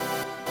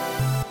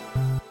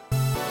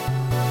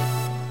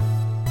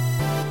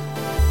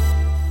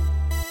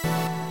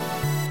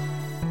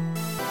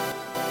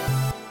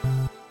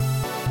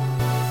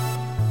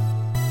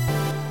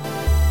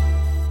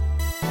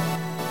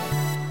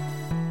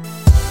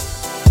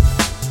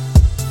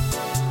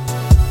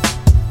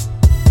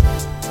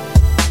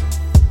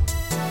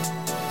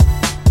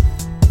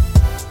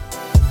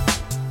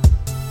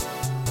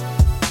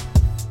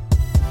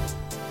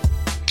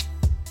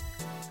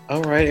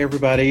right,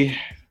 everybody.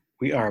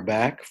 We are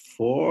back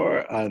for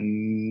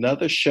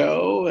another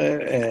show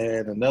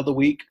and another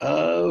week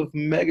of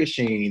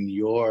Megashine,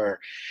 your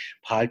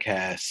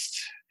podcast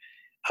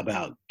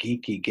about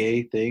geeky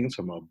gay things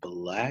from a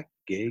black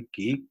gay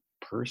geek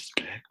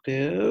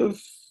perspective.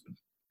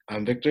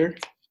 I'm Victor.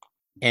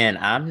 And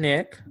I'm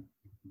Nick.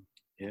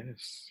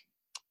 Yes,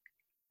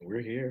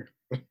 we're here.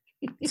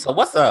 So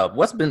what's up?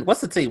 What's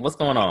the tea? What's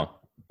going on?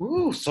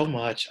 Ooh, so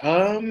much.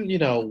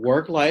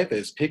 Work life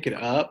is picking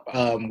up.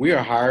 We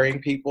are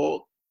hiring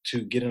people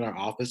to get in our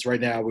office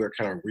right now. We're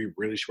kind of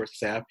really short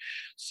staffed.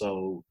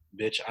 So,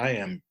 bitch, I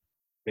am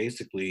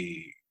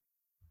basically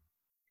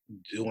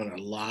doing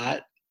a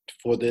lot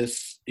for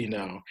this.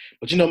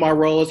 But my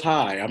role is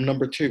high. I'm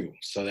number two.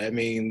 So that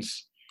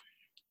means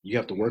you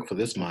have to work for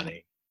this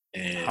money.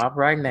 And Hop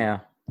right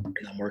now.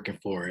 I'm working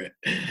for it.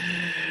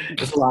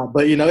 It's a lot,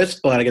 but it's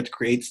fun. I get to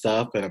create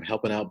stuff, and I'm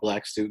helping out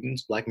black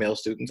male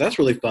students. That's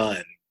really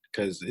fun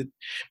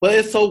but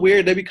it's so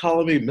weird. They be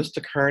calling me Mr.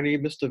 Kearney,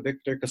 Mr.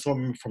 Victor, because some of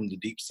them are from the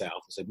deep South.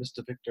 I said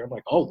Mr. Victor. I'm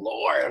like, oh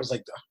Lord. I was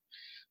like,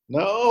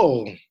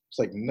 no. It's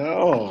like,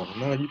 no,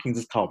 you can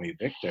just call me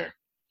Victor.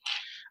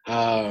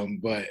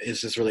 But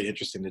it's just really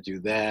interesting to do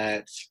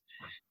that.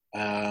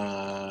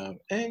 That's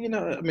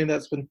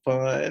been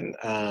fun.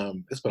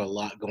 It's been a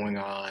lot going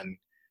on.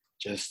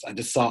 I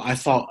saw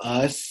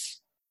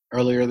Us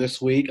earlier this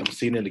week. I'm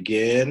seeing it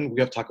again. We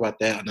have to talk about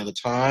that another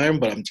time,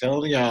 but I'm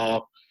telling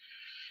y'all,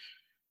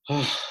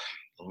 oh,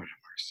 Lord have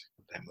mercy,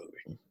 that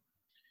movie.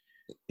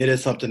 It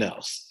is something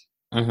else.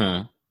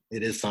 Mm-hmm.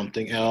 It is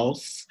something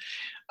else.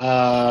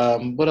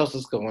 What else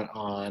is going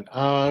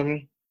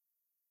on?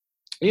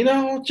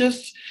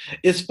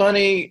 It's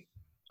funny.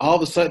 All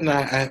of a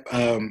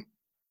sudden,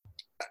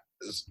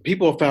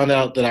 people found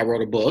out that I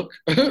wrote a book,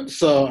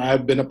 so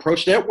I've been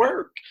approached at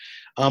work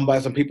by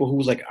some people who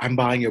was like, I'm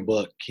buying your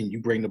book. Can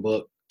you bring the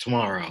book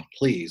tomorrow,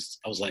 please?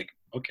 I was like,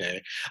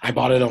 okay. I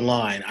bought it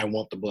online. I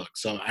want the book.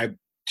 So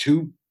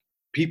two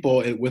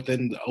people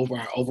within the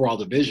overall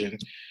division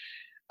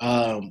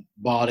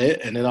bought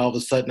it. And then all of a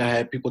sudden I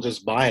had people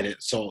just buying it.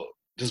 So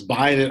just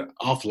buying it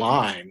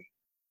offline.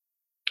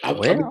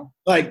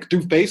 Like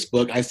through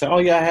Facebook, I said, oh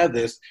yeah, I have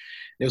this.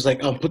 It was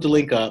like, put the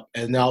link up.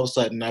 And all of a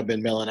sudden I've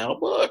been mailing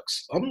out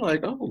books. I'm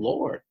like, oh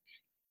Lord.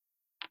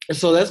 And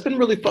so that's been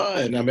really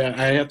fun. I mean,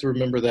 I have to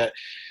remember that,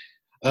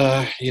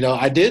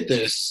 I did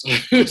this.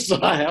 So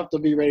I have to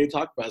be ready to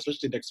talk about it,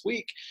 especially next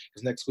week,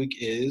 because next week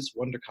is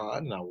WonderCon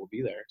and I will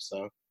be there.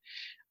 So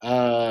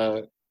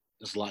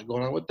there's a lot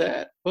going on with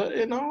that. But,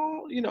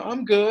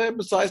 I'm good.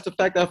 Besides the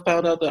fact I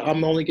found out that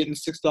I'm only getting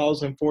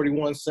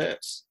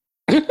 $6.41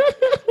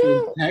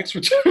 tax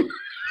return.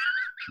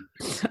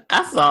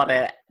 I saw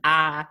that.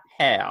 I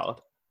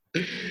have.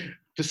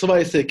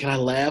 Somebody said, can I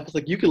laugh? I was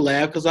like, you can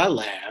laugh because I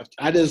laughed.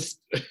 I did,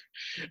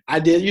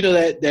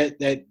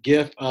 that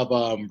gif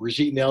of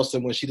Brigitte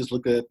Nelson when she just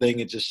looked at the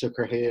thing and just shook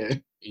her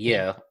head.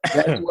 Yeah.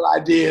 That's what I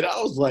did.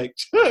 I was like,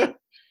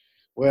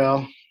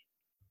 well,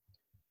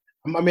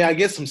 I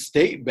get some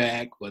state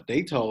back, but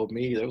they told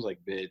me, they was like,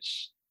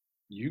 bitch,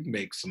 you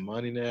make some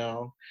money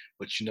now,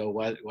 but you know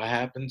what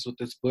happens with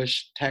this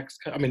Bush tax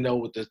cut?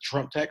 With the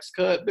Trump tax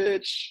cut,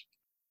 bitch.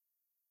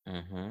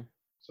 Mm-hmm.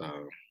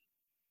 So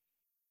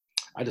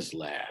I just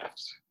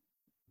laughed.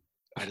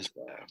 That's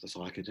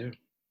all I could do.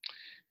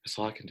 That's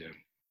all I can do.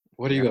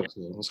 What are you up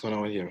to? What's going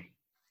on with you?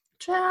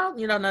 Child,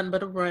 nothing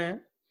but a brand.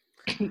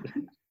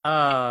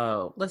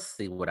 Let's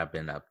see what I've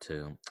been up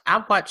to.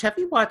 Have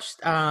you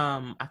watched,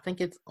 I think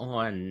it's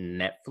on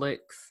Netflix.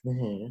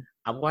 Mm-hmm.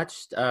 I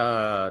watched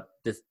a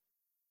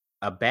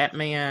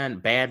Batman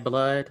Bad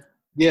Blood.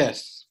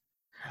 Yes.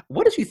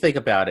 What did you think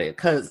about it?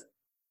 Because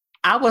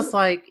I was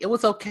like, it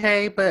was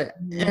okay, but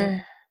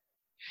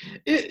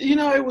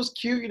it was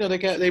cute.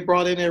 They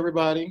brought in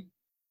everybody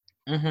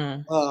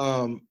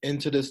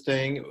into this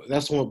thing.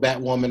 That's one with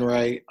Batwoman,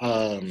 right?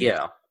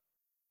 Yeah.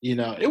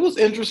 It was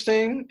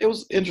interesting. It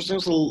was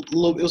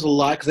a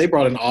lot because they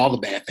brought in all the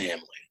Bat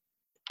family.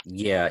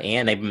 Yeah,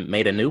 and they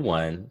made a new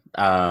one.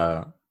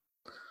 Oh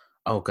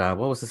God,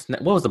 what was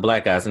the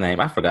black guy's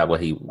name? I forgot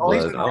what he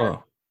was.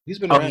 He's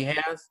been around. He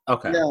has?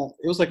 Okay. Yeah,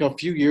 it was like a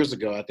few years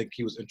ago. I think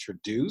he was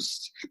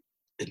introduced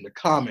in the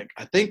comic.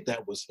 I think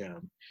that was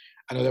him.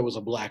 I know there was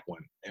a black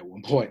one at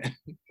one point.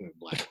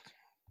 Black.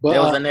 But,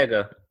 there was a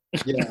nigga.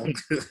 Yeah.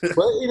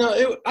 But,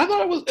 I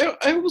thought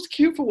it was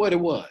cute for what it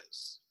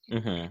was.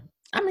 Mm-hmm.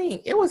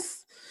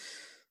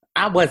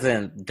 I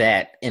wasn't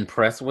that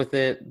impressed with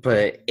it,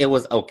 but it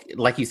was okay.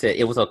 Like you said,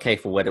 it was okay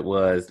for what it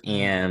was.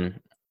 And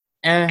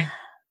it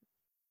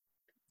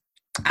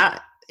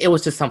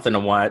was just something to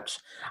watch.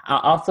 I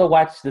also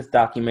watched this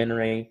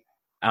documentary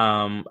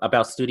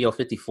about Studio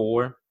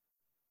 54,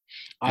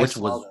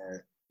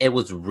 it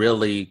was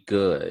really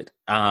good.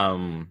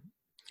 And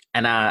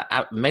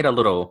I made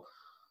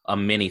a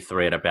mini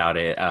thread about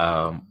it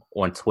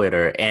on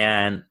Twitter,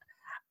 and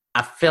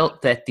I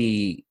felt that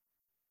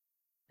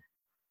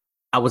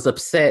I was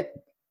upset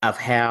of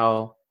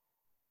how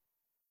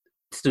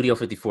Studio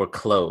 54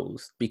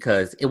 closed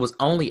because it was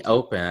only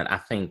open, I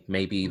think,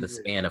 maybe the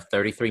span of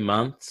 33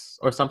 months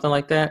or something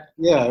like that.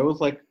 Yeah, it was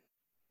like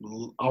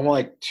almost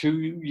like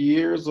 2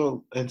 years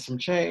and some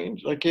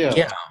change. Like, yeah.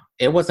 Yeah,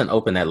 it wasn't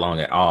open that long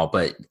at all,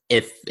 but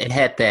if it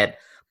had that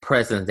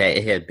presence that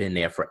it had been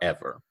there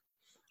forever.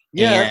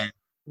 Yeah, And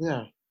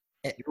yeah,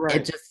 it, you're it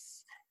right.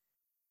 just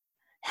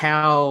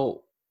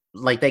how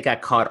like they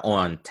got caught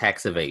on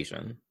tax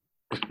evasion,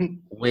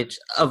 which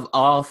of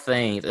all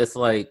things, it's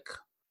like,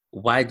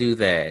 why do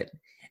that?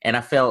 And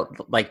I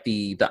felt like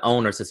the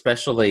owners,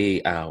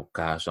 especially, oh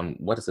gosh,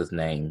 what is his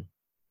name?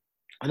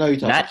 I know you're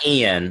talking. Not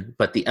Ian,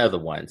 but the other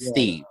one, Yeah,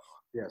 Steve.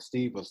 yeah.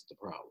 Steve was the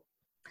problem.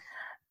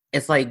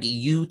 It's like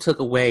you took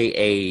away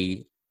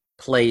a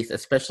place,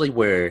 especially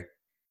where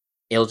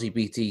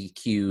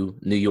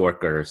LGBTQ New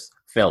Yorkers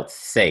felt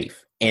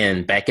safe.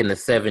 And back in the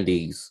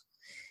 70s,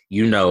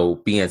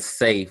 being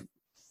safe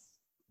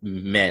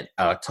meant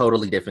a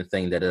totally different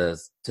thing than it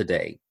is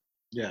today.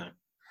 Yeah.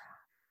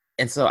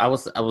 And so I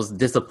was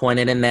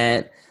disappointed in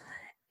that.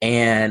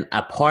 And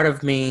a part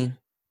of me,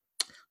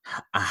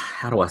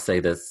 how do I say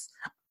this?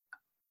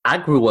 I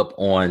grew up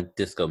on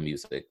disco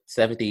music,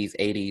 70s,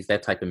 80s,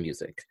 that type of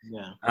music.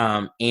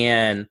 Yeah.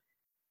 And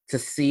to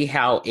see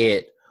how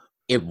it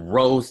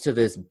rose to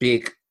this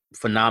big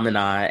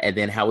phenomenon and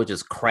then how it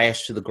just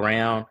crashed to the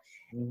ground,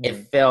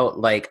 it felt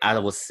like I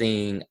was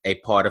seeing a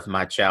part of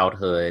my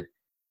childhood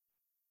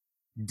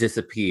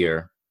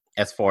disappear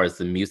as far as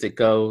the music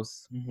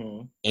goes.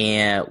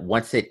 And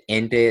once it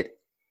ended,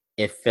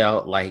 it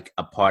felt like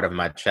a part of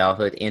my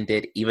childhood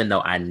ended, even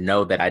though I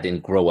know that I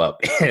didn't grow up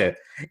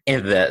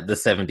in the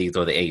 70s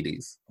or the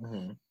 80s.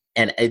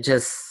 And it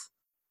just,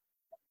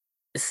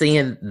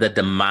 seeing the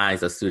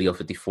demise of Studio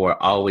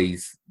 54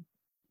 always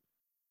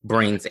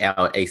brings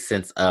out a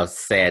sense of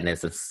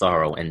sadness and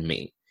sorrow in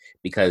me,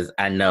 because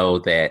I know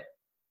that,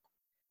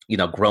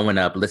 growing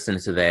up,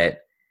 listening to that,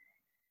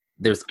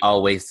 there's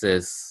always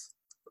this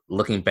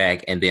looking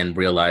back and then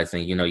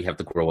realizing, you have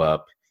to grow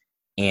up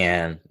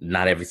and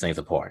not everything's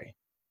a party.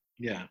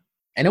 Yeah.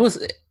 And it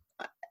was,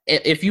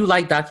 if you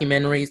like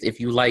documentaries, if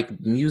you like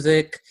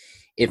music,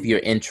 if you're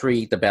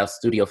intrigued about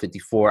Studio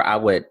 54, I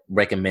would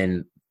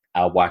recommend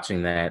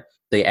watching that.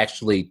 They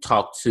actually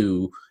talked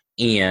to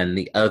Ian,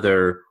 the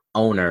other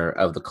owner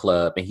of the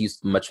club, and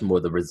he's much more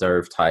the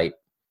reserved type.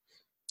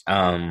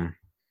 I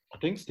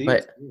think Steve.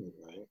 But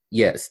right?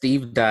 Yeah,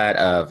 Steve died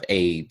of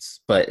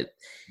AIDS, but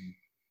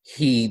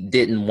he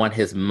didn't want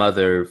his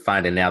mother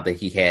finding out that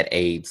he had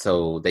AIDS,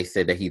 so they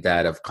said that he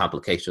died of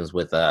complications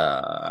with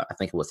I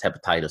think it was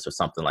hepatitis or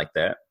something like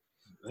that.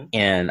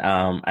 And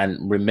I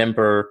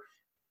remember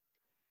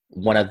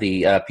one of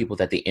the people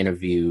that they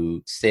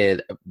interviewed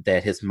said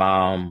that his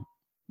mom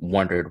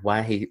wondered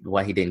why he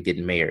didn't get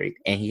married,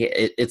 and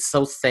it's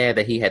so sad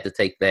that he had to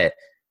take that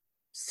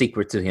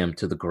secret to him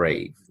to the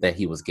grave, that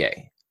he was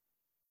gay.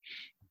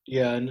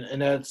 Yeah,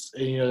 and that's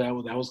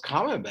that was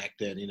common back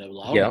then. A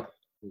lot of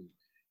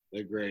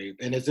the grave,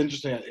 and it's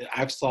interesting.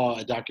 I saw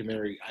a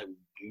documentary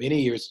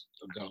many years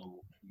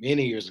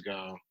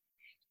ago,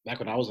 back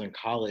when I was in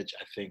college.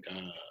 I think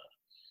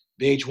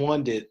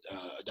VH1 did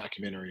a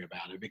documentary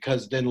about it,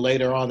 because then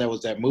later on there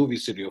was that movie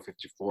Studio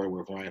 54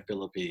 with Ryan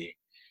Phillippe.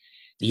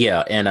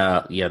 Yeah, and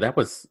that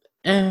was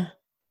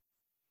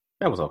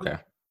okay.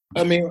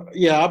 I mean,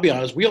 yeah, I'll be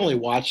honest. We only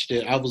watched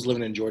it. I was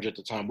living in Georgia at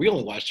the time. We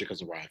only watched it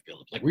because of Ryan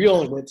Phillippe. Like, we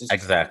only went to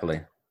exactly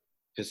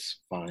his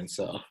fine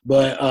self,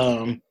 but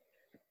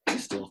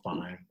he's still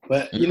fine.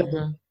 But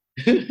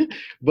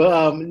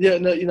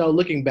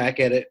looking back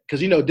at it,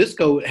 because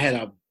disco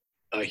had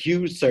a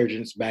huge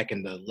surge back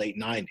in the late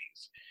 '90s.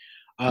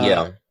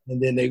 And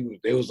then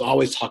they was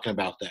always talking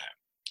about that,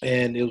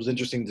 and it was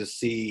interesting to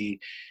see,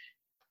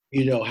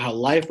 how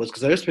life was,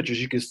 because there's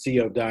pictures you can see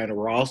of Diana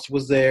Ross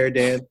was there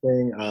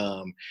dancing.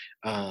 A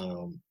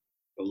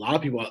lot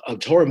of people,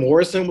 Tori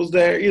Morrison was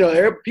there.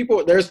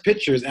 There's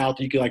pictures out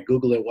there. You can like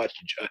Google it, watch.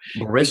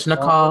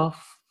 Baryshnikov.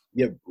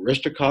 Yeah,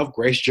 Baryshnikov,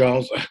 Grace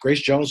Jones.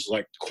 Grace Jones was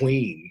like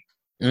queen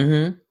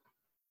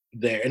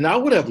there. And I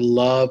would have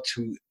loved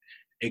to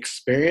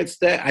experience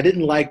that. I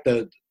didn't like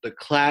the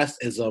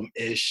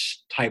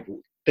classism-ish type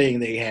thing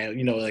they had,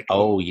 like.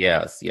 Oh,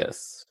 yes.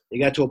 It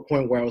got to a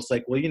point where I was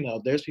like,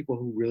 well, there's people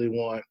who really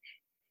want,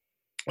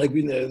 like,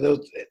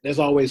 there's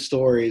always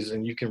stories,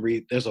 and you can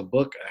read, there's a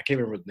book, I can't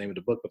remember the name of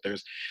the book, but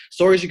there's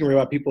stories you can read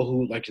about people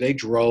who, like, they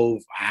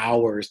drove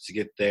hours to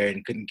get there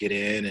and couldn't get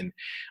in. And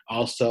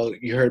also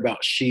you heard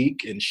about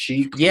Chic, and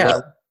Chic.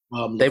 Yeah.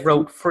 They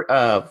wrote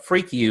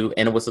Freak You,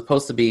 and it was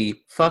supposed to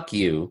be Fuck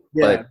You,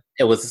 but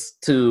it was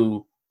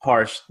too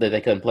harsh that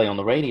they couldn't play on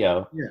the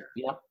radio.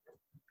 Yeah.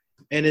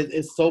 And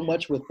it's so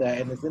much with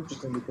that. And it's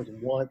interesting because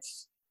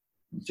once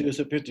Studio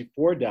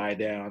 54 died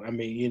down, I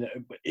mean,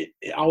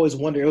 I always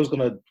wondered, it was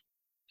going to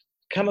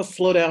kind of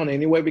slow down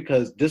anyway,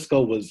 because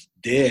disco was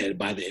dead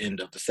by the end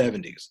of the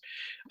 70s.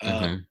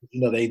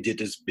 They did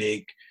this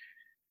big,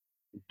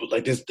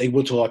 like this, they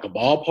went to like a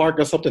ballpark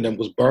or something and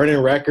was burning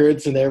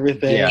records and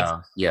everything.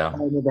 Yeah. I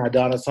remember how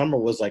Donna Summer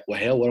was like, well,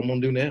 hell, what am I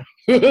going to do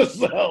now?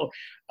 So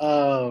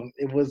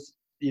it was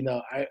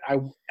I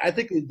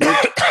think it did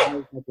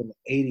like in the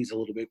 80s a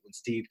little bit when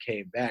Steve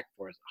came back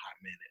for a hot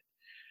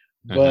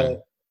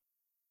minute.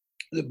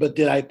 But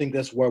then I think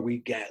that's where we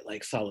get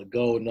like Solid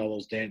Gold and all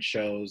those dance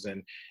shows.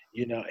 And,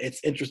 it's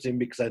interesting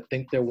because I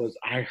think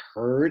I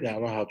heard, I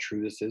don't know how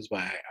true this is, but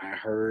I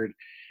heard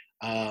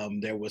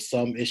there was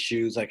some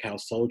issues like how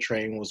Soul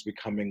Train was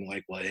becoming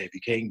like, well, if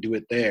you can't do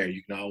it there,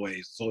 you can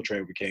always, Soul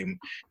Train became,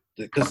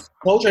 because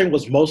Soul Train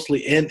was mostly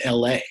in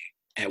LA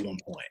at one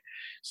point.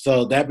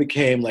 So that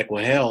became like,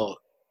 well, hell,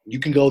 you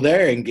can go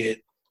there and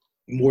get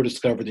more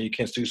discovered than you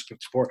can do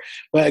support.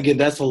 But again,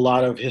 that's a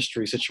lot of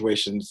history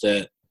situations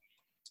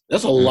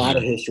that's a lot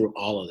of history of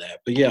all of that.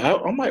 But yeah,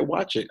 I might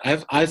watch it.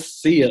 I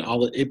see it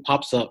it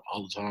pops up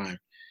all the time.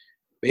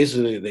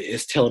 Basically,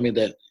 it's telling me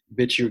that,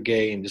 bitch, you're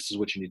gay and this is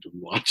what you need to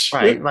watch.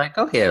 Right, like,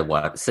 go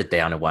ahead, sit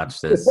down and watch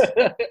this.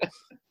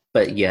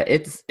 But yeah,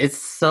 it's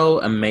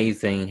so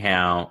amazing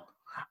how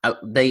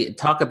they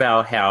talk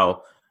about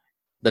how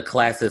the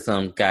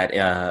classism got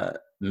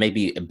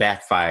maybe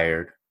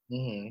backfired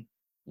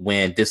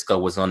when disco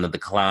was on the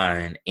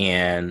decline,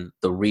 and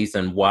the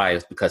reason why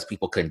is because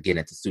people couldn't get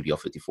into Studio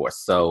 54.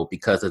 So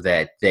because of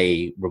that,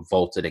 they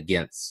revolted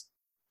against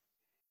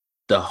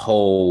the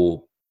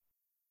whole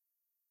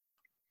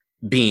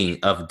being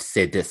of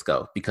said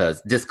disco,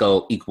 because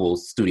disco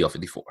equals Studio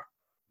 54.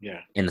 Yeah.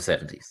 In the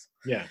 70s.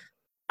 Yeah.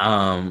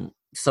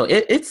 So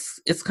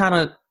it's kind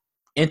of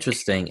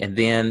interesting. And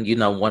then,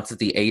 once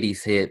the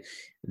 80s hit,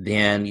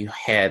 then you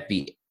had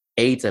the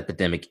AIDS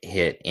epidemic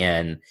hit,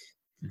 and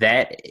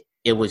that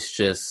it was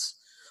just,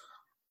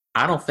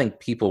 I don't think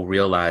people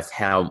realize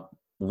how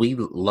we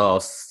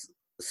lost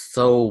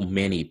so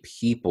many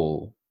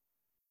people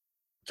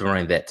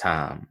during that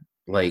time.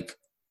 Like,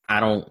 I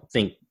don't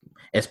think,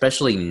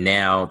 especially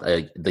now,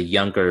 the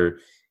younger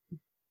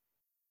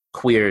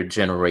queer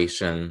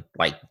generation,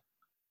 like,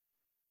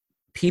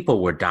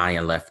 people were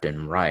dying left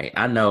and right.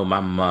 I know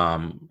my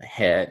mom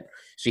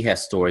she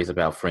has stories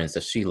about friends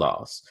that she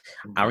lost.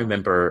 I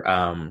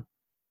remember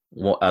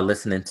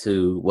listening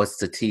to What's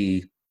the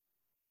Tea,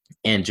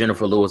 and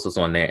Jennifer Lewis was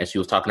on there, and she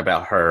was talking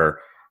about her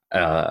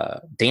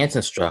dance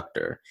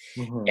instructor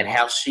and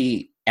how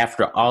she,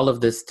 after all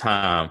of this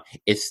time,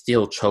 it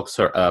still chokes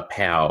her up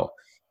how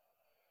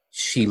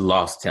she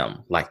lost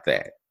him like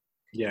that.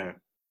 Yeah.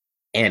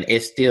 And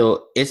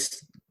it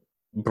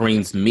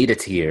brings me to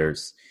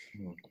tears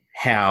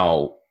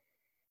how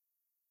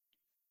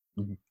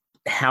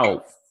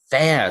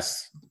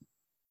fast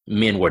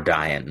men were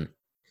dying.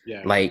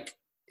 Yeah. Like,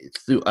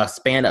 through a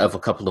span of a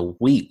couple of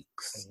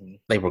weeks,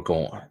 they were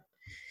gone.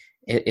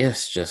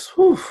 It's just,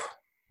 whew.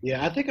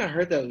 Yeah, I think I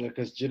heard that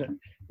because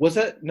was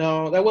that?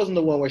 No, that wasn't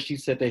the one where she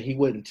said that he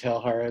wouldn't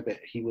tell her that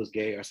he was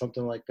gay or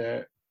something like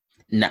that.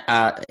 No,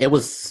 it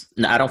was.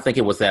 No, I don't think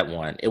it was that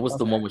one. It was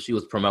the one where she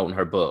was promoting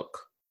her book.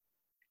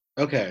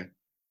 Okay.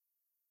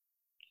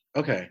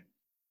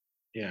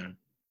 Yeah.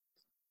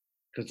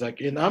 Because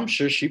and I'm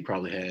sure she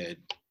probably had,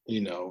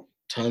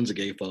 tons of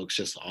gay folks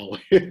just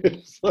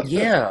always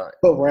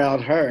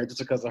around her, just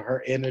because of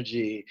her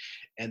energy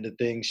and the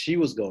things she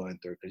was going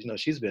through. Because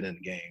she's been in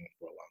the game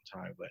for a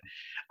long time. But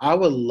I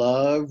would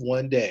love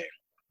one day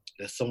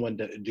that someone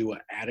to do an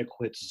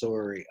adequate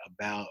story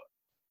about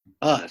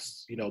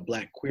us,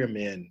 Black queer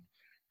men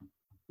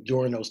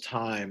during those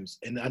times.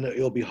 And I know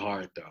it'll be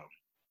hard though.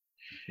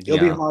 It'll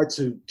be hard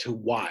to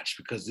watch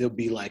because it'll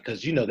be like,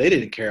 because they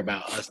didn't care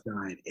about us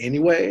dying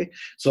anyway.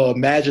 So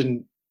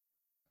imagine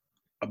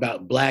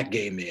about Black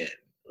gay men.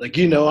 Like,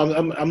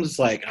 I'm just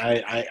like,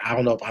 I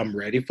don't know if I'm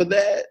ready for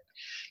that.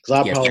 Because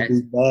I'll probably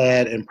be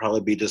mad and probably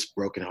be just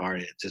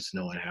brokenhearted just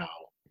knowing how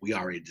we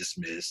already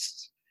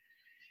dismissed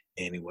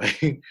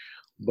anyway.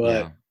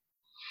 But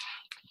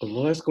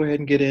let's go ahead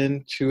and get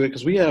into it,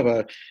 because we have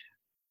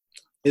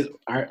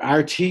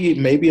our tea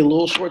may be a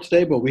little short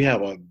today, but we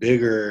have a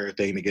bigger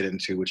thing to get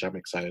into, which I'm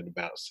excited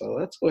about. So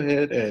let's go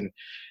ahead and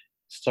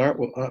start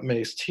with Aunt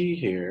May's tea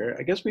here.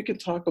 I guess we can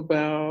talk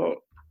about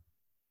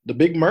the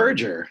big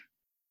merger.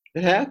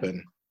 It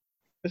happened.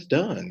 It's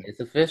done. It's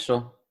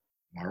official.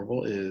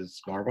 Marvel has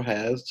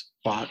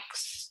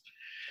Fox.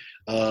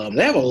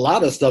 They have a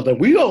lot of stuff that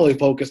we only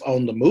focus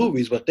on the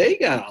movies, but they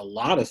got a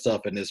lot of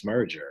stuff in this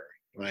merger.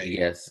 Like,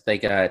 yes, they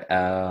got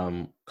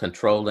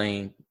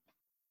controlling,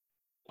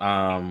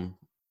 I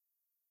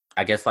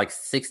guess like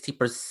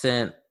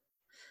 60%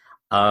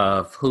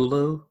 of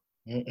Hulu.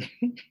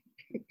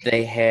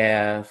 They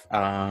have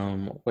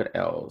what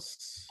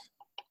else?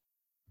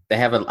 They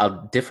have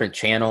a different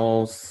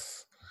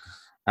channels.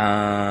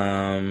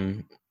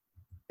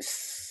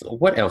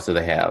 What else do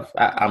they have?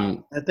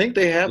 I think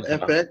they have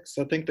FX.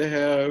 I think they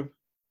have,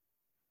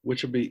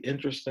 which would be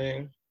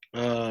interesting.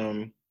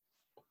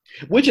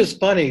 Which is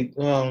funny.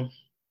 Well,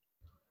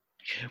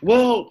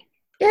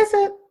 is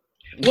it?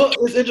 Well,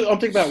 it's interesting. I'm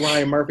thinking about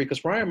Ryan Murphy,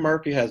 because Ryan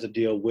Murphy has a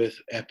deal with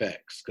FX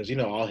because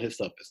all his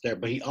stuff is there,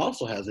 but he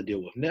also has a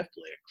deal with Netflix.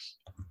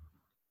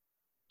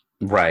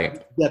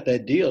 Right. He got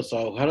that deal.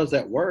 So how does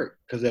that work?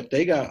 Because if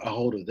they got a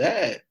hold of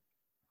that,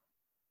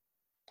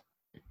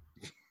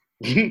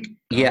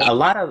 yeah, a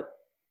lot of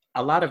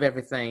a lot of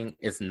everything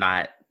is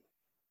not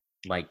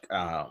like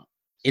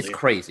it's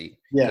crazy.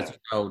 Yeah.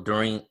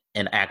 During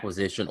an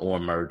acquisition or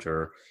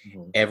merger,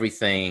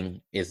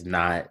 everything is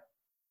not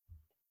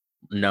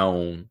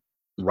known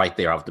right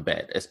there off the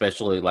bat,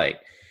 especially like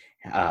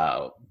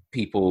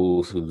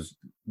people whose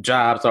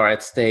jobs are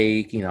at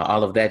stake,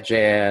 all of that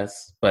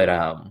jazz. But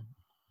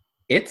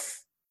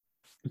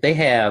they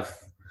have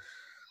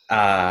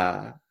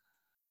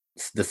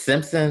The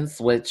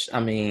Simpsons, which I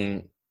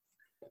mean,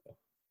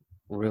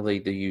 really,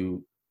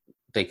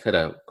 they could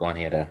have gone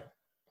ahead and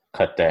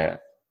cut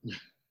that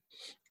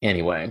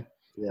anyway.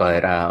 Yeah.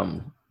 But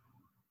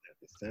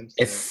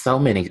it's so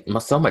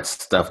much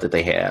stuff that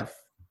they have.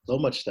 So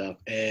much stuff.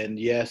 And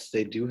yes,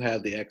 they do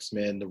have the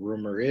X-Men. The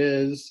rumor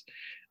is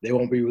they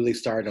won't be really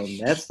starting on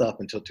that stuff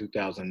until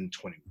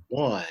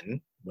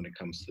 2021 when it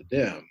comes to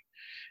them.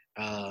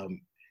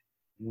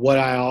 What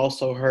I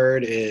also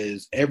heard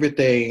is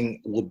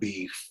everything will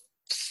be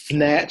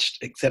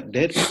snatched except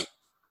Deadpool.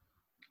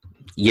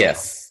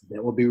 Yes. They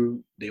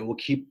will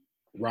keep,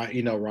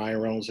 Ryan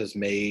Reynolds has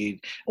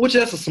made, which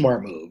that's a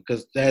smart move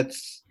because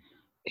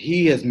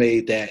he has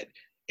made that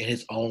in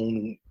his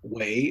own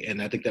way, and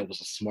I think that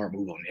was a smart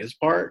move on his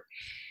part.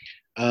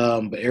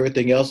 But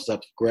everything else is up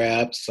for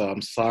grabs. So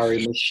I'm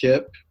sorry, Miss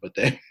Ship, but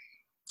that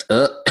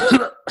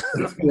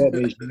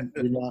means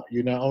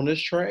you're not on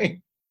this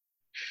train,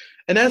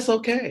 and that's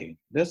okay.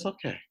 That's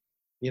okay.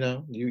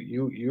 You'll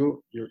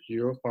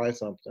find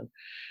something,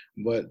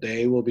 but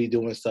they will be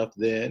doing stuff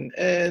then,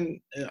 and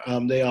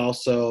they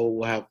also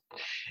will have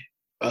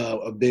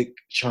a big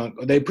chunk.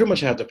 They pretty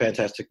much have the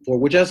Fantastic Four,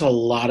 which has a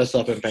lot of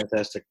stuff in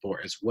Fantastic Four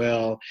as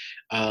well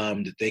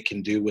that they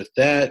can do with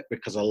that,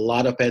 because a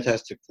lot of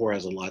Fantastic Four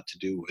has a lot to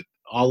do with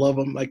all of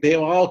them. Like, they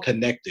are all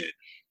connected,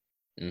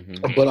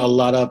 but a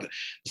lot of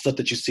stuff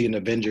that you see in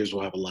Avengers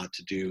will have a lot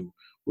to do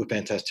with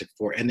Fantastic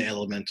Four and the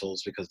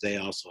Elementals, because they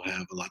also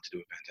have a lot to do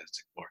with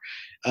Fantastic Four.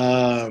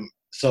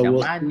 So now,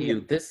 mind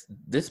you, this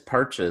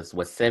purchase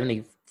was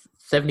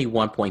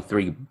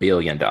 $71.3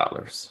 billion.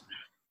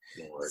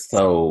 Lord.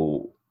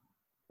 So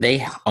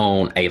they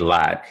own a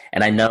lot,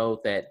 and I know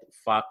that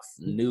Fox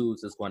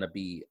News is going to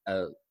be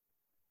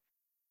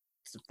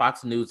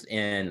Fox News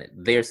and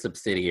their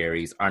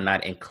subsidiaries are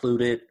not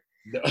included.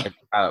 No. If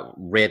I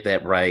read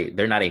that right,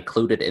 they're not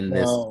included in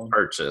this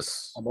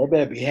purchase. They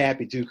better be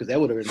happy too, because that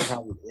would have been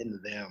probably the end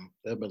of them.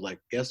 They'd be like,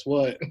 guess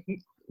what?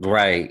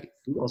 Right.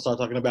 We're going to start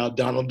talking about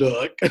Donald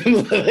Duck.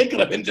 They could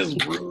have been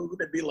just rude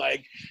and be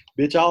like,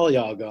 bitch, all of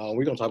y'all gone.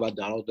 We're going to talk about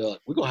Donald Duck.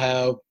 We're going to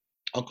have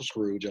Uncle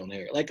Scrooge on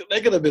here. Like, they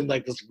could have been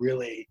like this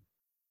really.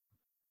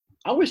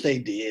 I wish they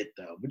did,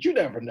 though, but you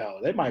never know.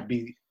 They might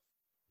be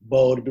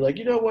bold to be like,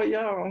 you know what,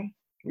 y'all?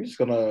 We're just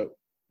going to.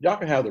 Y'all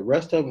can have the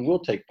rest of them. We'll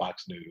take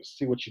Fox News.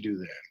 See what you do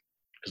then.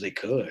 Because they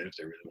could if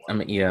they really want. I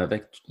mean, yeah,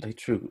 they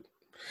true.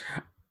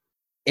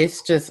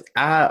 It's just,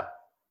 I'm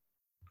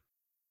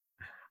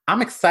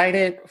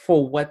excited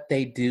for what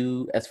they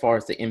do as far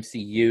as the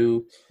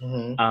MCU.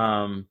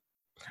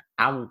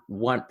 I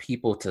want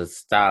people to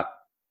stop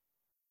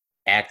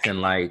acting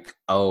like,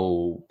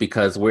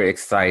 because we're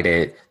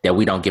excited that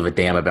we don't give a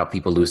damn about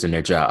people losing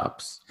their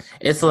jobs.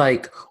 It's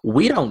like,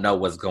 we don't know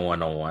what's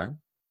going on.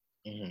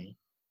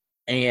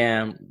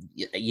 And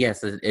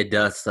yes, it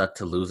does suck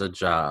to lose a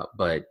job,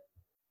 but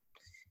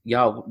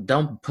y'all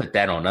don't put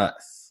that on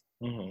us.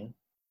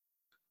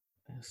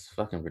 It's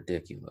fucking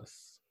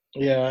ridiculous.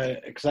 Yeah,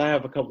 because I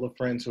have a couple of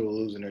friends who are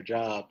losing their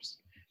jobs,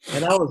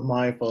 and I was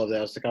mindful of that.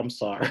 I was like, I'm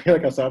sorry.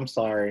 Like I said, I'm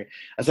sorry.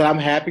 I said, I'm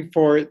happy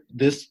for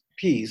this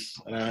piece,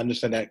 and I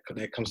understand that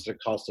comes to the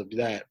cost of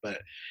that,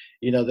 but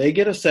they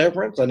get a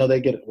severance. I know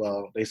they get it.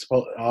 Well,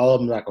 all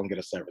of them are not going to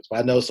get a severance, but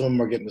I know some of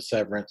them are getting a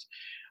severance.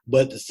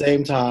 But at the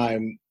same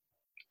time,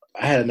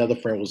 I had another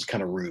friend who was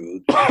kind of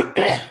rude.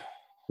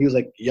 He was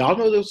like, y'all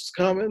know this was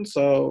coming?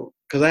 So,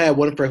 because I had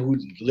one friend who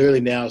literally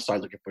now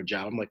started looking for a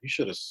job. I'm like, you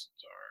should have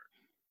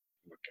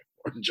started looking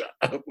for a job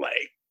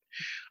like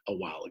a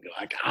while ago.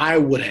 Like, I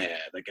would have.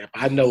 Like, if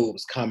I know it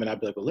was coming,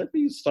 I'd be like, well, let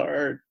me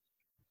start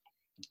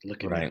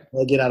looking. Right.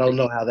 Again, I don't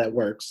know how that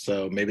works.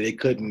 So maybe they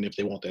couldn't if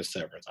they want their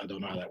severance. I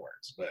don't know how that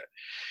works. But,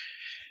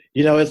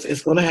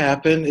 it's going to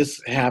happen.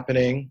 It's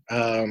happening.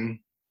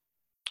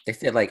 They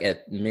said like as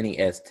many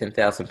as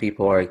 10,000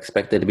 people are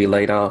expected to be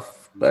laid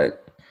off,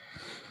 but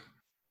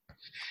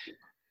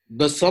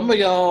some of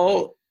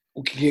y'all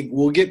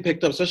will get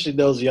picked up, especially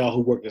those of y'all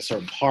who work in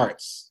certain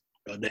parts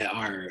that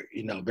are,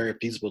 very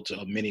feasible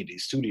to many of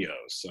these studios.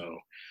 So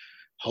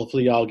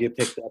hopefully y'all get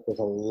picked up. There's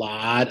a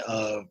lot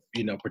of,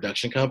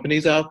 production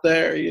companies out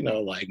there,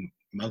 like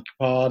Monkey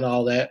Paw and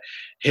all that.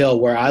 Hell,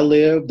 where I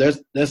live,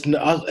 that's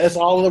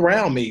all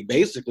around me.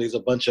 Basically, it's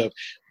a bunch of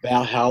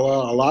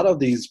Valhalla. A lot of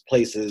these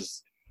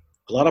places.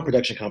 A lot of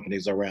production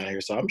companies around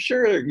here, so I'm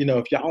sure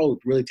if y'all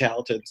really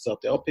talented and stuff,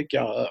 they'll pick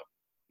y'all up.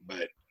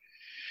 But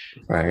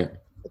right,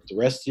 the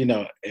rest,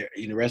 the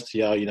rest of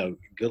y'all,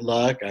 good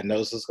luck. I know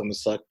this is going to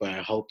suck, but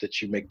I hope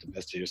that you make the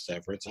best of your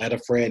severance. I had a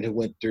friend who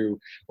went through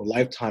when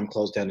Lifetime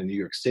closed down in New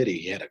York City.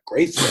 He had a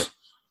great severance.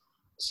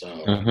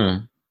 So,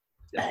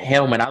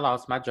 hell, man, I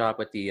lost my job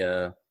at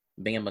the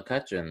being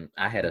McCutcheon,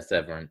 I had a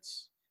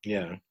severance.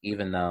 Yeah.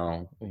 Even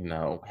though,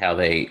 how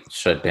they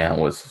shut down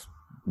was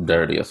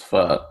dirty as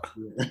fuck.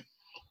 Yeah.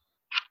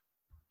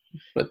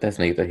 But that's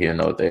neither here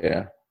nor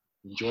there.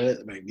 Enjoy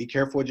it. Like, be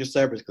careful with your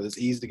severance because it's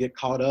easy to get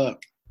caught up.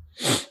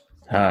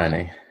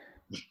 Honey,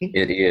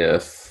 it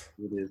is.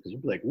 It is, because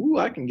you'll be like, ooh,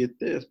 I can get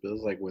this. But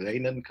it's like, well, there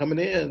ain't nothing coming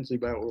in, so you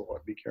better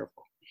be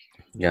careful.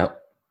 Yep.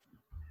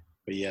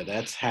 But yeah,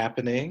 that's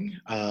happening.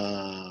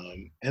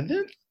 And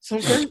then some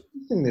very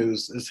interesting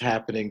news is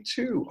happening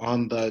too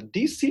on the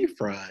DC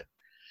front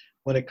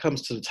when it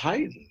comes to the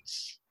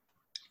Titans.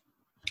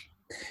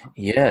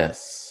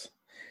 Yes.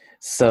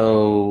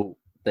 So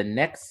the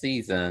next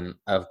season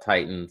of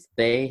Titans,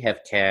 they have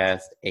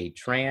cast a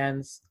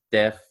trans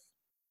deaf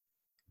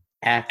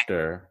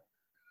actor,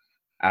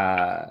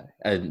 a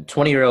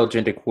 20-year-old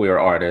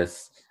genderqueer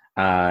artist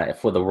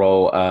for the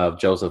role of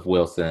Joseph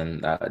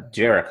Wilson,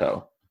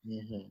 Jericho.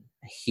 Mm-hmm.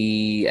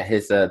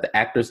 The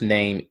actor's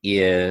name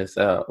is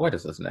what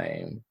is his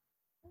name?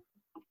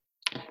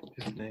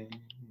 His name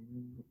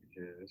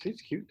is,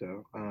 he's cute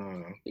though.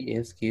 He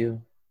is cute.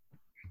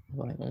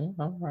 Like,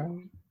 all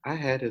right. I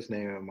had his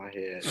name in my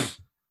head.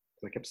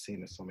 I kept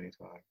seeing it so many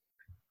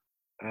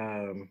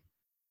times.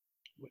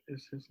 What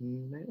is his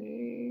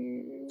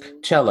name?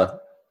 Chella.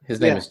 His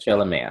name is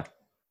Chella Man.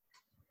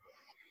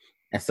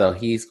 And so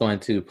he's going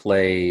to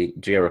play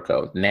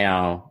Jericho.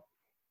 Now,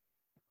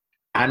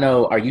 I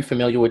know, are you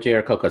familiar with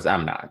Jericho? Because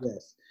I'm not.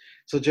 Yes.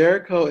 So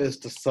Jericho is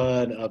the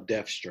son of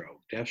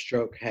Deathstroke.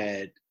 Deathstroke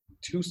had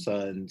 2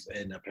 sons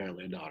and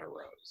apparently a daughter,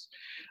 Rose.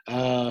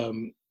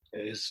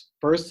 His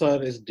first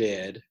son is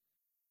dead.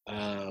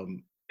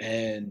 And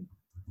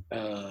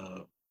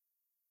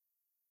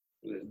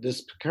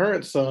this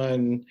current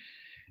son,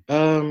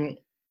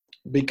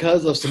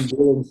 because of some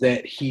dealings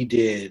that he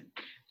did,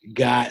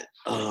 got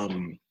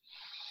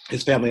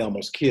his family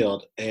almost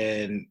killed.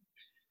 And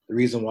the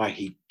reason why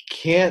he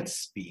can't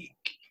speak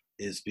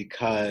is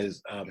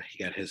because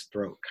he got his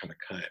throat kind of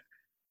cut.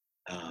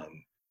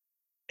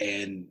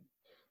 And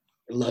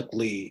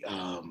luckily,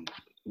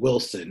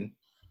 Wilson,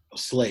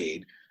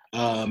 Slade,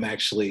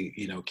 actually,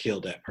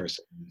 killed that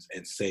person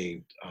and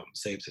saved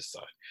his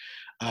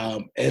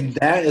son. And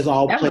that is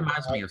all. That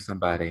reminds me of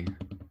somebody.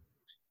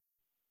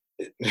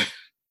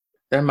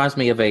 That reminds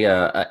me of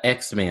a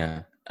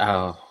X-Men.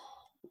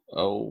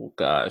 Oh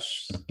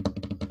gosh.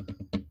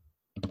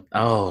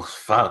 Oh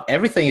fuck!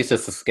 Everything is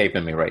just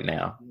escaping me right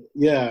now.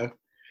 Yeah,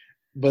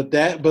 but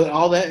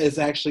all that is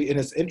actually, and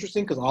it's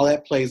interesting because all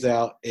that plays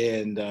out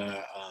in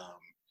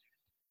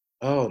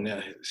oh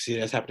no! See,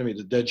 that's happened to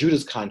me. The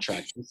Judas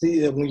Contract. You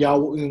see,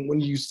 when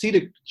you see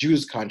the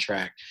Judas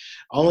Contract,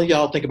 all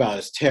y'all think about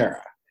is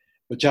Tara,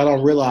 but y'all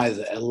don't realize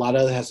that a lot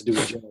of it has to do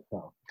with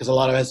Jericho, because a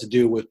lot of it has to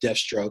do with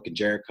Deathstroke and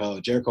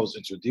Jericho. Jericho was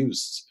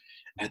introduced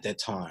at that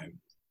time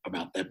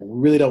about that, but we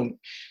really don't.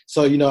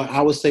 So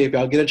I would say if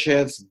y'all get a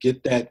chance,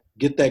 get that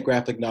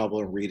graphic novel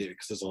and read it,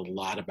 because there's a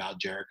lot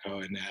about Jericho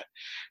in that.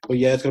 But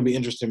yeah, it's gonna be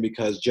interesting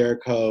because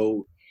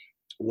Jericho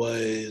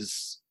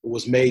was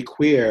made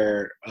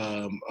queer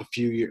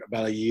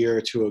about a year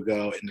or 2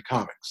 ago in the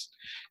comics.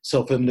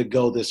 So for them to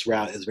go this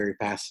route is very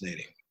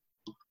fascinating.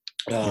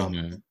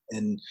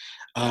 And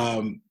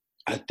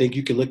I think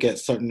you can look at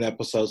certain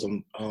episodes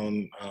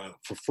on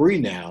for free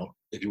now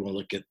if you want to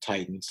look at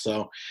Titans.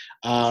 So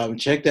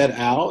check that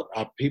out.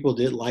 People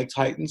did like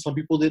Titans. Some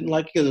people didn't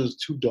like it because it was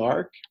too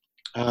dark.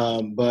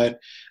 But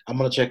I'm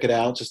gonna check it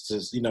out just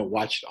to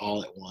watch it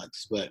all at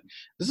once. But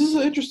this is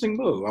an interesting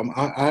move.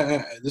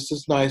 This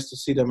is nice to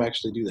see them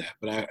actually do that.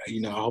 But I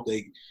hope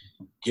they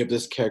give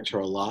this character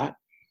a lot.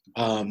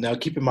 Now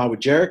keep in mind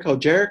with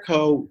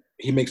Jericho,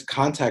 he makes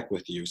contact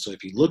with you. So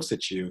if he looks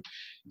at you,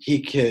 he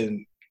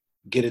can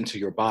get into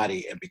your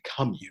body and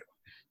become you.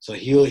 So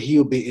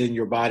he'll be in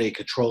your body,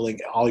 controlling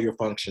all your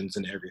functions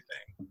and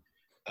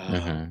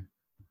everything.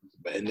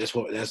 And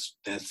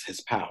that's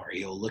his power.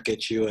 He'll look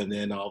at you, and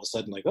then all of a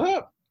sudden,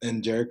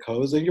 and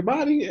Jericho's in your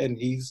body, and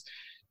he's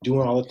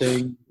doing all the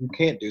things you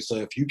can't do. So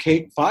if you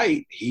can't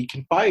fight, he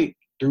can fight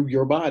through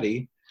your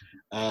body,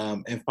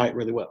 and fight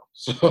really well.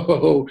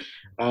 So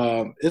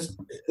it's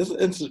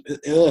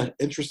an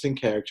interesting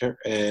character.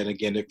 And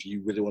again, if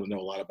you really want to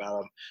know a lot about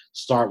him,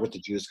 start with the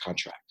Judas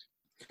Contract.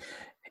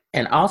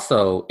 And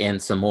also in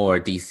some more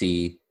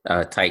DC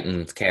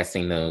Titans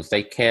casting news,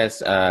 they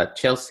cast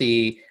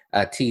Chelsea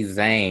T.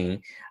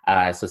 Zhang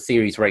as a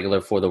series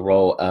regular for the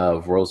role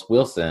of Rose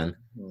Wilson,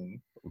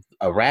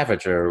 a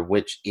Ravager,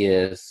 which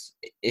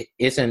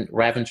isn't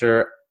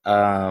Ravager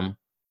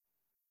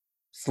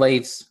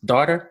Slade's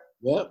daughter?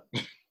 Yep.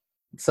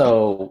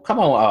 So come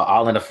on,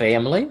 All in the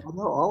Family. I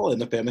know, All in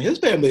the Family. His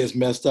family is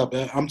messed up.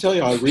 I'm telling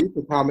you, I read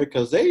the comic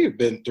because they've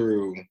been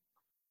through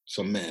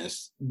some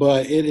mess,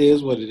 but it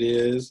is what it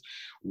is.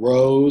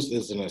 Rose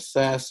is an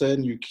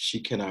assassin.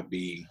 She cannot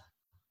be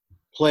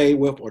played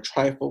with or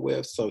trifled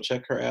with, so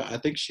check her out. I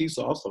think she's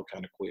also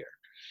kind of queer.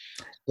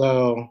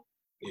 So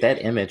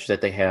that image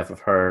that they have of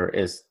her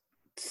is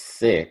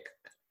sick,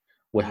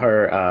 with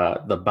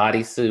her the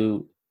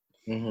bodysuit.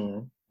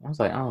 I was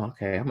like, oh,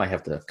 okay, I might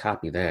have to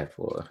copy that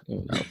for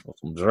for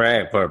some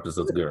drag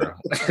purposes, girl.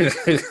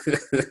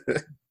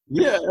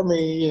 Yeah, I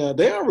mean,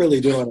 they are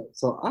really doing it.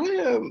 So I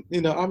am,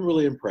 I'm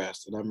really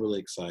impressed and I'm really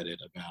excited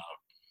about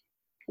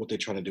what they're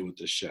trying to do with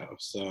this show.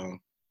 So,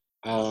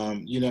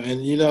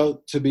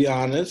 to be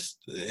honest,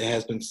 it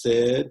has been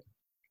said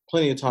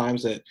plenty of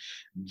times that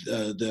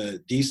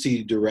the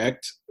DC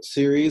Direct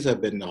series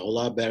have been a whole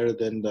lot better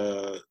than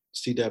the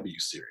CW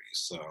series.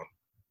 So,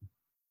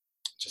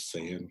 just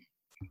saying,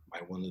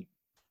 might want to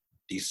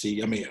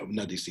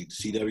not DC,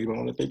 CW, might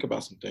want to think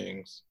about some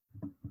things.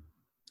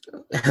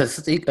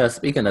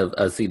 Speaking of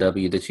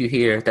CW, did you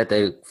hear that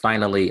they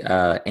finally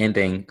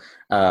ending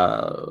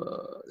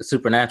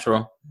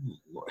Supernatural?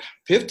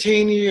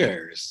 15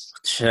 years.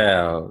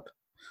 Child.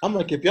 I'm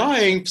like, if y'all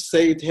ain't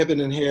saved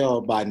heaven and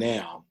hell by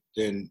now,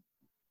 then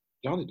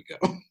y'all need to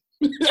go.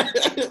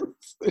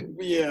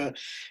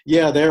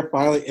 Yeah, they're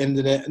finally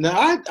ending it.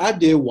 Now, I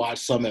did watch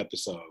some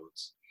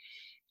episodes.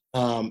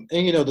 And,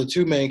 the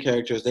two main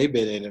characters, they've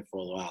been in it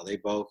for a while. They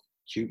both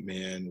cute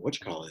men.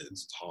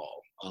 It's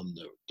tall.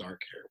 The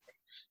dark hair one.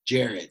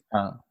 Jared.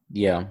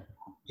 Yeah.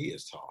 He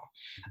is tall.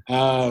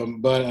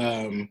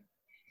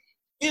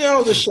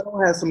 The show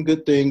has some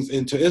good things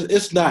into it.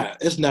 It's not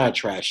a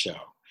trash show.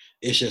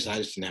 It's just I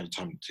just didn't have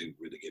time to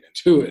really get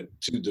into it,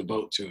 to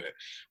devote to it.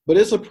 But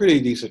it's a pretty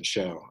decent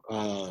show.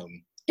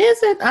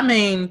 Is it? I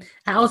mean,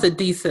 how is it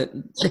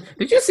decent?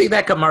 Did you see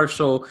that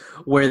commercial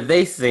where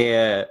they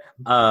said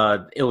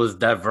it was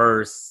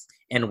diverse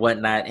and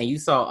whatnot, and you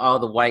saw all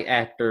the white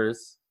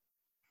actors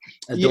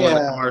doing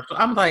the commercial?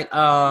 I'm like,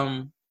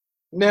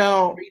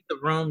 now read the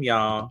room,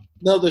 y'all.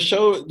 No, the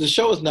show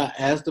is not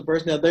as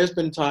diverse. Now, there's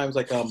been times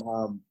like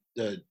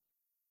the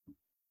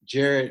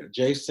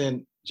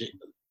Jason is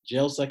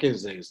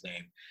his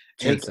name.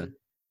 Jensen.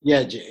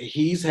 Yeah,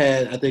 he's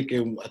had I think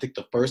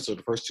the first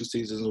two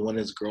seasons, one of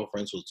his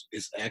girlfriends was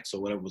his ex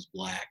or whatever was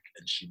black,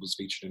 and she was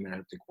featured in there I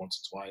think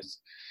once or twice.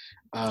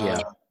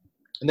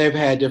 And they've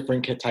had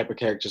different type of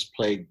characters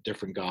play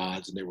different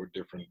gods, and they were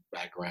different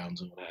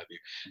backgrounds and what have you.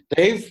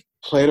 They've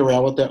played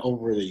around with that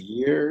over the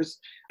years.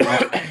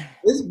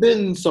 There's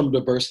been some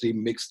diversity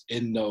mixed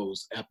in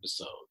those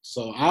episodes,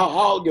 so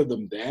I'll give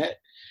them that.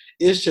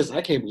 It's just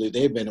I can't believe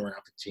they've been around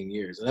 15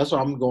 years, and that's why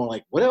I'm going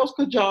like, what else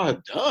could y'all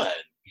have done?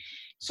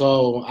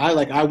 So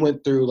I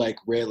went through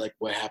read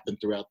what happened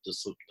throughout the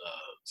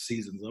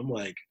seasons. I'm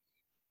like,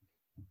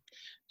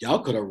 y'all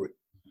could have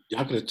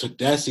took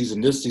that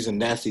season, this season,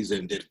 that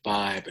season, and did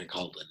 5 and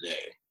called it a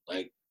day.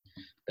 Like,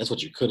 that's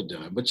what you could have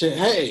done. But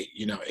hey,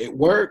 it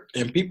worked,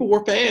 and people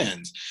were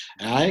fans.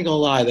 And I ain't gonna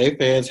lie, they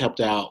fans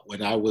helped out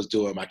when I was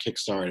doing my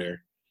Kickstarter.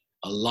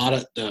 A lot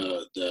of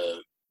the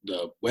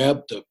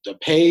web, the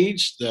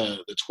page,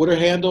 the Twitter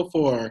handle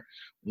for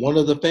one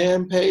of the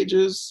fan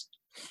pages,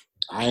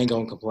 I ain't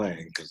gonna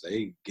complain because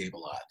they gave a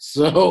lot.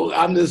 So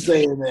I'm just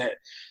saying that,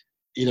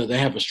 they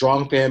have a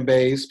strong fan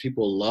base.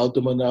 People loved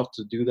them enough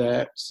to do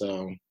that.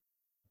 So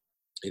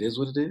it is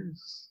what it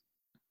is.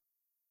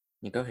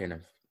 You go ahead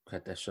and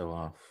cut that show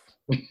off.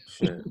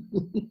 Sure.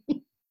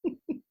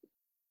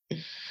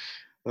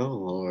 Oh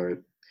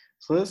Lord.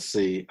 So let's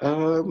see.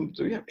 Do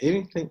we have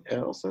anything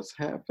else that's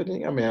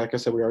happening? I mean, like I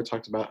said, we already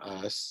talked about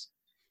Us,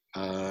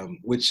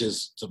 which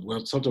is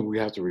something we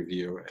have to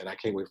review, and I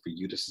can't wait for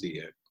you to see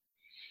it.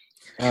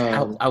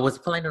 I was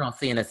planning on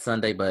seeing it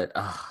Sunday, but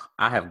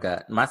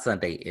my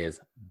Sunday is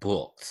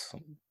booked.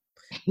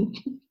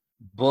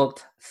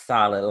 Booked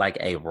solid like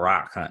a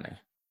rock, honey.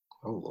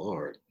 Oh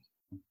Lord.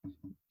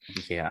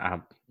 Yeah,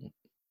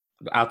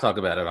 I'll talk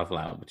about it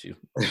offline with you.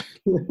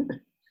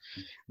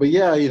 But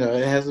yeah, it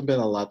hasn't been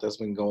a lot that's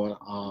been going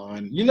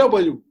on.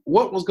 But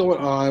what was going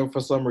on,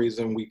 for some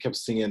reason, we kept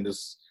seeing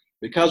this,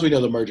 because we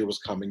know the merger was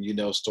coming,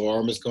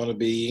 Storm is going to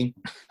be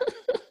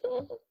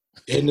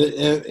in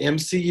the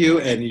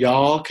MCU, and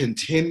y'all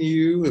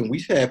continue, and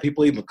we've had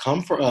people even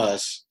come for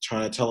us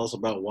trying to tell us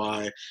about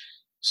why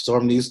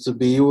Storm needs to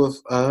be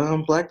with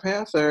Black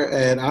Panther,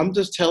 and I'm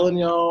just telling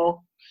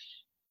y'all,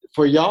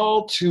 for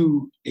y'all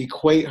to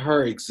equate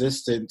her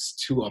existence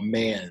to a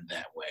man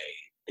that way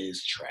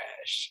is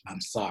trash. I'm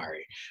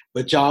sorry,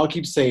 but y'all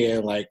keep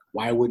saying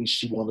why wouldn't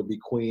she want to be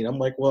queen? I'm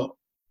like, well,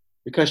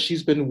 because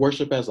she's been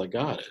worshipped as a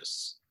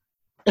goddess.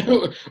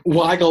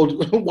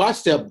 Why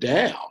step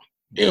down?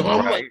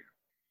 I'm like,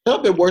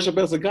 I've been worshipped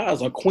as a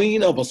goddess, a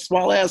queen of a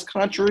small ass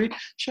country.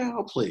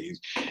 Child, please.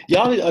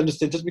 Y'all need to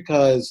understand, just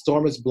because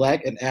Storm is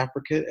black and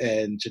African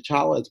and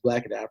T'Challa is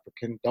black and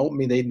African, don't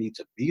mean they need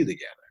to be together.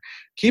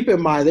 Keep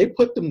in mind, they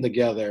put them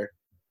together.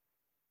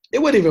 It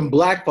wasn't even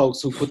black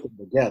folks who put them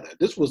together.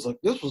 This was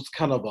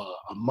kind of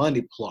a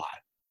money plot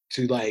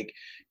to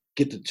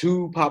get the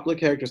two popular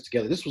characters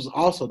together. This was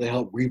also to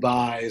help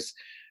revise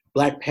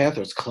Black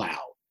Panther's clout.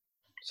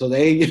 So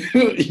they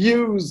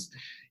use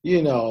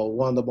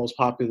one of the most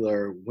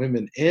popular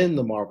women in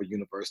the Marvel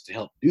Universe to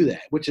help do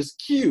that, which is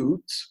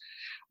cute,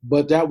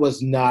 but that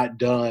was not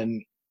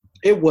done.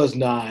 It was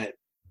not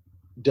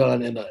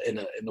done in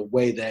a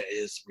way that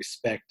is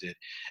respected.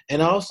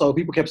 And also,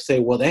 people kept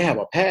saying, well, they have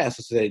a past.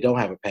 I said they don't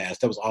have a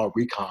past. That was all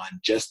recon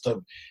just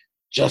to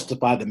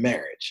justify the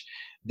marriage.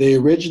 The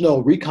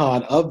original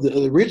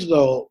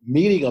original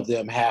meeting of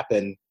them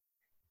happened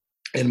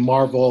in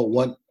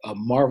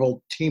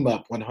Marvel Team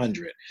Up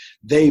 100.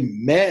 They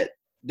met.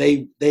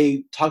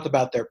 They talked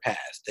about their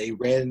past. They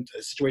ran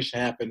a situation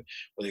happened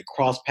where they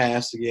crossed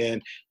paths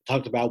again.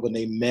 Talked about when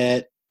they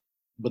met,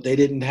 but they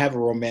didn't have a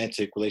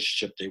romantic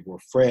relationship. They were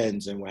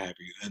friends and what have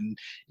you. And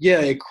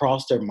yeah, it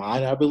crossed their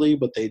mind, I believe,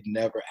 but they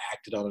never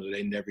acted on it.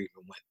 They never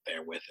even went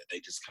there with it.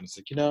 They just kind of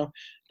said,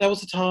 that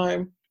was the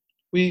time.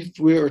 We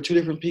were two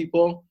different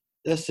people.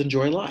 Let's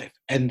enjoy life.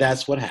 And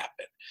that's what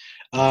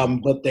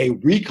happened. But they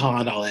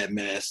reconned all that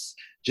mess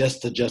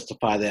just to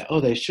justify that,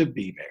 they should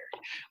be married.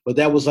 But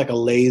that was like a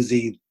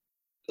lazy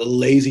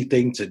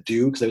thing to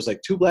do because there was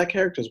like two black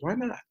characters. Why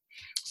not?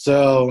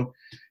 So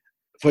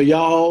for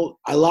y'all,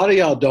 a lot of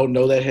y'all don't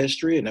know that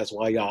history, and that's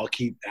why y'all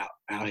keep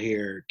out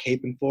here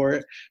caping for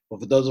it. But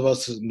for those of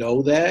us who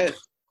know that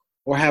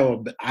or have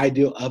an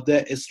idea of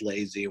that, it's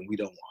lazy and we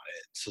don't want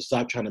it. So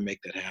stop trying to make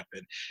that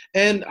happen.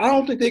 And I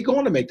don't think they're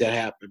going to make that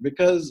happen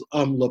because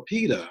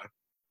Lupita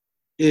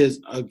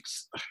is a...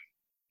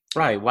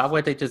 Right. Why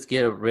would they just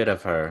get rid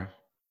of her?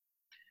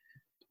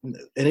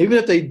 And even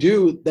if they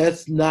do,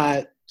 that's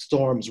not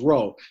Storm's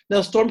role.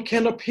 Now, Storm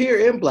can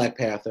appear in Black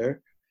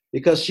Panther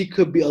because she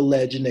could be a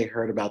legend. They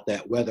heard about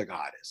that weather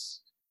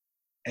goddess.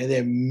 And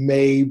then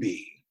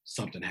maybe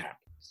something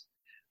happens.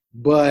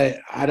 But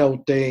I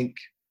don't think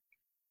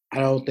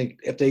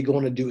if they're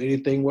going to do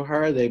anything with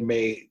her, they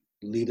may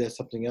leave that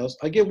something else.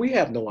 Again, we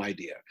have no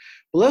idea.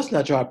 But let's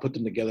not try to put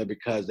them together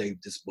because they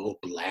just both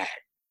black.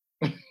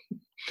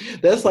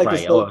 That's like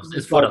right.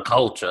 It's for the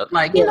culture.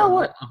 Like, you know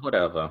what?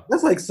 Whatever.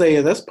 That's like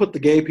saying, let's put the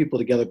gay people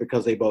together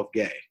because they both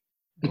gay.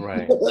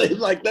 Right.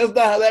 Like, that's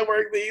not how that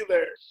works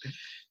either.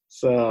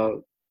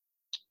 So,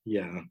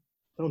 yeah.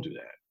 Don't do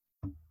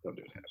that. Don't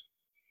do that.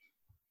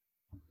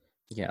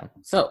 Yeah.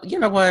 So, you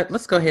know what?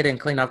 Let's go ahead and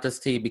clean up this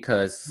tea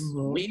because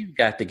we've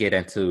got to get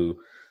into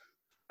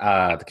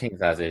the King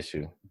Size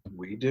issue.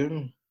 We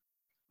do.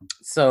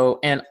 So,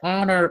 in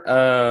honor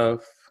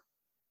of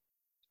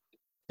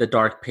the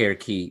Dark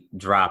Parakeet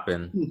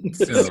dropping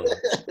soon,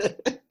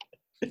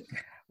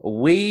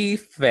 we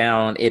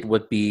found it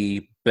would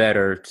be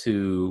better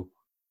to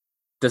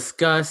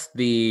discuss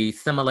the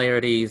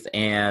similarities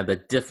and the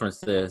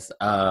differences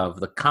of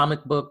the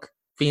comic book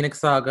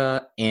Phoenix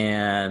Saga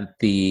and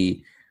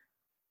the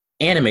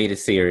animated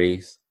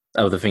series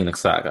of the Phoenix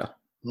Saga.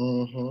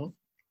 So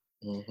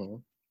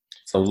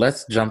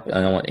let's jump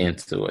on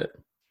into it.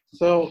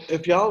 So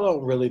if y'all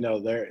don't really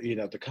know,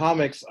 the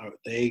comics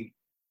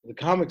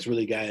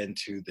really got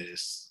into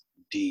this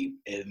deep,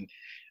 and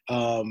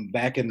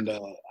back in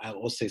the, I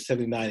will say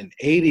 79 and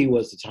 80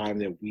 was the time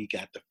that we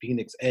got the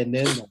Phoenix and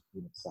then the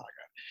Phoenix Saga.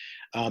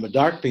 The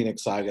Dark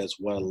Phoenix Saga is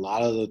what a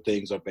lot of the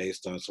things are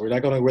based on. So we're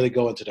not going to really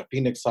go into the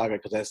Phoenix Saga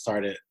because that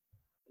started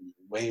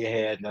way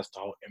ahead, and that's the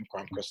whole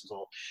M'Kraan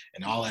Crystal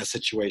and all that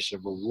situation.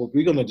 But what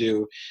we're going to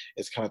do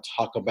is kind of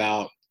talk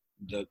about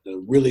the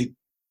really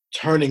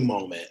turning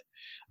moment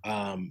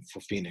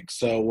for Phoenix.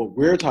 So what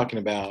we're talking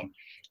about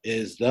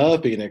is the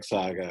Phoenix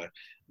Saga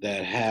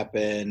that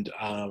happened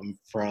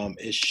from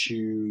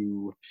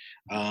issue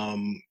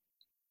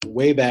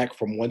way back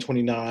from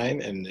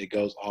 129, and it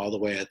goes all the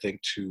way, I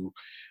think, to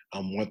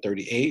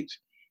 138.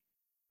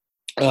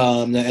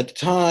 At the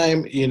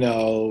time,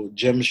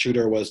 Jim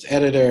Shooter was the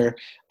editor.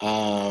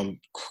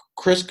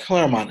 Chris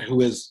Claremont,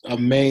 who is a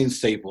main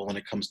staple when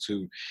it comes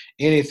to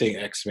anything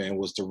X-Men,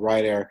 was the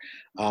writer,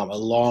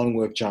 along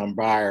with John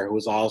Byrne, who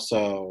was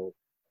also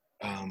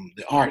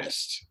the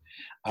artist.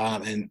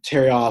 And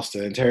Terry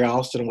Austin. And Terry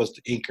Austin was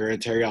the inker,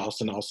 and Terry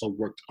Austin also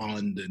worked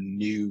on the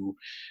new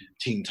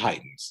Teen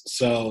Titans.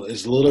 So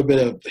it's a little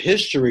bit of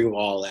history of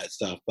all that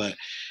stuff. But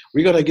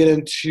we're going to get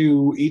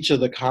into each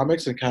of the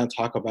comics and kind of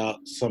talk about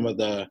some of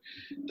the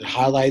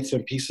highlights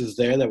and pieces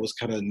there that was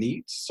kind of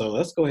neat. So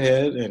let's go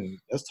ahead and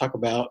let's talk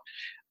about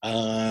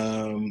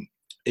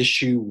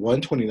issue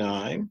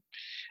 129,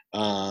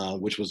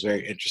 which was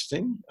very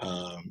interesting.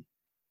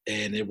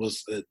 And it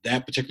was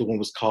that particular one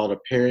was called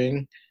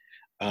Appearing.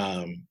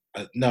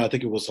 No, I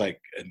think it was like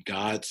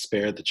God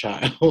Spared the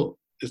Child.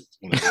 It's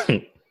one of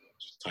the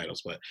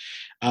titles, but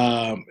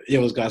it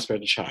was God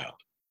Spared the Child.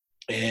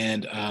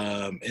 And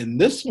in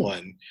this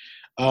one,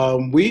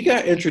 we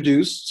got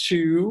introduced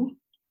to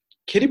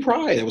Kitty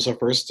Pryde. It was her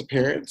first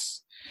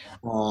appearance,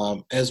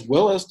 as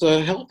well as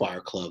the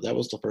Hellfire Club. That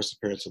was the first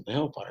appearance of the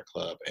Hellfire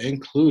Club,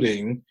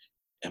 including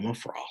Emma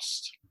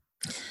Frost.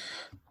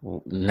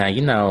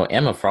 Now,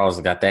 Emma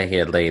Frost got that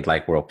head laid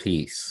like world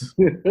peace.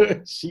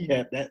 She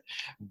had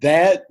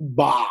that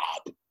bob.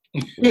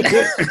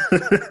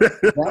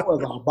 That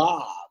was a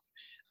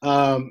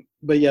bob.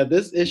 But yeah,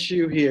 this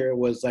issue here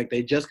was like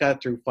they just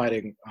got through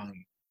fighting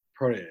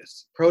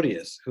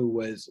Proteus, who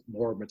was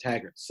Moira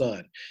McTaggart's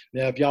son.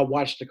 Now, if y'all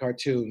watched the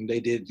cartoon, they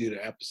did do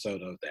the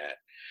episode of that.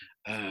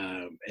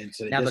 And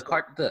so now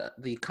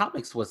the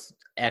comics was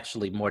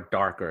actually more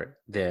darker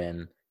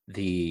than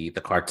the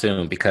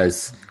cartoon,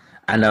 because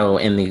I know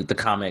in the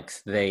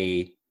comics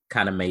they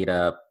kind of made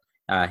up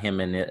him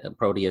and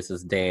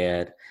Proteus's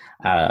dad,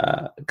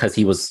 because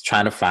he was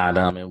trying to find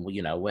him and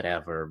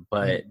whatever.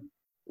 But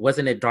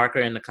wasn't it darker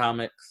in the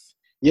comics?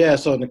 Yeah,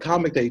 so in the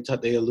comic they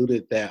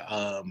alluded that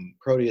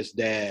Proteus'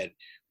 dad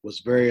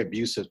was very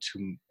abusive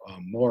to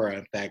Mora.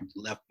 In fact,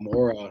 left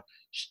Mora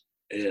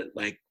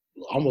like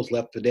almost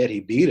left for dead.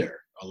 He beat her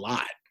a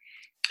lot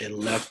and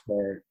left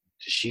her.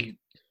 She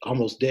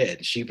almost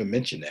dead. She even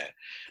mentioned that.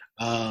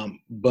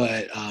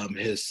 But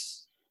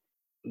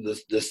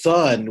the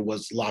son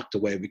was locked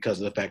away because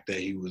of the fact that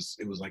it was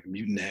like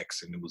Mutant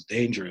X and it was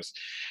dangerous.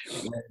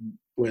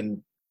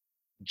 When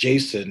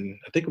Jason,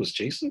 I think it was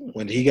Jason,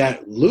 when he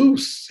got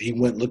loose, he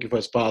went looking for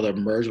his father,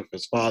 merged with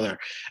his father,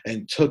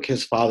 and took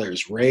his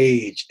father's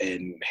rage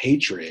and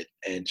hatred,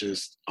 and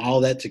just all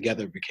that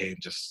together became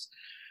just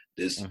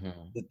this.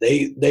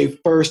 They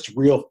first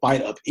real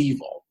fight of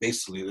evil.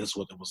 Basically, that's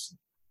what it was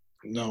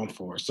known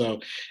for. So,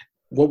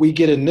 what we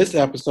get in this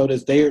episode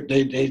is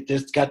they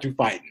just got through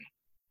fighting,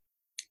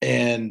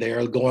 and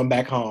they're going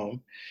back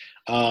home.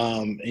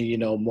 And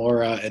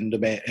Mora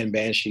and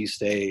Banshee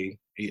stay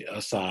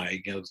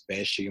aside.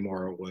 Banshee and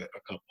Mora with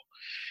a couple.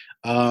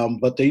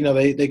 But they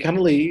kind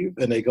of leave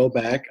and they go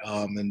back.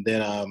 And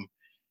then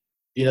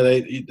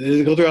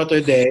they go throughout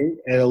their day,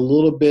 and a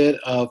little bit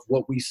of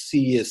what we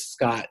see is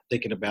Scott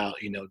thinking about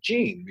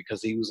Jean,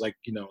 because he was like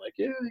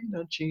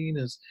Jean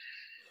is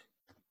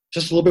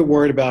just a little bit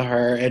worried about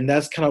her, and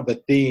that's kind of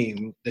the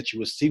theme that you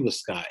would see with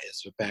Scott,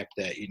 is the fact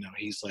that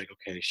he's like,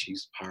 okay,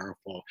 she's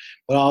powerful,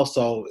 but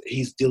also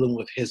he's dealing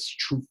with his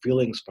true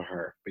feelings for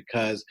her,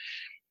 because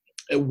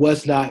it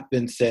was not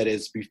been said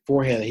is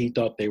beforehand he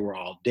thought they were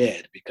all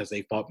dead because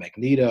they fought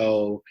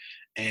Magneto,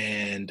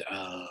 and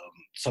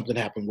something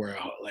happened where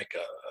like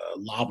a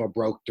lava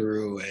broke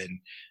through and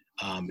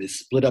it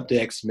split up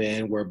the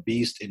X-Men, where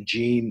Beast and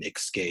Jean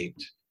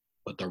escaped,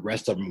 but the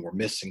rest of them were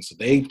missing. So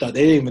they thought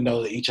they didn't even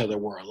know that each other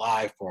were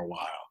alive for a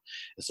while.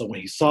 And so when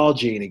he saw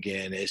Jean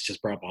again, it's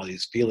just brought up all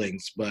these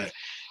feelings. But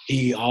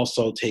he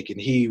also taken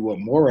heed what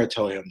Mora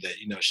told him,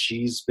 that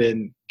she's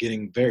been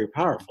getting very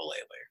powerful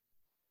lately.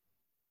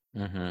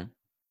 Mm-hmm.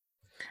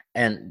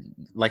 And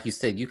like you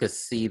said, you could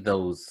see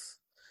that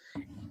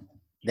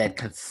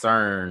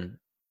concern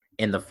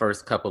in the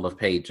first couple of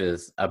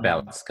pages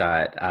about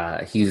Scott.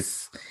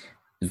 He's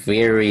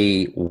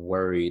very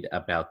worried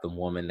about the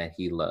woman that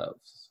he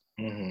loves.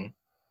 Mm-hmm.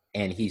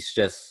 And he's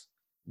just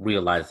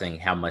realizing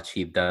how much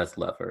he does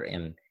love her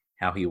and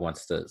how he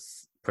wants to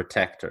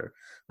protect her.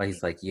 But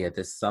he's like, yeah,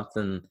 there's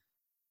something's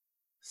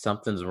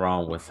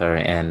wrong with her,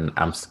 and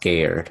I'm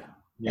scared.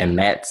 Yeah. And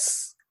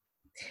it's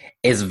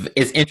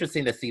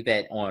interesting to see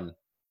that on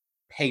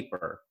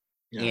paper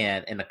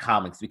and in the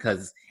comics,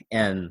 because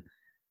in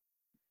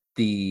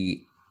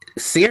the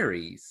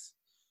series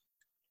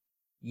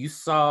you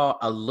saw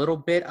a little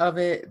bit of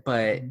it,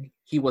 but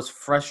he was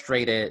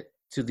frustrated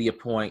to the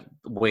point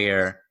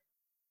where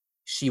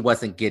she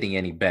wasn't getting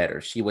any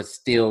better. She was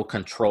still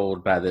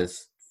controlled by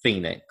this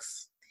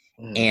Phoenix.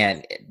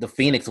 And the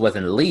Phoenix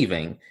wasn't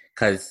leaving,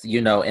 because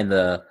in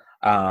the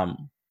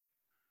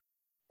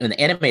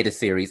animated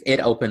series, it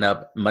opened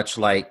up much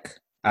like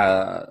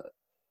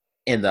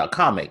in the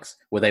comics,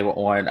 where they were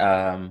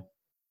on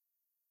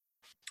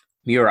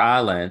Muir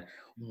Island,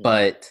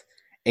 but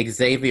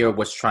Xavier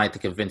was trying to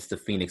convince the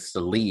Phoenix to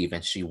leave,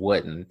 and she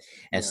wouldn't.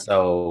 And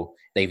so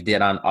they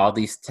did on all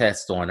these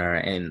tests on her,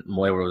 and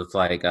Moira was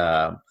like,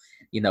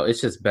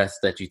 it's just best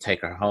that you take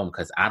her home,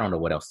 because I don't know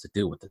what else to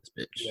do with this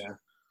bitch. Yeah.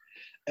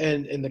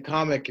 And in the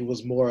comic, it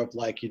was more of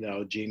like,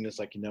 Jean is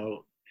like,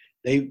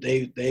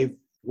 they've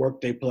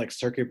worked, they put like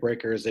circuit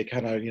breakers, they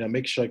kind of,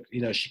 make sure, like,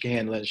 she can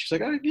handle it. She's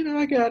like, I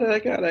got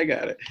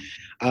it.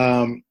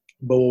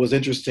 But what was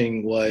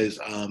interesting was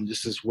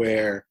this is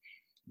where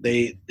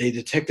they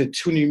detected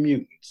 2 new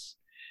mutants.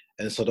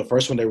 And so the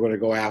first one they were going to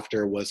go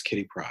after was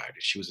Kitty Pryde.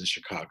 She was in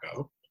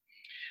Chicago.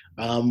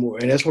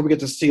 And that's where we get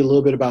to see a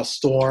little bit about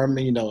Storm,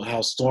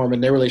 how Storm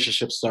and their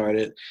relationship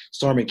started,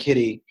 Storm and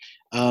Kitty.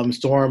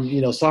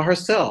 Storm, saw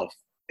herself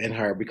in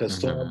her, because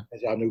Storm,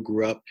 as y'all knew,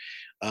 grew up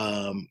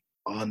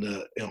on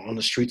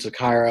the streets of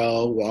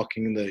Cairo,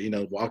 walking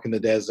the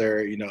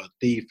desert, a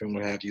thief and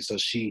what have you. So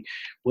she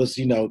was,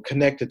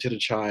 connected to the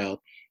child.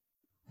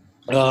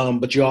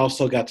 But you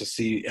also got to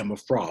see Emma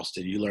Frost,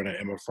 and you learned that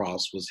Emma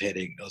Frost was a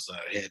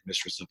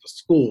headmistress of a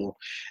school,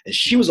 and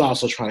she was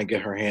also trying to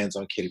get her hands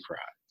on Kitty Pryde.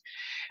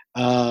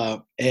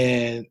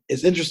 And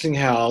it's interesting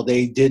how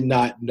they did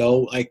not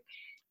know, like,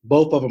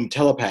 both of them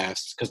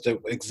telepaths, because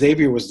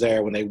Xavier was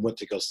there when they went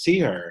to go see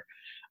her,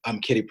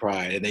 Kitty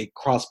Pryde, and they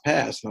crossed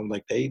paths, and I'm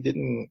like, they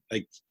didn't,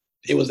 like,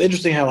 it was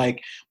interesting how,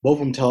 like, both of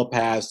them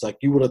telepaths, like,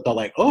 you would have thought,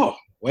 like, oh,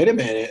 wait a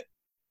minute,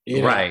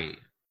 right,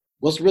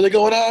 what's really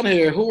going on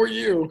here? Who are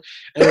you?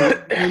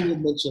 And you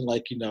mentioned,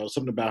 like,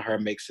 something about her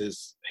makes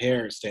his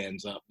hair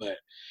stands up, but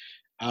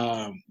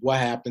what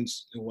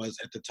happens was,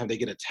 at the time, they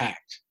get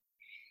attacked,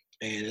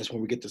 and that's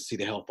when we get to see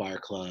the Hellfire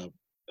Club.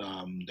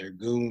 Their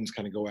goons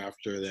kind of go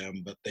after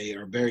them, but they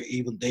are very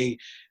evil. The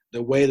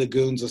way the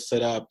goons are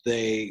set up,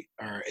 they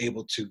are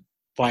able to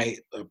fight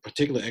a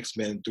particular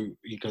X-Men through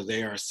because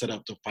they are set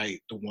up to fight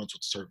the ones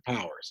with certain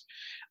powers.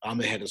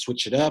 They had to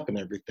switch it up and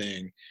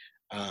everything,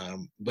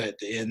 but at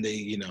the end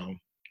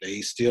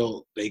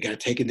they got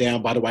taken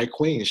down by the White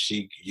Queen.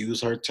 She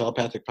used her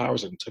telepathic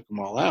powers and took them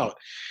all out.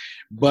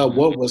 But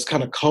what was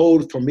kind of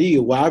cold for me,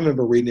 I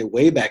remember reading it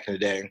way back in the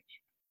day,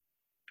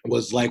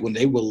 was like when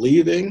they were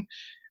leaving,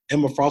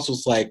 Emma Frost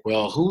was like,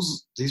 well,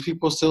 these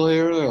people still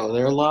here? Are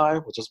they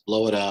alive? We'll just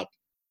blow it up.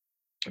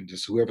 And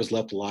just whoever's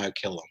left alive,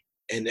 kill them.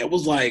 And it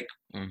was like,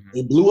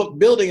 they blew up the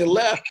building and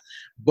left.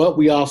 But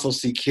we also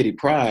see Kitty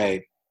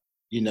Pryde,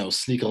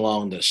 sneak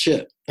along the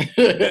ship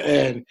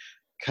and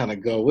kind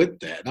of go with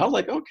that. And I was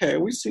like, okay,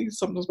 we see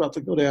something's about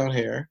to go down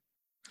here.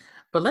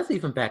 But let's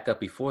even back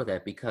up before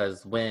that,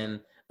 because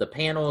when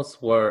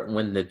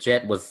the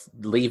jet was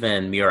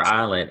leaving Muir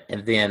Island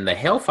and then the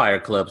Hellfire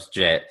Club's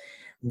jet,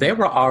 they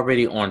were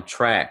already on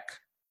track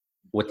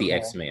with the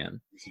X-Men.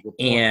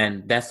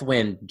 And that's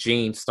when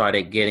Jean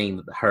started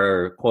getting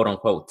her quote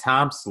unquote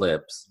time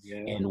slips,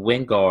 and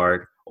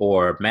Wingard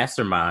or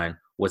Mastermind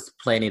was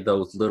planting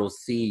those little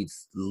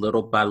seeds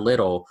little by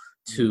little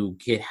to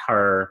get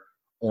her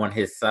on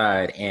his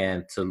side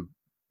and to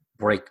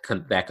break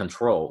that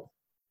control.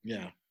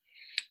 Yeah.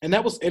 And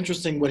that was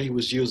interesting what he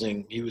was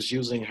using. He was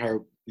using her,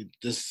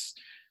 this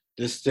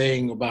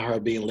thing about her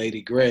being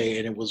Lady Grey,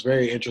 and it was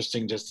very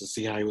interesting just to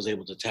see how he was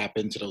able to tap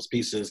into those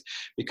pieces,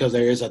 because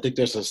I think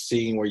there's a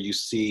scene where you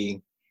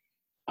see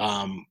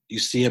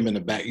him in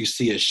the back, you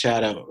see a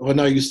shadow. Well,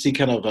 no, you see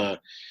kind of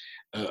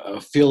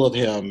a feel of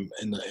him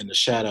in the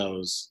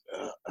shadows,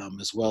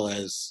 as well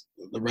as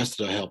the rest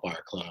of the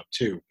Hellfire Club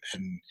too.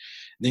 And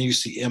then you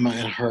see Emma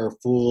in her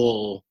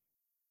full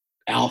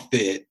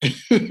outfit.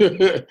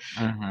 So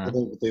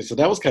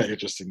that was kind of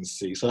interesting to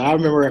see. So I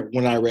remember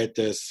when I read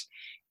this,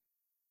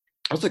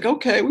 I was like,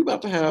 okay,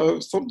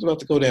 something's about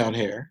to go down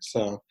here.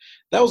 So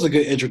that was a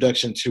good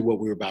introduction to what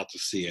we were about to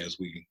see as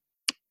we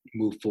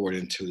move forward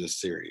into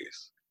this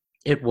series.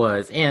 It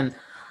was. And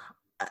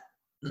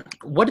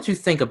what did you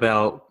think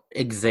about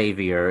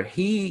Xavier?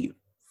 He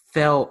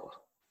felt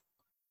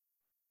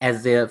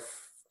as if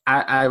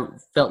I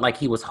felt like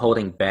he was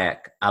holding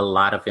back a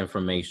lot of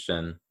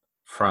information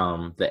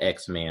from the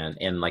X-Men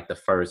in like the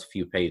first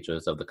few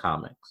pages of the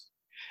comics.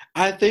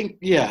 I think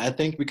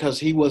because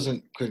he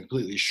wasn't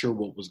completely sure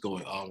what was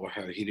going on with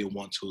her, he didn't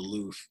want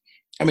to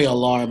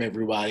alarm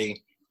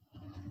everybody.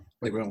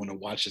 Everyone want to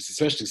watch this,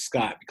 especially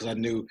Scott, because I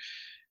knew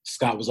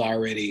Scott was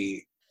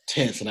already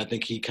tense, and I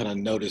think he kind of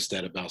noticed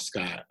that about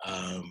Scott.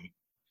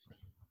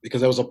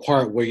 Because there was a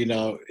part where, he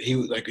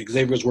like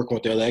Xavier was working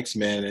with the other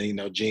X-Men,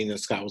 and Jean and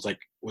Scott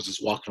was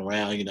just walking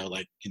around,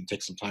 like can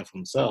take some time for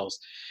themselves.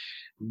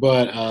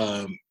 But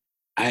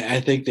I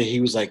think that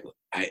he was like,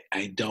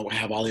 I don't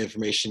have all the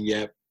information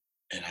yet,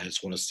 and I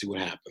just want to see what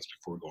happens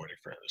before we go any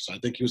further. So I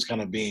think he was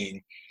kind of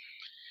being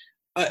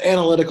an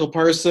analytical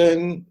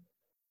person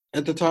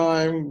at the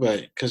time,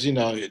 but because,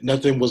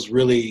 nothing was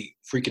really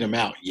freaking him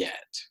out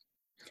yet.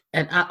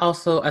 And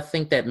I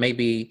think that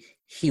maybe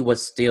he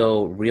was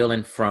still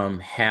reeling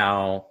from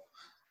how,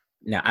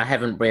 now I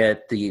haven't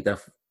read the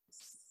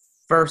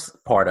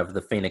first part of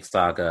the Phoenix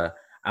Saga,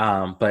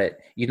 but,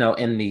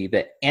 in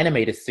the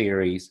animated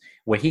series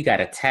where he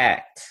got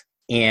attacked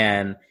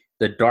and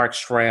the dark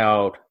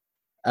shroud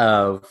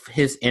of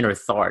his inner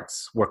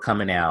thoughts were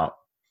coming out,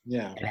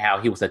 and how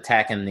he was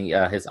attacking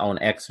his own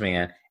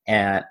X-Men.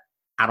 And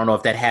I don't know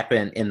if that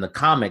happened in the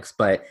comics,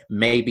 but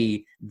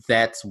maybe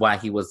that's why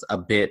he was a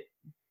bit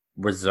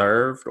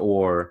reserved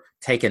or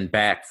taken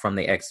back from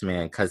the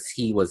X-Men, because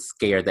he was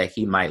scared that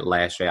he might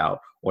lash out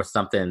or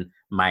something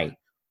might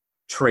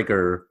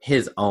trigger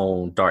his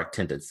own dark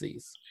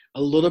tendencies.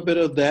 A little bit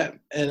of that,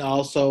 and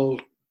also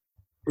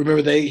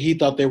remember he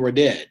thought they were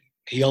dead.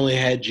 He only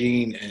had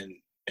Jean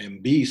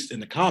and Beast in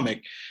the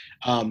comic.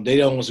 They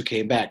the ones who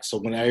came back. So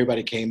when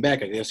everybody came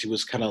back, I guess he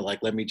was kind of like,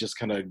 let me just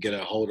kind of get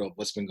a hold of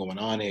what's been going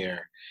on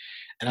here.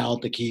 And I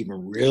don't think he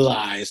even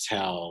realized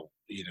how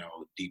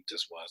deep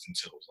this was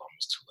until it was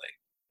almost too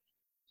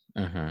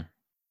late.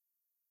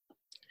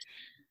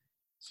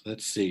 So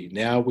let's see.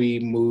 Now we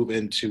move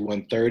into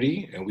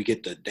 130, and we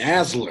get the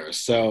Dazzler.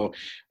 So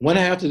one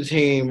half of the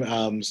team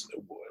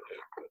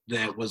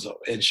that was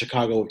in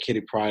Chicago with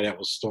Kitty Pryde, that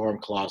was Storm,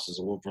 Colossus,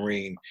 and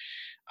Wolverine.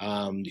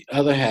 The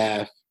other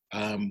half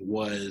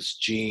was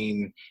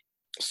Jean,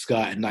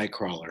 Scott, and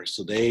Nightcrawler.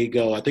 So they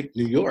go, I think,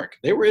 New York.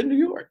 They were in New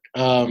York.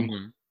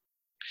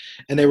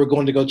 And they were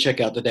going to go check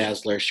out the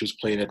Dazzler. She was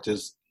playing at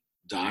this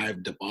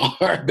dive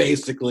bar,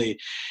 basically.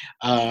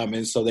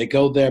 And so they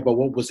go there. But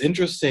what was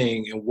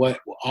interesting and what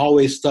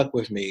always stuck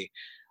with me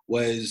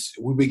was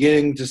we're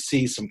beginning to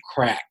see some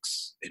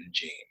cracks in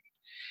Jean.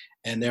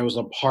 And there was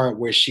a part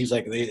where she's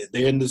like,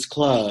 they're in this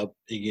club,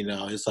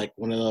 it's like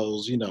one of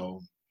those,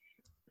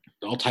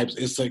 all types.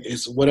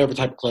 It's whatever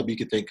type of club you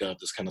could think of.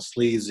 This kind of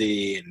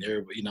sleazy, and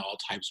there, all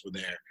types were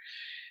there.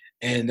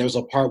 And there was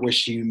a part where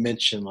she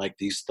mentioned like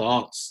these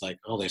thoughts, like,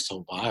 oh, they're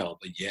so vile,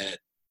 but yet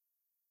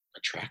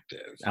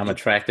attractive. I'm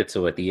attracted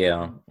to it.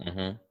 Yeah.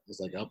 It's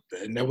like up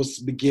there, and there was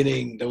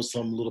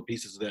some little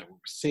pieces of that we were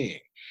seeing.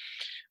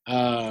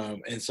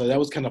 And so that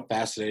was kind of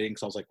fascinating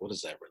because I was like, what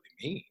does that really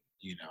mean?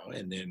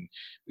 And then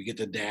we get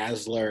the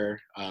Dazzler,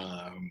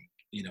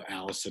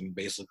 Allison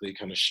basically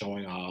kind of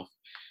showing off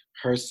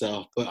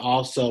herself, but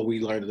also we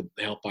learned that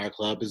the Hellfire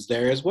Club is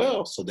there as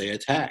well, so they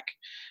attack.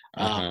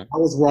 I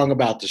was wrong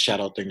about the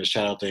shadow thing. The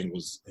shadow thing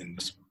was in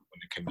this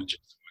when it came to Jason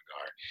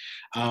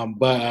Guard.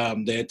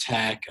 But they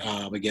attack.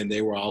 Again,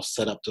 they were all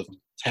set up to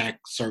attack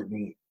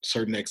certain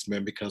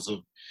X-Men because of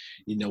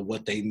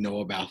what they know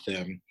about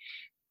them.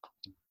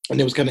 And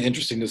it was kind of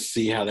interesting to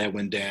see how that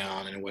went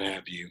down and what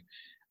have you.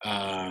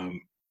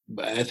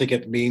 But I think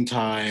at the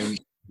meantime,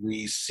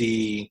 we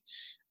see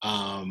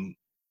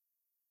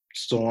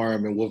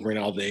Storm and Wolverine,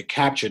 all they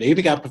captured.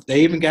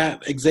 They even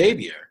got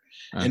Xavier.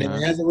 And it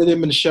hasn't really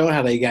been shown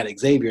how they got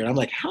Xavier. And I'm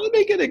like, how did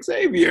they get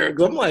Xavier?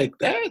 Because I'm like,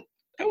 that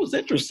was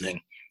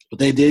interesting. But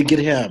they did get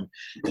him.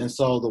 And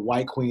so the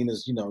White Queen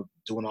is,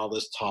 doing all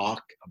this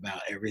talk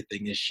about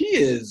everything. And she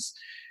is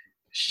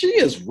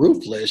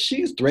ruthless.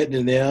 She's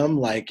threatening them.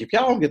 Like, if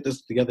y'all don't get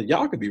this together,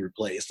 y'all could be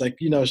replaced. Like,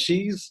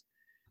 she's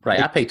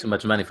right. I paid too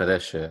much money for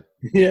that shit.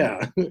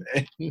 Yeah.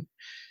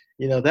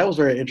 That was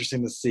very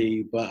interesting to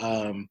see.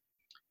 But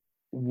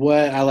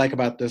what I like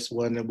about this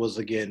one was,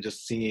 again,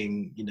 just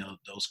seeing,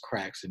 those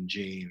cracks in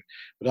Jean,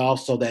 but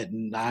also that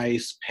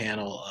nice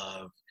panel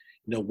of,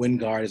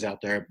 Wingard is out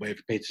there, but if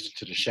you pay attention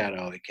to the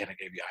shadow, it kind of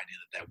gave you an idea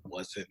that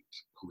wasn't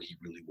who he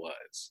really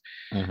was.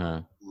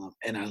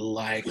 And I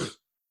like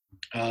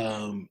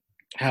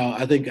how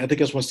I think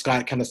that's when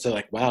Scott kind of said,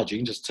 like, wow,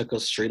 Jean just took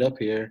us straight up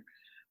here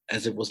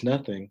as it was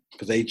nothing,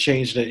 because they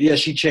changed it. Yeah,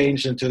 she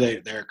changed into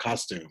their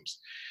costumes.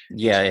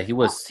 Yeah, he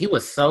was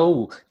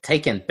so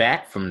taken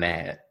back from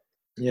that.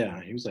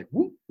 Yeah, he was like,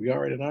 "Whoop, we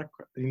already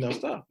know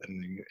stuff,"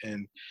 and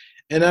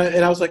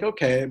I was like,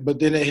 okay, but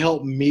then it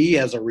helped me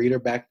as a reader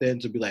back then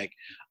to be like,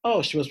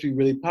 oh, she must be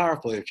really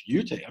powerful. If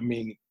you take,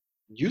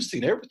 you've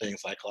seen everything,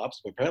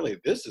 Cyclops, but apparently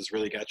this has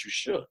really got you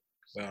shook.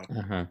 So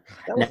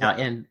now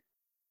in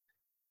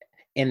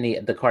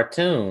the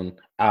cartoon,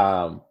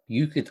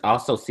 you could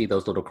also see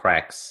those little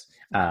cracks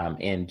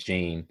in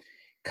Jean,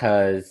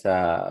 because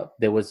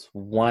there was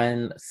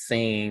one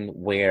scene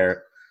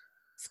where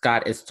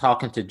Scott is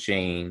talking to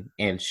Jean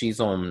and she's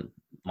on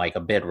like a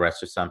bed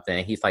rest or something.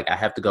 And he's like, I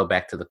have to go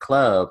back to the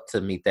club to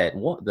meet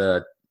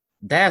the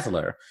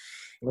Dazzler.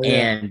 Oh, yeah.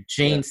 And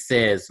Jean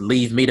says,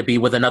 leave me to be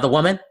with another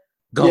woman?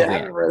 Go there. I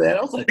remember that.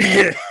 I was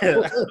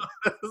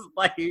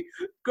like,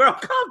 girl,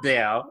 calm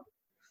down.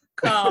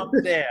 Calm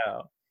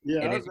down.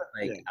 Yeah, and it's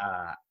like,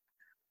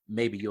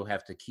 maybe you'll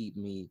have to keep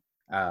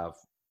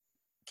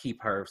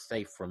her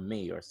safe from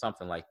me or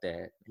something like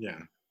that. Yeah.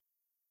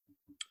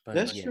 But,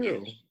 that's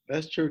true.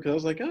 That's true. Because I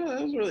was like, oh,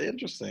 that was really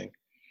interesting.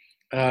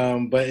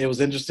 But it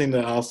was interesting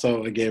that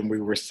also, again,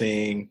 we were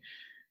seeing,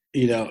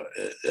 a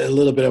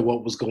little bit of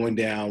what was going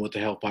down with the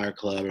Hellfire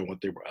Club and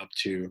what they were up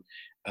to.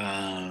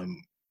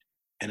 And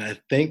I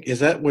think, is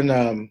that when,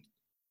 I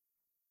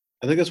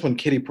think that's when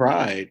Kitty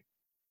Pryde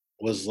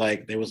was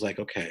like, they was like,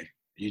 okay,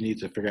 you need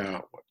to figure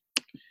out what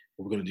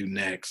we're going to do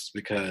next,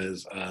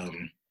 because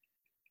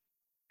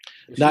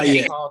not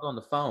yet. Called on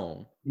the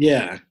phone.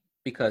 Yeah.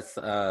 Because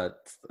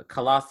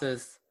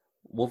Colossus,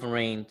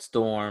 Wolverine,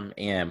 Storm,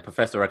 and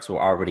Professor X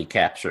were already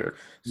captured.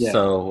 Yeah.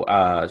 So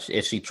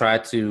if she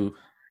tried to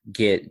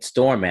get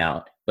Storm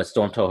out, but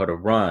Storm told her to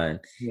run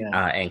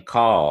and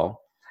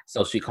call.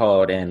 So she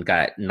called and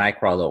got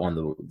Nightcrawler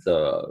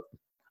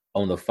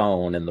on the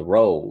phone in the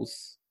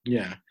Rose.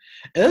 Yeah.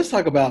 And let's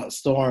talk about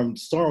Storm.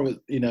 Storm,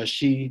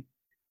 she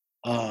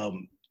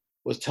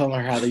was telling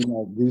her how to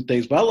do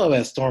things. But I love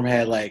that Storm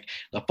had like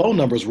the phone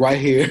numbers right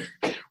here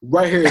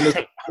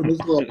in this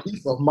little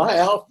piece of my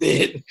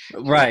outfit.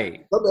 Right.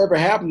 If something ever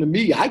happened to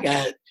me, I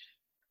got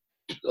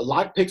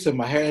lockpicks in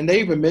my hair. And they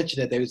even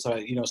mentioned that they was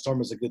like,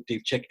 Storm is a good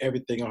thief. Check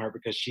everything on her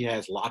because she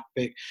has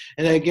lockpick.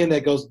 And again,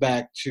 that goes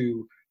back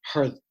to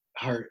her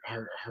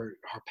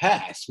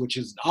past, which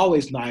is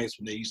always nice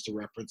when they used to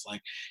reference,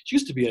 like, she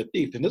used to be a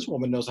thief and this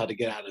woman knows how to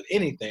get out of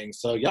anything.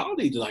 So y'all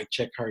need to like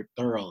check her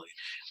thoroughly.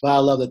 But I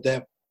love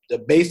that the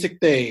basic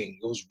thing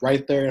was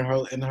right there in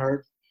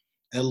her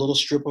a little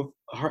strip of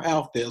her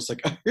outfit. It's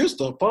like, here's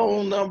the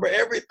phone number,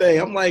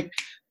 everything. I'm like,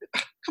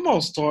 come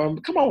on,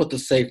 Storm, come on with the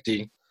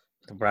safety.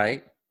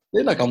 Right.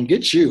 They're not gonna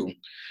get you.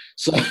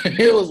 So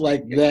it was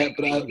like that.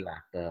 But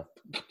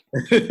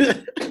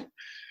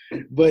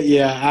but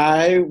yeah,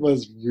 I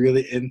was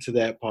really into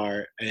that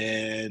part,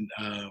 and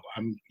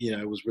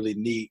it was really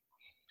neat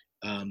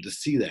to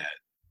see that.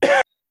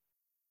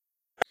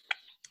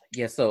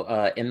 Yeah,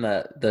 so in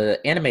the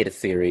animated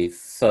series,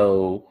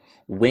 so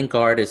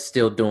Wingard is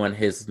still doing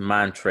his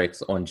mind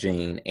tricks on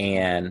Jean,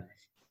 and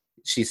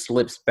she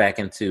slips back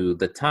into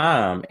the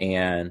time,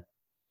 and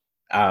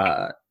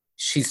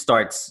she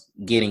starts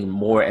getting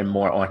more and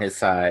more on his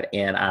side.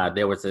 And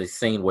there was a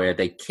scene where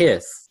they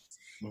kiss,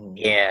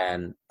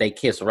 and they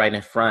kiss right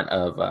in front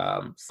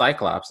of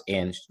Cyclops,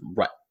 and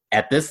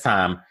at this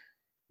time,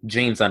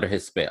 Jean's under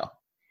his spell,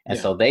 and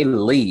so they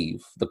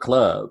leave the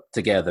club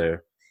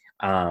together.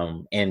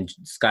 And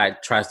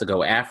Scott tries to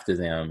go after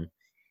them,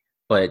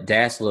 but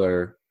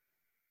Dazzler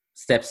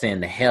steps in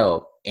to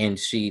help, and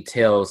she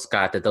tells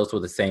Scott that those were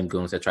the same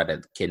goons that tried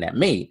to kidnap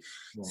me.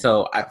 Yeah.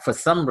 So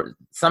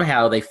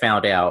somehow they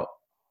found out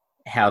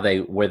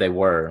where they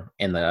were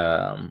in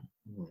the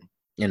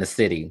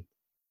city.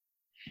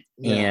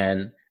 Yeah.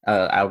 And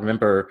I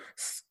remember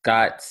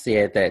Scott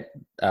said that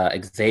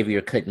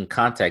Xavier couldn't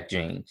contact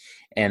Jean,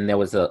 and there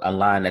was a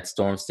line that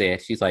Storm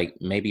said. She's like,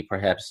 maybe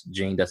perhaps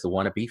Jean doesn't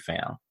want to be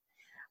found.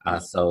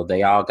 So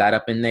they all got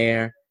up in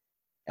there,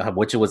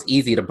 which it was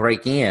easy to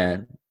break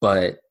in,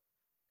 but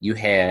you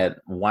had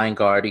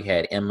Weingart, you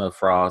had Emma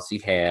Frost,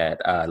 you had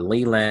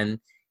Leland,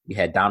 you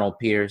had Donald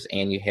Pierce,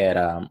 and you had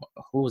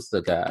who was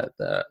the guy,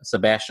 the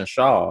Sebastian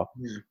Shaw.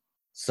 Yeah.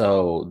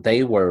 So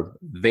they were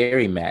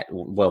very matched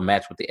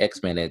with the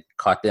X-Men. It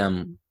caught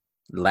them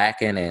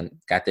lacking and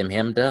got them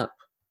hemmed up.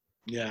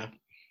 Yeah.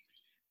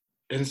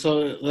 And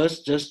so let's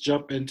just we'll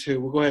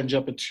go ahead and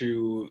jump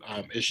into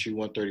issue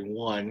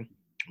 131,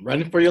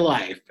 Running for Your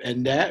Life.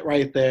 And that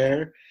right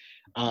there,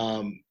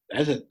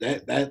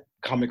 that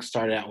comic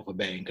started out with a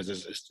bang because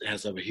it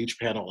has a huge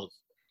panel of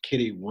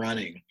Kitty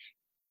running.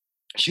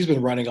 She's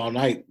been running all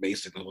night,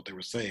 basically, what they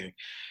were saying.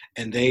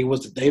 And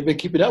they've been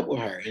keeping up with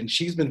her. And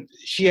she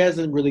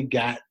hasn't really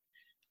got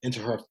into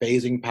her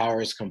phasing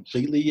powers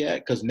completely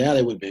yet, because now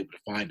they wouldn't be able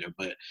to find her.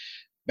 But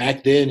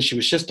back then, she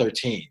was just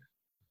 13.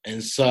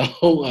 And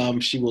so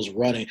she was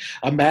running.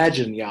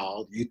 Imagine,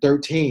 y'all, you're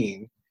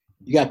 13.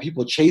 You got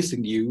people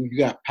chasing you. You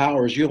got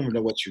powers. You don't even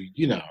know what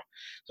you know.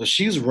 So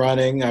she's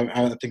running.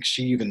 I think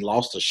she even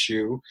lost a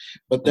shoe.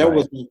 But there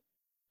was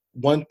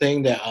one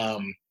thing that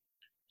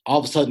all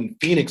of a sudden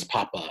Phoenix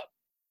pop up.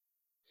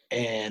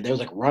 And they was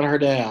like, run her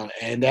down.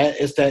 And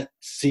it's that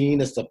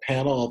scene. It's the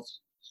panel of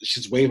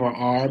she's waving her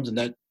arms and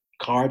that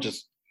car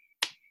just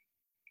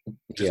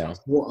tore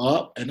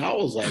up. And I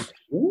was like,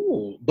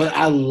 ooh. But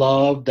I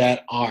love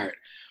that art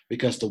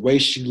because the way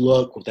she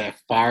looked with that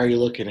fiery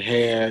looking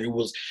hair, it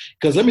was,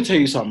 because let me tell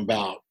you something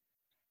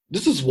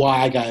this is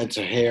why I got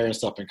into hair and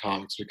stuff in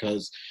comics,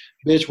 because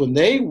bitch, when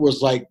they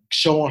was like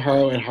showing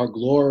her in her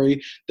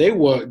glory, they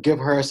would give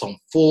her some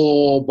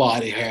full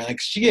body hair.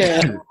 Like she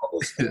had all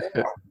this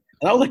hair.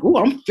 And I was like, ooh,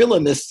 I'm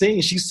feeling this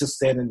scene. She's just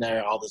standing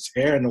there, all this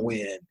hair in the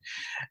wind.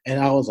 And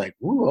I was like,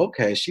 ooh,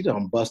 okay, she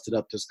done busted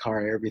up this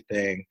car and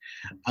everything.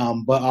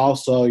 But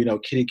also,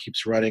 Kitty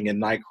keeps running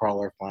and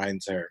Nightcrawler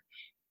finds her.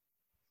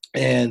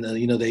 And,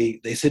 they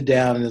sit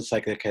down and it's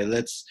like,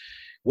 okay,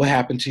 what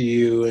happened to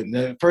you?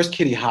 And first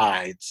Kitty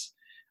hides.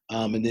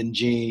 And then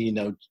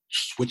Jean,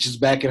 switches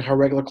back in her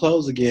regular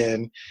clothes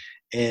again.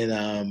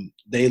 And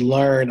they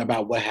learn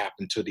about what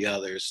happened to the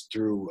others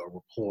through a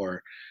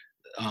report.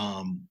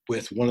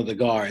 With one of the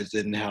guards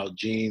and how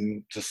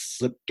Jean just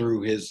slipped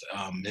through his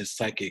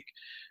psychic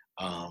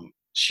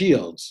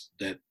shields,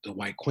 that the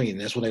White Queen.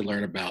 That's when they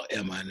learn about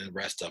Emma and the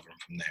rest of them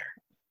from there.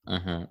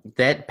 Mm-hmm.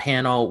 That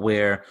panel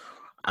where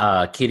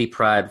Kitty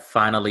Pryde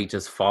finally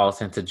just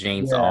falls into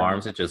Jean's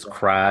arms and just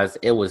cries.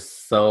 It was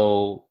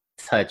so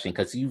touching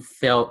because you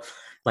felt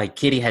like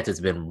Kitty had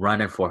just been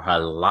running for her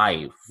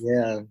life.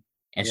 Yeah.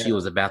 And she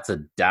was about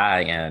to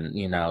die, and,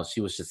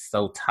 she was just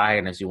so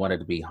tired and she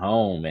wanted to be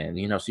home. And,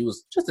 she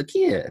was just a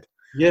kid.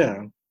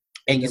 Yeah.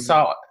 And you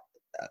saw,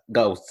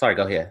 go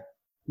ahead.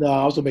 No,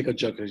 I was going to make a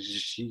joke because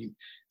she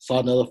saw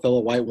another fellow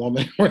white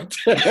woman right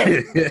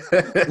there.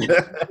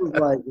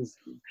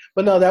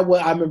 But no,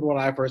 I remember when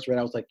I first read,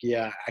 I was like,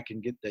 yeah, I can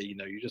get that.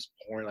 You're just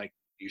born, like,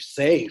 you're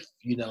safe.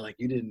 Like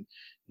you didn't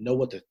know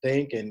what to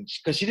think. And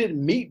because she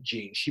didn't meet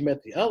Jean, she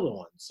met the other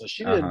one. So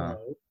she didn't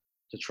know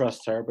to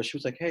trust her, but she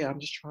was like, hey, I'm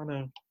just trying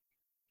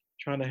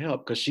to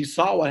help, because she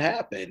saw what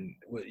happened.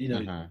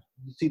 You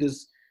see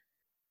this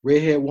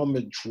redhead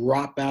woman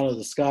drop out of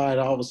the sky and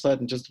all of a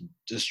sudden just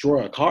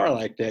destroy a car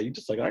like that. You're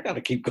just like, I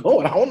gotta keep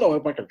going. I don't know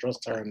if I can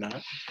trust her or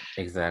not.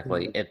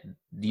 Exactly.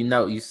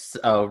 You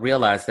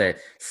realize that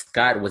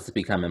Scott was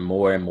becoming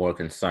more and more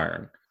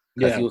concerned,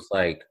 because he was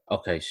like,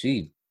 okay,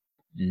 she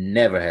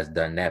never has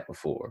done that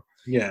before.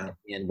 Yeah.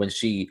 And when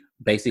she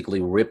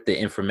basically ripped the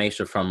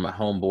information from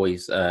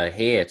Homeboy's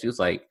head, she was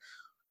like,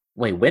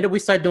 wait, when did we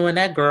start doing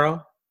that,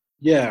 girl?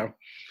 Yeah.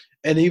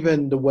 And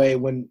even the way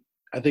when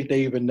I think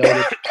they even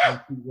noticed when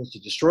she wants to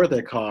destroy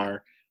their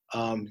car,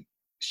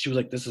 she was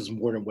like, this is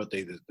more than what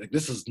they did. Like,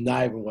 this is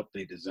not even what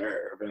they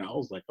deserve. And I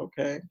was like,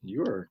 okay, she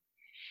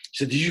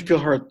said, did you feel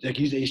her? Like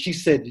she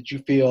said, did you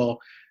feel,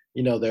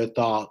 their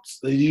thoughts?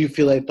 Did you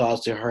feel their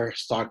thoughts to her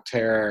stock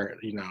terror,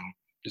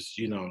 just,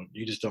 you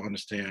just don't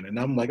understand. And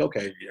I'm like,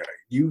 okay, yeah,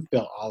 you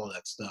felt all of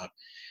that stuff.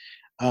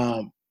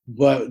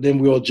 But then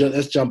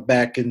let's jump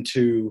back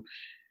into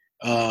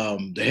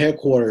the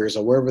headquarters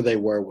or wherever they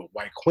were with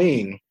White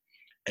Queen.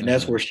 And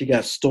that's where she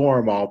got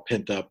Storm all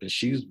pent up. And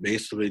she's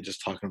basically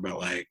just talking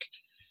about like,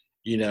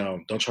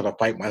 don't try to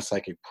fight my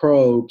psychic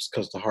probes,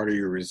 because the harder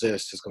you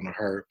resist, it's going to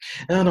hurt.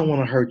 And I don't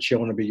want to hurt you. I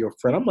want to be your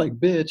friend. I'm like,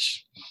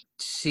 bitch.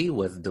 She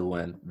was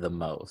doing the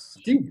most.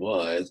 She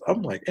was.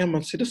 I'm like,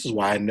 Emma, see, this is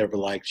why I never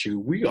liked you.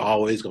 We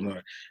always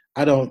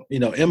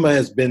Emma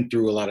has been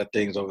through a lot of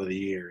things over the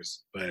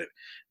years. But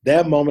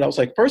that moment, I was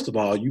like, first of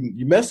all,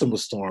 you messing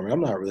with Storm. And I'm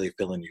not really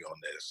feeling you on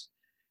this.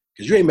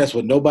 because you ain't mess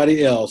with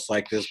nobody else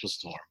like this with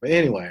Storm. But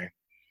anyway,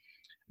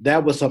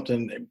 that was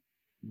something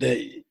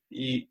that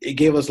it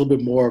gave us a little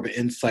bit more of an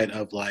insight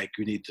of like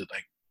we need to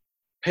like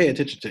pay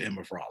attention to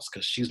Emma Frost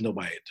because she's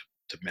nobody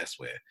to mess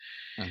with.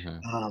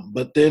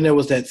 But then there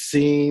was that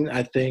scene,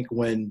 I think,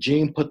 when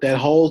Jean put that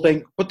whole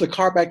thing, put the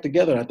car back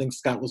together. And I think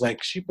Scott was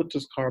like, she put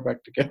this car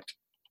back together.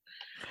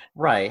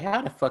 Right.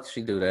 How the fuck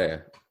she do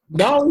that?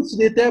 Not only she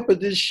did that, but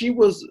then she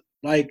was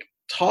like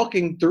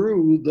talking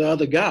through the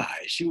other guy.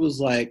 She was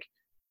like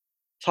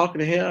talking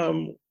to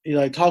him, you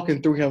know, like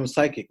talking through him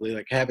psychically,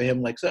 like having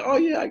him like say, "Oh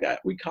yeah,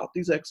 we caught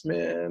these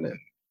X-Men."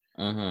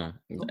 And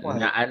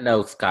now, I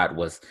know Scott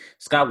was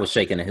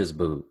shaking in his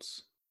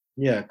boots.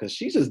 Yeah, because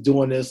she's just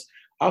doing this.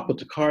 I'll put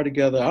the car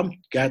together. I'm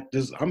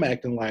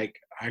acting like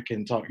I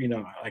can talk. You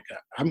know, like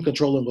I'm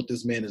controlling what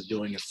this man is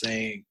doing and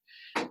saying.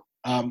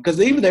 Because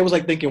even they was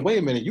like thinking, wait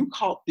a minute, you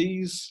caught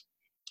these.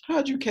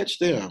 How'd you catch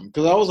them?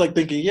 Because I was like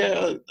thinking,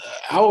 yeah,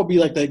 I would be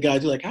like that guy.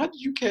 You're like, how did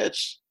you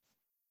catch?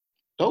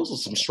 Those are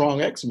some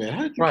strong X-Men.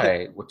 How did you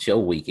catch? With your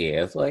weak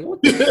ass, like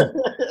what?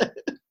 The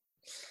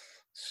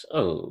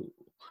so.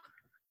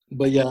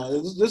 But yeah,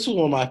 this was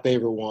one of my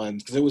favorite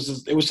ones because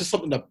it was just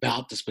something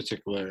about this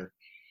particular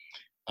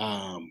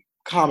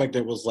comic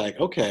that was like,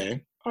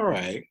 okay, all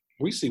right,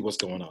 we see what's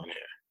going on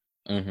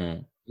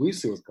here. We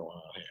see what's going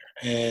on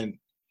here,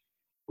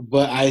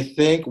 but I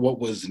think what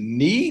was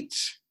neat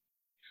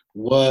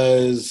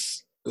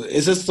is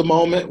this the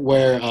moment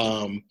where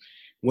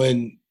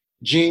when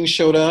Jean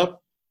showed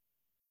up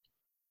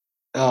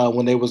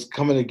when they was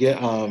coming to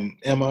get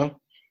Emma.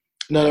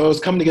 No, it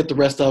was coming to get the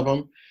rest of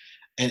them.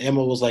 And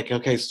Emma was like,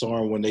 "Okay,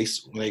 Storm, when they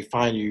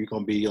find you, you're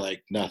gonna be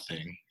like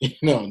nothing,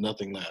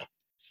 nothing left."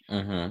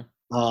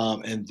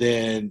 And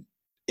then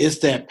it's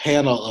that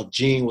panel of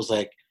Jean was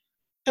like,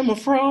 "Emma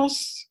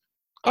Frost,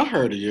 I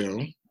heard of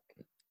you."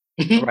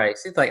 Right?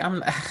 She's like,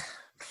 "I'm."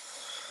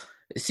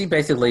 She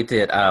basically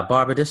did,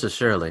 Barbara. This is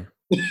Shirley.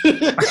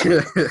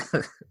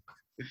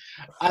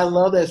 I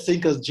love that scene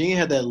because Jean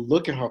had that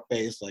look in her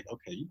face, like,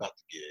 "Okay, you about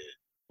to get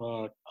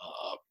fucked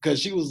up," because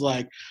she was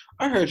like,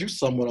 "I heard you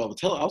somewhat over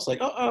tell." I was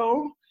like,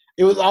 "Uh-oh."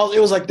 It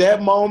was like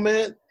that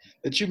moment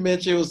that you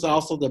mentioned. It was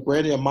also the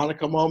Brandy and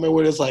Monica moment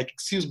where it's like,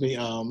 "Excuse me,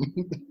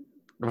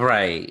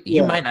 right?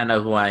 You might not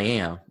know who I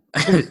am,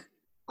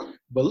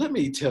 but let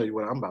me tell you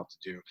what I'm about to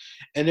do."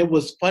 And it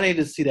was funny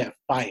to see that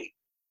fight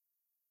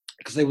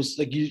because it was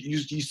like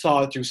you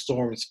saw it through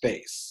Storm's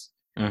face.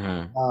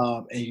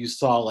 And you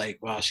saw like,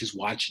 wow, she's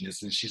watching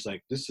this, and she's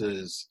like, "This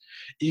is."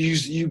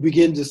 You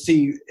begin to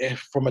see it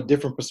from a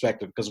different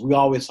perspective because we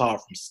always saw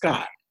it from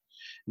Scott.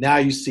 Now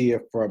you see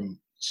it from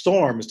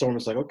Storm, and Storm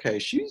is like, "Okay,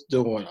 she's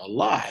doing a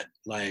lot.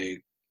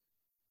 Like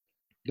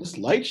this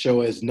light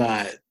show is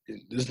not.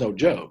 There's no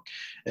joke."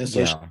 And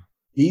so she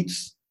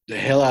beats the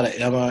hell out of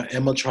Emma.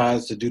 Emma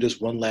tries to do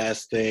this one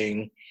last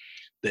thing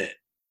that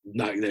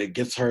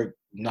gets her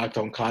knocked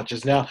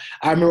unconscious. Now,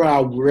 I remember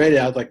I read it.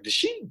 I was like, did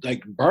she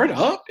like burn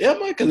up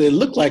Emma? Because it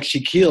looked like she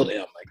killed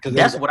Emma.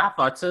 That's what I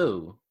thought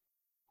too.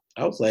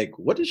 I was like,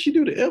 what did she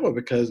do to Emma?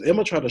 Because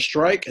Emma tried to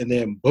strike and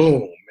then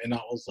boom. And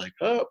I was like,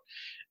 oh.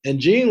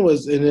 And Jean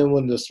was, and then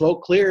when the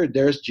smoke cleared,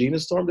 there's Jean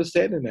and Storm just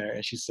standing there.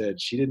 And she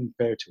said she didn't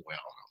fare too well.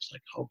 I was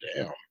like, oh,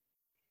 damn.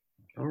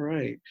 All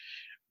right.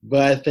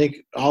 But I think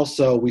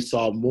also we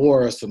saw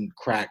some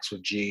cracks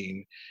with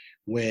Jean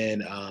when,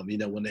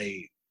 when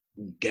they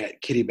get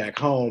Kitty back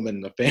home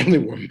and the family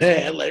were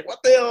mad, like, what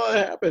the hell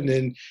happened?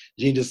 And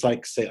Jean just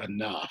like said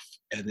enough.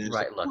 And then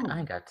right, look, I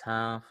ain't got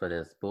time for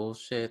this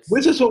bullshit.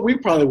 Which is what we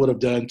probably would have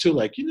done too.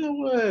 Like, you know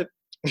what?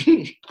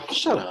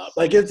 Shut up.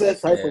 Like it's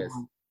that type of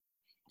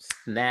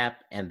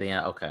snap and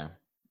then okay.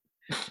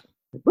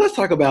 Let's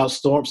talk about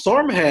Storm.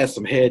 Storm has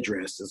some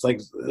headdresses. Like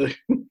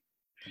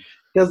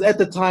because at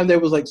the time there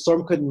was like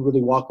Storm couldn't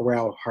really walk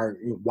around with her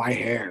white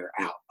hair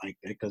out like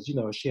that because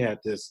she had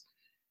this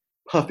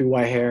puffy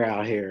white hair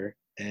out here,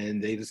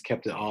 and they just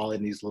kept it all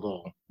in these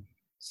little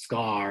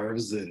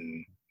scarves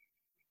and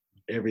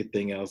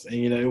everything else. And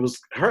it was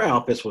her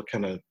outfits were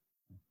kind of.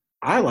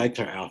 I liked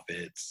her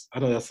outfits. I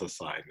know that's a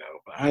side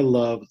note, but I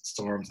loved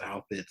Storm's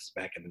outfits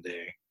back in the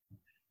day.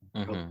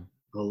 Her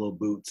little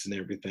boots and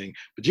everything.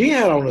 But Jean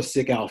had on a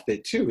sick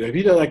outfit too. If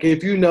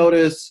you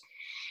notice,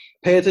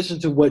 pay attention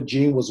to what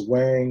Jean was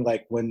wearing,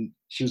 like when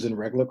she was in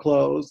regular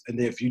clothes, and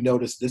then if you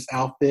notice this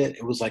outfit,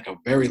 it was like a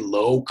very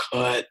low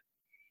cut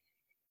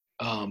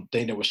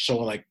thing that was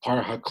showing like part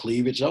of her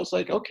cleavage. I was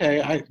like,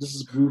 okay, this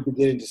is we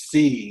beginning to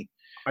see.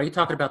 Are you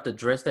talking about the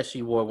dress that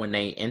she wore when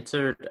they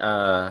entered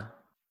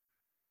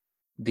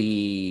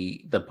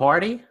the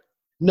party?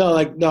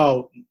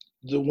 No,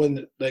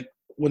 when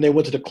they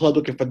went to the club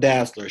looking for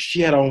Dazzler,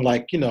 she had on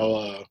like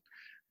a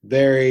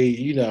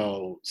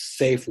very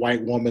safe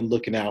white woman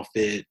looking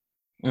outfit.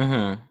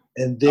 And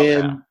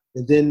then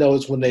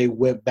notice when they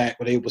went back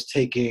when they was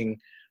taking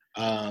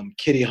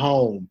Kitty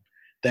home,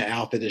 the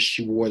outfit that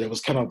she wore that was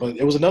kind of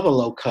it was another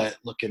low cut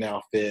looking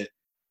outfit.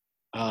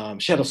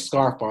 She had a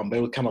scarf on, but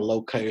it was kind of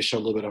low cut. It showed a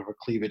little bit of her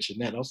cleavage in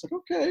that. I was like,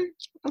 okay,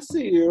 I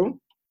see you.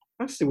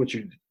 I see what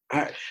you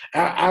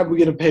I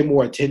begin to pay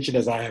more attention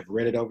as I have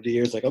read it over the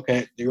years. Like,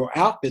 okay, your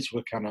outfits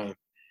were kind of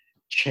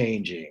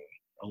changing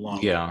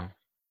along. Yeah.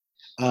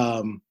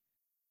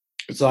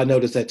 So I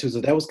noticed that too.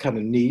 So that was kind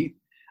of neat.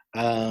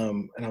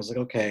 And I was like,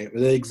 okay.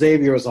 But then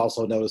Xavier was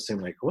also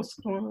noticing, like, what's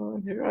going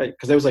on here?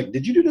 Because I was like,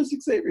 did you do this,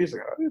 Xavier? He's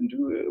like, I didn't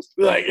do this.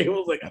 Like, it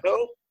was like, I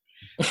don't.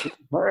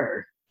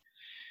 Her.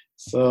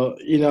 So,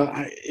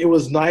 it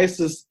was nice.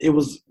 It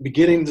was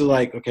beginning to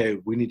like, okay,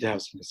 we need to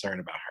have some concern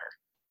about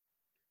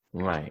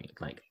her. Right.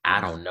 Like,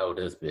 I don't know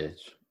this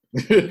bitch.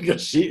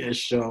 Because she is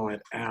showing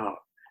out.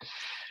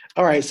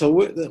 All right. So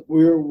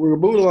we're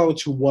moving along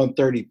to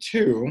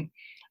 132.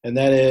 And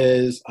that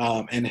is,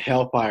 and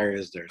Hellfire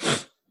is there.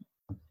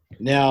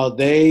 Now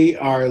they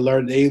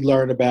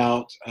learn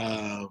about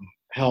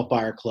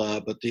Hellfire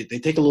Club, but they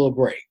take a little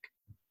break.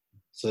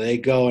 So they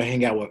go and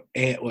hang out with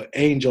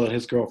Angel and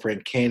his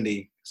girlfriend,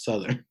 Candy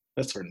Southern.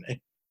 That's her name.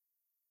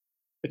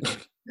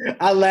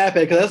 I laugh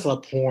at it because that's a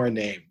porn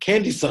name.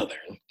 Candy Southern.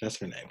 That's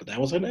her name, but that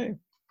was her name.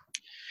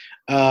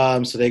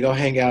 So they go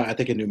hang out, I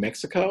think, in New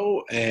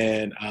Mexico,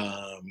 and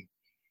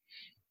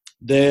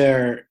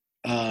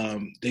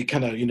they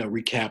kind of,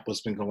 recap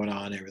what's been going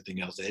on and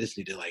everything else. They just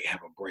need to like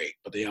have a break,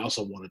 but they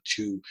also wanted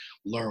to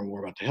learn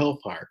more about the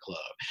Hellfire Club.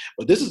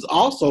 But this is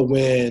also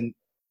when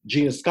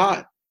Gina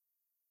Scott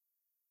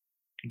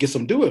gets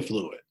some do it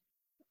fluid.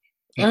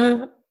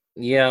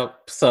 Yeah.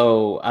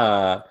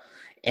 So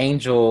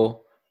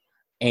Angel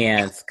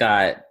and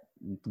Scott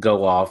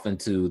go off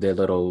into their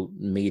little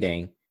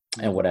meeting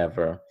and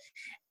whatever.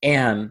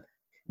 And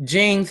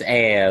Gene's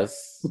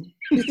ass,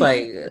 he was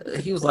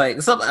like,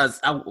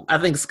 I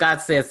think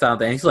Scott said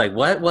something. He's like,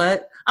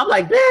 what? I'm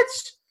like,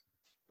 bitch,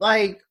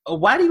 like,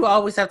 why do you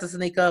always have to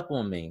sneak up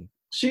on me?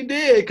 She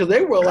did, because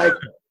they were like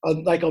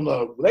on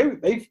the,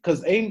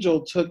 because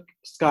Angel took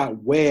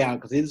Scott way out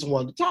because he just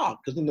wanted to talk.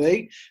 Because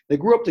they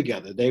grew up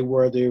together. They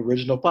were the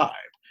original five.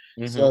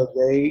 Mm-hmm. So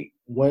they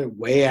went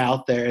way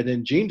out there. And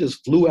then Gene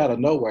just flew out of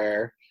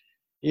nowhere,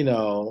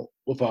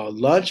 with a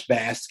lunch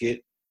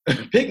basket,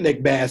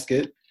 picnic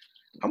basket.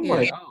 I'm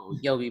like, oh,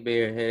 Yogi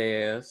Bear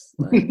head ass.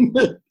 Like.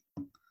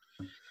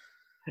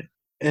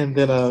 And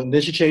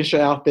then she changed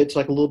her outfit to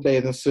like a little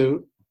bathing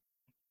suit.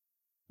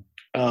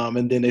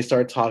 And then they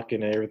start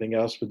talking and everything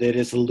else, but they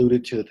just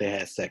alluded to that they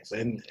had sex,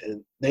 and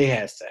they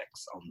had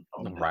sex.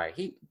 On right.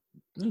 He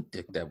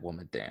dicked that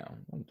woman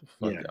down. What the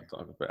fuck y'all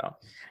talking about?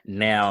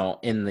 Now,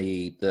 in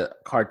the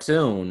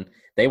cartoon,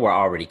 they were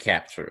already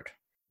captured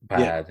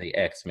by the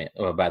X-Men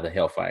or by the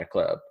Hellfire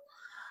Club,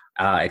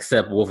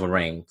 except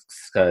Wolverine,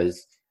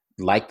 because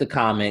like the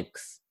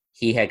comics,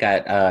 he had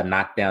got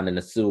knocked down in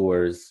the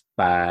sewers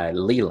by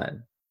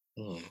Leland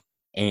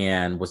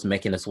and was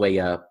making his way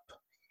up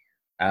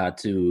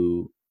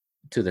to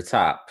the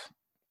top.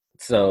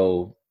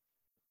 So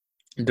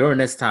during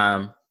this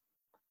time,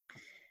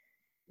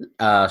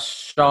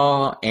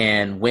 Shaw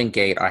and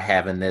Wingate are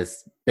having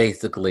this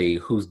basically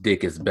whose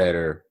dick is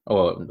better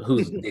or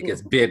whose dick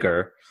is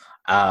bigger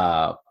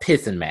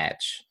pissing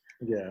match.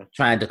 Yeah,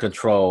 trying to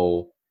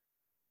control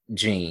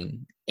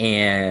Jean.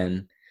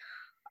 And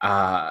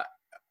I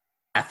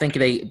think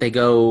they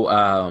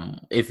go,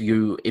 if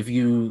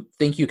you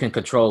think you can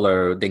control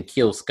her, then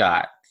kill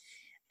Scott.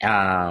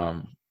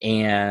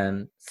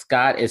 And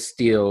Scott is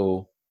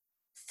still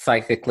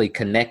psychically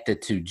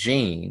connected to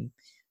Jean,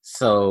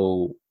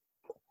 so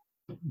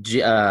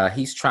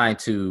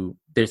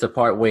there's a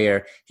part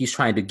where he's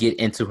trying to get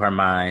into her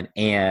mind,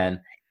 and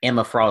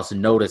Emma Frost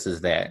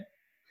notices that,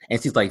 and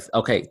she's like,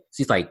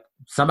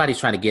 somebody's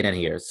trying to get in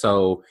here.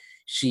 So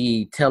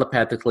she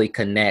telepathically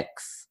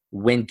connects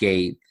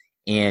Wingate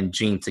and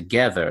Jean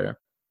together,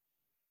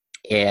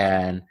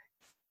 and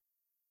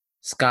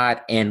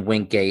Scott and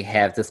Wingate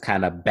have this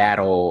kind of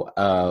battle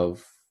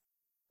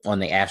on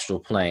the astral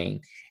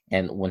plane.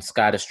 And when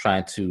Scott is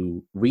trying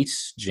to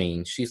reach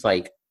Jean, she's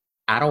like,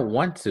 I don't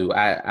want to.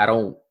 I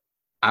don't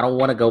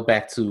want to go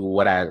back to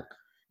what I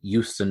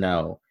used to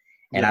know.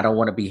 And I don't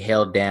want to be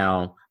held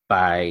down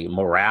by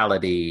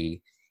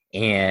morality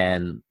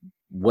and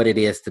what it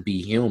is to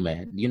be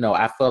human.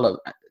 I feel like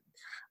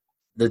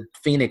the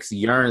Phoenix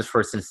yearns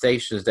for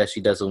sensations that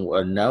she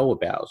doesn't know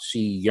about. She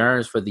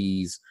yearns for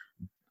these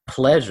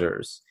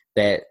pleasures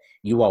that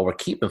you all were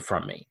keeping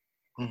from me.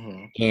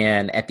 Mm-hmm.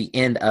 And at the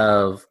end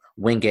of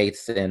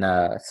Wingate's and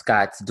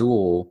Scott's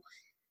duel,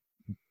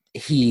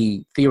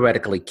 he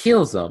theoretically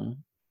kills him,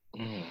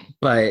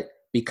 but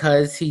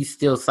because he's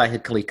still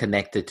psychically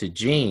connected to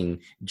Jean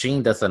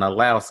doesn't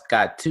allow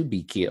Scott to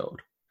be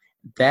killed.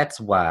 That's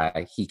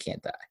why he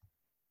can't die.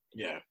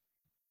 Yeah.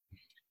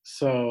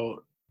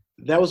 So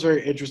that was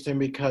very interesting,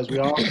 because we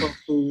also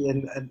see,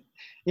 and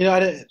I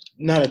didn't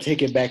not to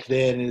take it back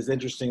then. And it's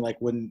interesting, like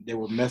when they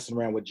were messing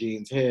around with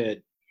Jean's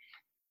head.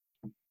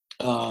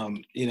 I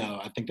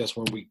think that's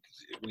when we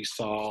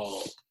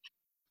saw,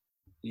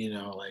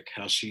 like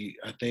how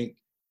I think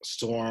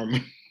Storm.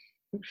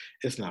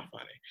 It's not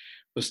funny,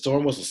 but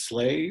Storm was a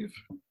slave,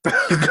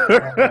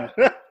 and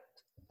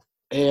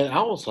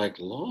I was like,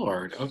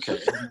 Lord, okay.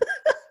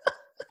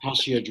 how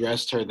she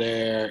addressed her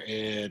there,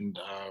 and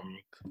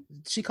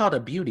she called her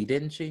beauty,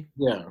 didn't she?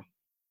 Yeah.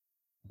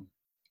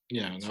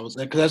 Yeah, and that was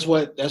because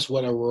that's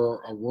what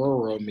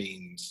aurora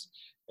means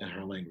in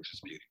her language is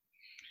beauty.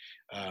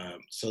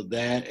 So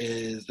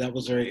that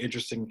was very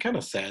interesting, kind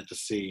of sad to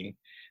see.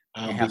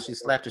 And how she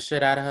slapped the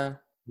shit out of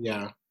her.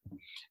 Yeah,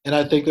 and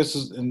I think this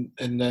is, and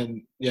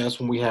then that's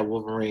when we had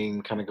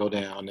Wolverine kind of go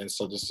down, and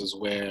so this is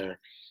where,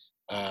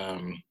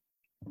 no,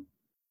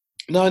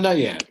 not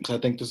yet, because I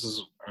think this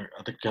is,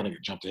 I think kind of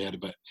jumped ahead,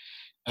 but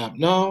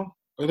no,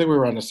 I think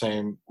we're on the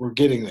same. We're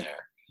getting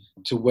there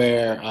to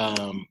where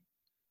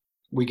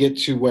we get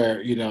to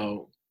where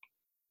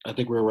I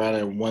think we're around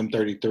at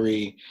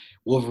 133.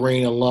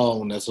 Wolverine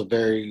alone, that's a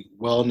very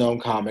well-known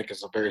comic.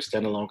 It's a very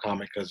standalone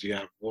comic because you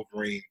have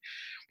Wolverine.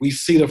 We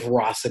see the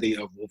ferocity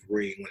of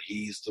Wolverine when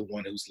he's the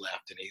one who's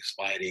left and he's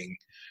fighting.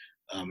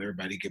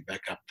 Everybody get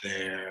back up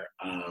there.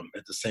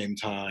 At the same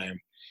time,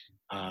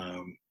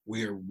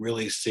 we're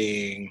really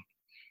seeing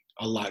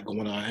a lot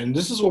going on. And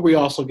this is where we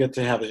also get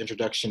to have the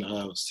introduction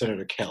of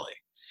Senator Kelly.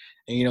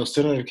 And,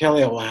 Senator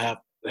Kelly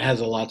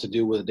has a lot to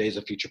do with Days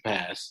of Future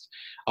Past.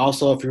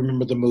 Also, if you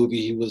remember the movie,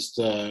 he was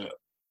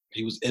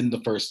in the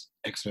first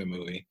X-Men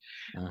movie.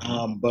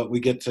 But we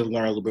get to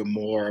learn a little bit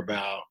more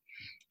about,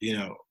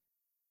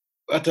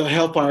 at the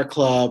Hellfire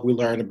Club, we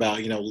learn about,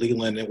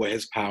 Leland and what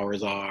his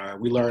powers are.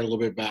 We learn a little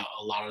bit about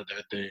a lot of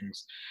their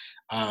things.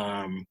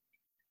 And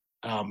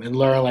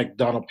learn like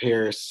Donald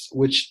Pierce,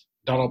 which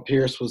Donald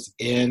Pierce was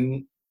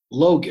in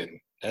Logan.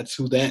 That's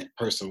who that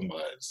person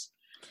was.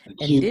 And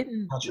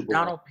didn't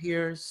Donald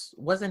Pierce,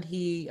 wasn't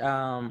he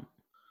got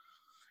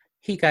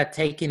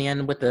taken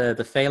in with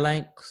the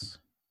Phalanx?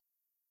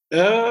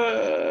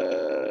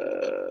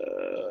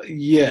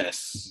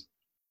 Yes.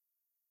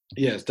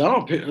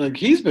 Donald Pierce, like,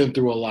 he's been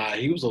through a lot.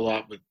 He has a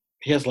lot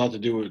to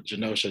do with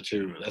Genosha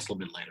too. That's a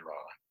little bit later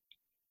on.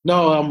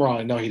 No, I'm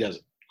wrong. No, he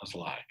doesn't. That's a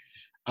lie.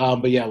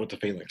 But yeah, with the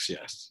Phalanx,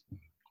 yes.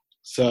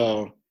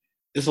 So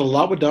it's a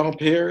lot with Donald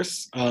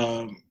Pierce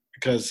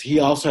because he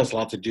also has a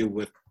lot to do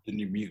with the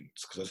New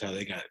Mutants, because that's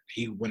how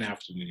he went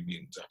after the New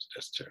Mutants after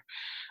this too.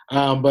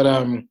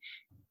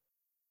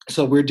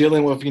 So we're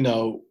dealing with,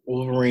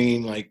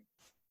 Wolverine, like,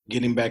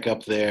 getting back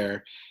up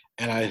there,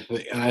 and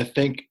I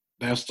think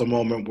that's the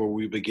moment where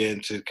we begin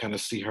to kind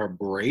of see her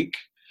break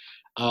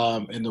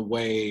in the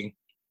way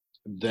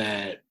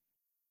that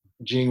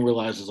Jean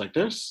realizes, like,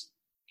 this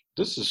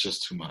is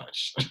just too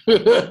much.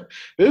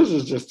 This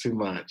is just too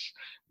much.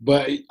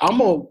 But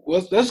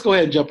let's go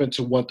ahead and jump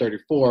into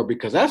 134,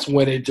 because that's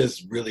when it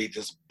just really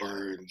just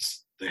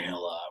burns the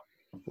hell up.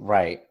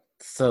 Right.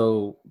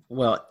 So,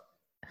 well,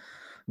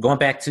 going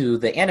back to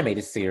the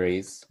animated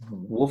series,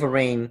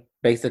 Wolverine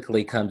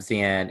basically comes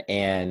in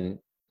and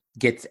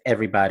gets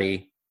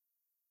everybody.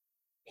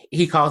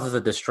 He causes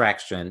a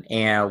distraction.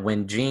 And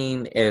when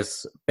Jean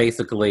is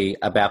basically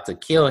about to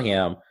kill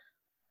him,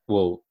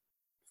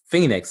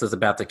 Phoenix is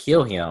about to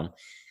kill him,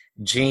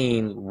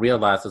 Jean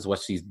realizes what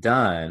she's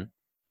done.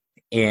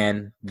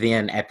 And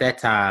then at that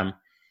time,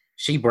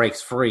 she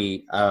breaks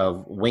free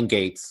of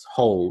Wingate's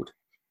hold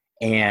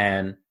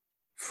and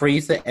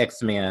frees the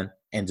X-Men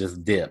and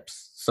just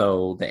dips.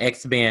 So the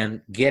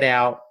X-Men get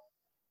out,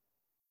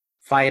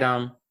 fight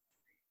them,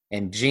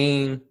 and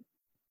Jean,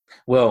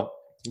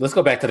 let's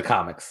go back to the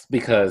comics,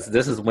 because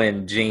this is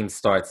when Jean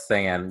starts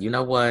saying, you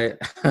know what,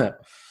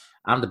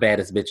 I'm the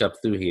baddest bitch up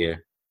through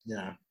here.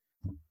 Yeah.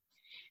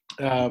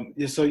 So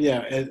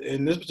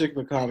in this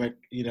particular comic,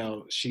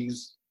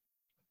 she's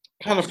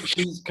kind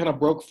of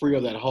broke free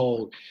of that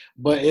hold,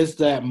 but it's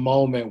that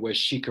moment where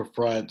she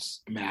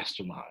confronts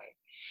Mastermind,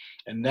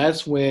 and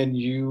that's when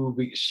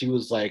she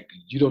was like,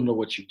 you don't know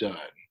what you've done.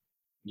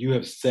 You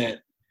have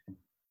set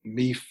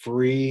me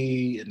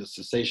free and the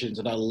sensations.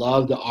 And I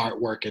love the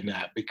artwork in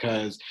that,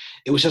 because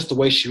it was just the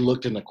way she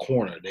looked in the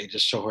corner. They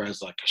just show her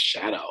as like a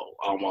shadow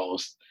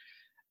almost.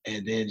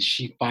 And then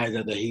she finds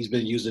out that he's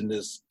been using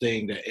this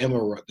thing,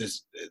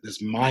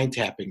 this mind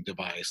tapping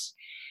device.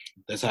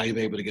 That's how he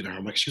was able to get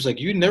her. She was like,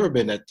 you've never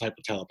been that type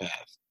of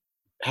telepath.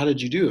 How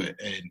did you do it?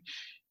 And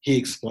he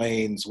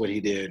explains what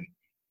he did.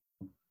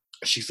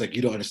 She's like,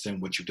 you don't understand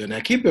what you've done.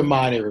 Now, keep in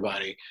mind,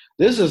 everybody,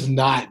 this is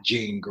not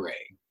Jean Grey.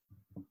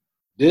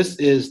 This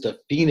is the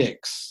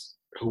Phoenix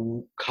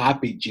who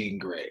copied Jean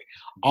Grey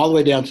all the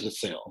way down to the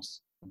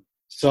cells.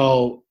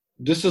 So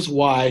this is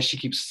why she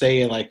keeps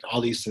saying, like, all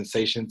these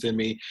sensations in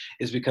me,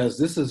 is because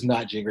this is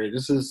not Jean Grey.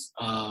 This is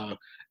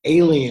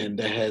alien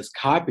that has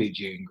copied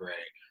Jean Grey.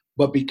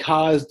 But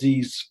because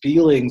these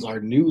feelings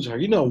are new to her,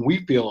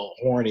 we feel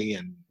horny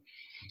and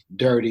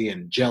dirty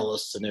and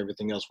jealous and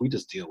everything else. We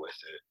just deal with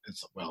it.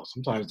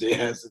 Sometimes it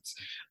has its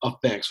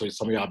effects where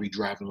some of y'all be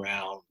driving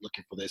around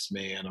looking for this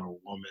man or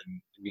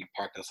woman being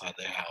parked outside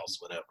their house,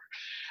 whatever.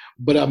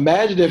 But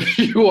imagine if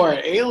you are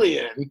an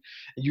alien and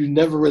you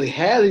never really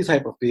had these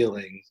type of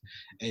feelings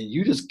and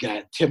you just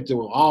got tempted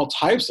with all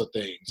types of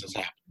things that's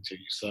happening to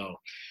you. So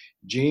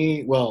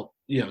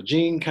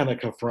Jean kind of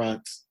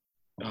confronts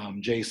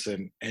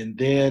Jason, and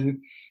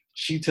then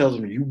she tells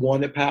him, you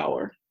wanted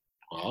power?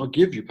 Well, I'll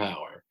give you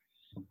power.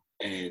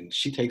 and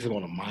she takes him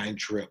on a mind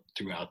trip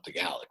throughout the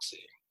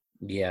galaxy.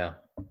 Yeah.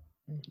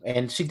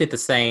 And she did the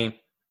same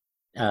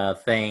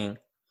thing.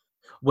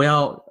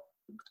 Well,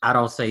 I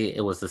don't say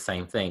it was the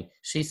same thing.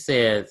 She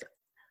said,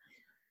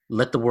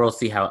 let the world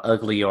see how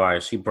ugly you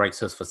are. She breaks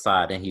his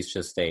facade and he's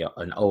just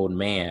an old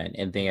man.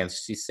 And then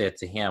she said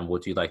to him,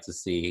 would you like to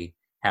see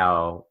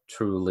how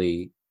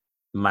truly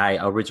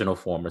my original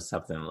form, or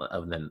something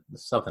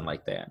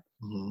like that.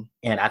 Mm-hmm.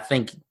 And I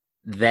think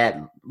that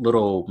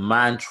little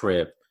mind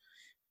trip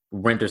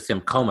renders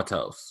him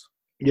comatose.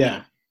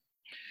 Yeah.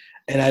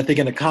 And I think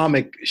in the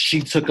comic,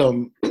 she took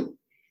him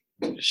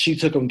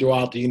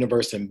throughout the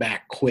universe and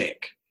back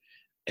quick.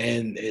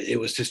 And it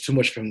was just too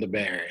much for him to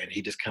bear. And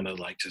he just kind of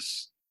like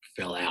just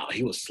fell out.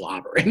 He was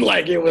slobbering.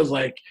 Like it was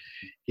like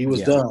he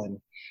was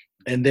done.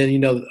 And then, you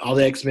know, all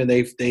the X-Men,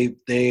 they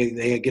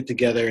get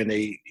together and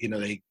they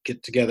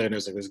get together and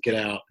there's like, let's get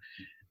out.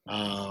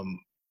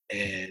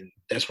 And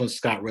that's when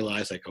Scott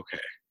realized, like, okay,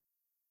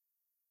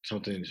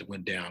 something just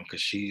went down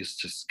because she's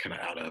just kind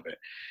of out of it.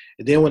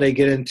 And then when they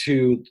get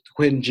into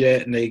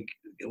Quinjet and the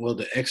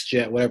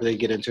X-Jet, whatever they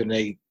get into, and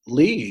they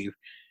leave,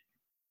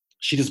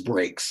 she just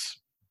breaks.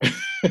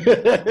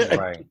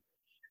 Right.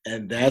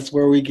 And that's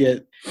where he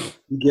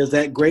gives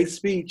that great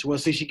speech. Well,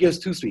 see, she gives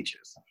 2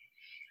 speeches.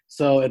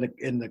 So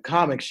in the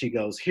comics, she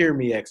goes, "Hear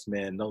me,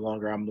 X-Men. No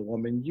longer I'm the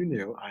woman you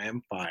knew. I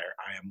am fire.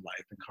 I am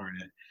life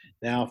incarnate.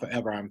 Now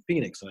forever I'm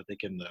Phoenix." And I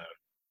think in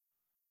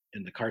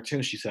the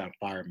cartoon, she said, "I'm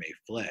fire made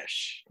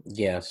flesh."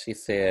 Yeah, she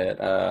said,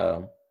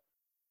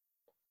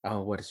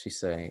 what did she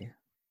say?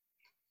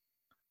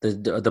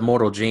 The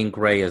mortal Jean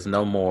Grey is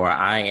no more.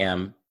 I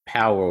am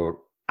power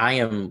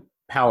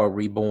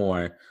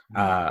reborn.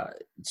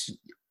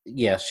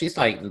 She's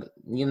like,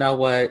 you know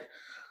what?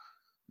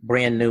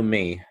 Brand new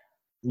me.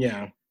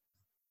 Yeah.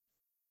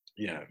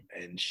 Yeah,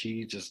 and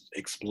she just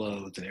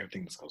explodes and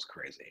everything just goes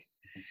crazy.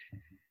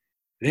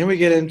 Then we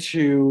get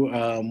into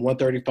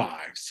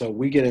 135. So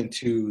we get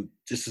into,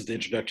 this is the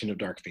introduction of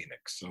Dark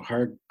Phoenix. So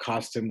her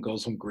costume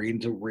goes from green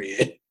to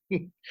red.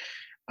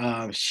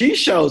 She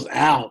shows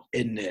out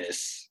in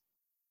this.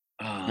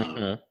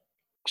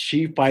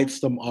 She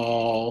fights them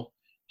all.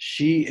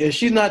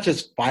 She's not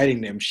just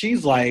fighting them.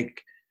 She's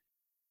like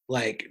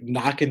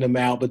knocking them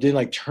out, but then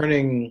like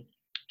turning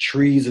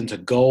trees into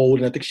gold.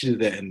 And I think she did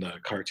that in the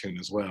cartoon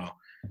as well.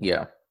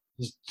 Yeah.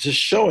 Just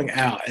showing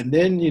out. And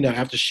then, you know,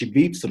 after she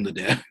beats them to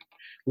death,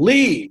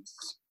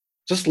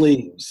 just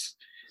leaves.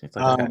 It's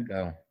like, I gotta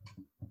go.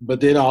 But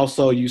then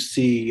also you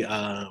see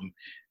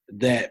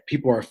that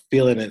people are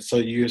feeling it. So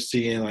you're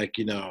seeing, like,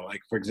 you know,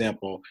 like, for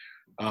example,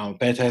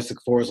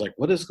 Fantastic Four is like,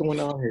 what is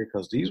going on here?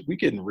 Because we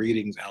getting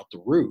readings out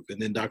the roof.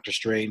 And then Doctor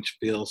Strange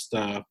feels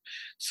stuff.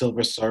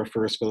 Silver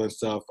Surfer is feeling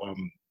stuff.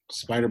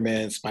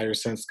 Spider-Man, Spider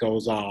Sense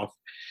goes off.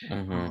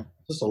 Mm-hmm.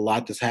 Just a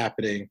lot that's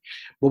happening.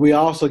 But we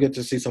also get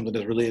to see something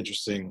that's really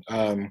interesting.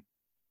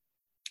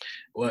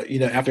 Well, you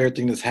know, after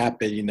everything that's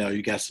happened, you know,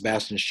 you got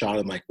Sebastian Shaw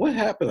and like, what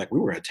happened? Like, we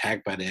were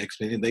attacked by the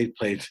X-Men and they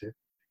played,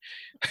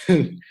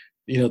 you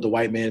know, the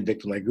white man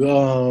victim, like,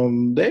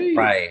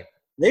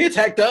 they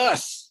attacked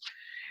us.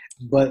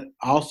 But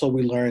also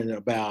we learned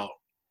about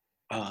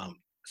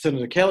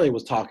Senator Kelly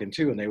was talking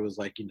too, and they was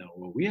like, you know,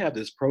 well, we have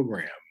this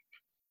program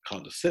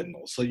called the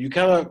Sentinels. So you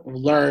kind of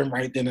learn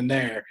right then and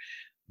there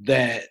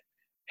that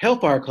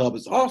Hellfire Club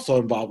is also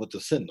involved with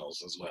the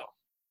Sentinels as well.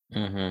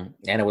 Mm-hmm.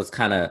 And it was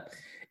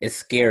it's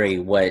scary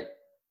what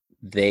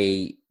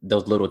those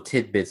little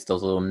tidbits,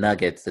 those little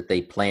nuggets that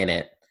they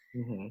planted.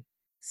 Mm-hmm.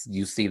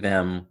 You see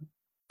them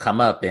come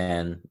up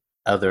in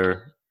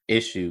other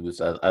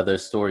issues, other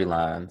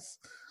storylines.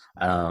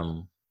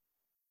 Now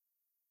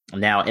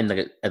in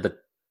the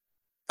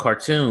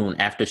cartoon,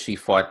 after she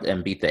fought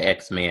and beat the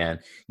X-Men,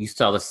 you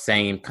saw the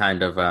same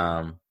kind of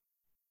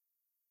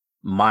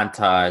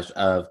montage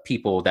of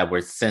people that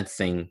were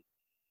sensing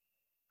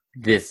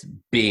this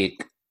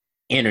big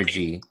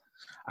energy.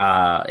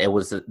 It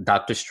was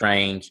Doctor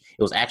Strange.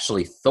 It was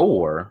actually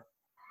Thor.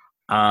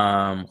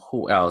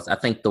 Who else? I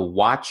think the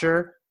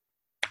Watcher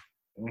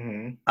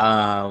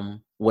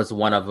was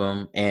one of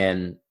them,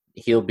 and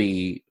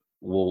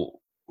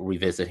we'll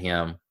revisit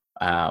him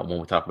when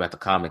we talk about the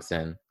comics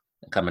and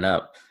coming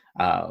up.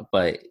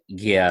 But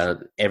yeah,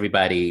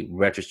 everybody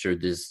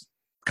registered this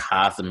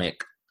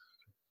cosmic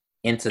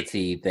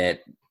entity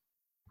that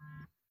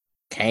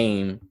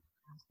came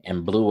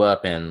and blew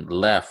up and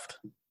left.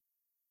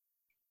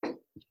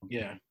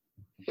 Yeah.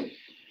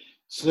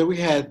 So then we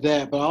had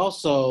that, but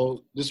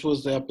also this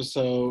was the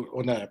episode,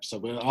 or not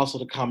episode, but also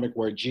the comic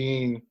where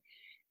Jean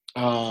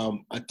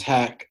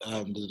attacked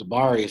the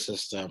Dabari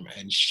system,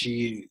 and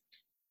she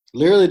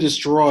literally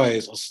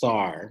destroys a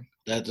star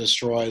that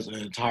destroys an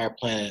entire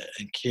planet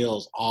and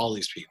kills all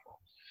these people.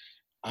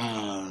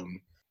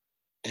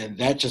 And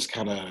that just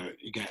kind of,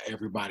 you got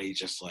everybody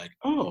just like,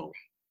 oh,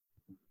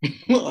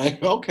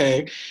 like,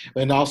 okay.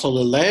 And also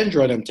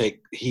Lilandra and them take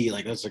heat.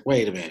 Like, it's like,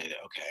 wait a minute,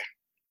 okay.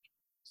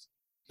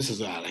 This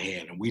is out of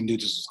hand, and we knew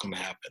this was going to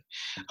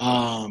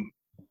happen.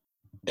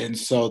 And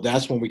so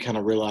that's when we kind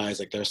of realized,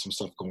 like, there's some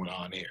stuff going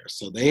on here.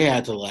 So they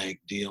had to, like,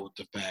 deal with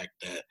the fact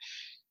that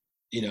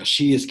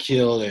she has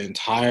killed an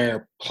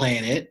entire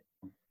planet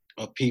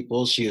of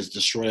people. She has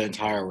destroyed an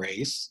entire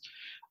race.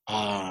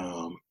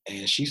 And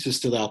she's just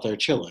still out there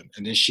chilling.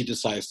 And then she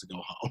decides to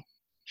go home.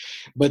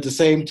 But at the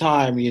same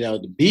time,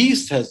 the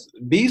Beast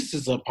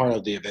is a part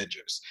of the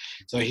Avengers.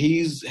 So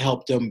he's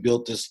helped them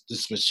build this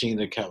machine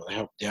to kind of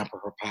help dampen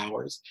her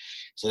powers.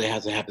 So they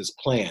have to have this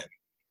plan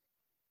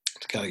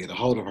to kind of get a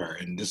hold of her.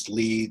 And this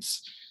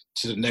leads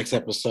to the next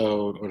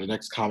episode or the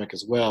next comic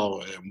as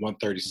well, at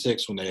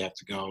 136, when they have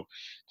to go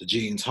to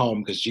Jean's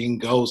home, because Jean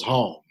goes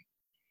home.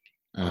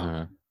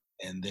 And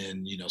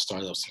then,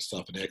 start up some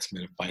stuff, and the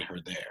X-Men fight her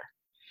there.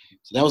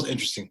 So that was an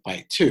interesting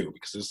fight too,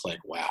 because it's like,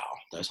 wow,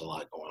 there's a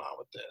lot going on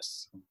with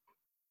this.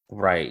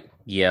 Right.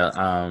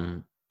 Yeah.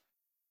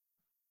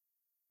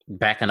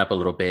 Backing up a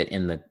little bit,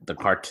 in the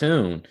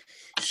cartoon,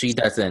 she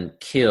doesn't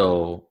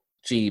kill.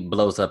 She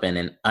blows up in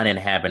an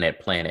uninhabited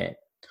planet,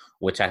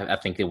 which I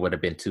think it would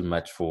have been too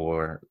much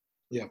for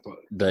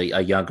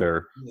a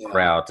younger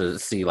crowd to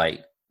see,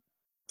 like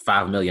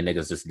 5 million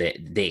niggas just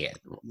dead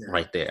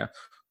right there.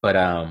 But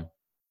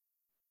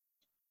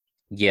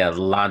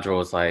Landra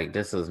was like,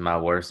 this is my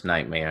worst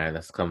nightmare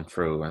that's come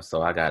true, and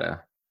so I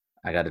gotta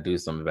do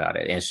something about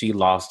it. And she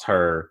lost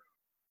her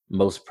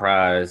most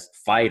prized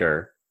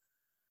fighter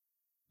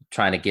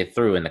trying to get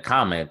through in the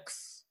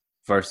comics,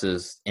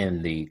 versus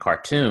in the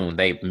cartoon,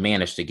 they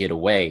managed to get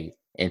away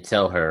and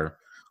tell her,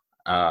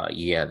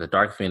 the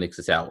Dark Phoenix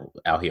is out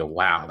here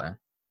wilding.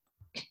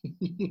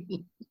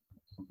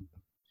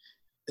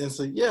 And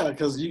so,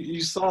 because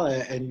you saw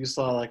it, and you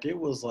saw, like, it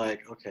was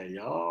like, okay,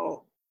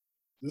 y'all,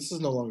 this is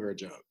no longer a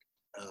joke.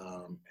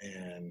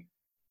 And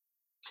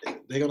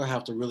they're going to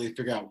have to really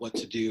figure out what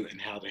to do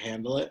and how to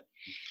handle it.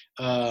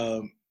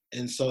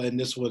 And so in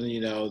this one,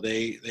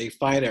 they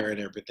fight her and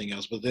everything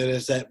else. But then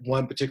there's that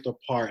one particular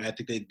part, and I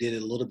think they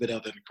did a little bit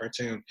of it in the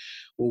cartoon,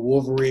 where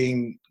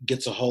Wolverine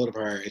gets a hold of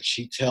her and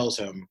she tells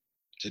him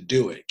to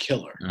do it,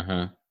 kill her.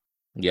 Mm-hmm.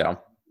 Yeah.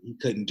 He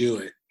couldn't do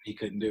it.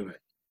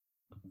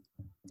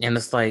 And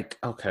it's like,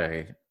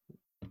 okay,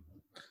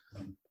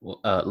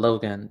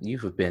 Logan,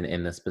 you've been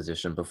in this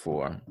position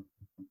before.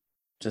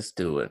 Just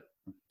do it.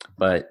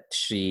 But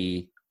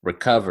she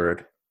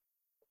recovered,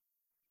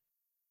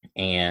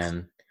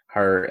 and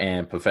her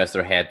and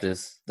Professor had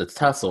the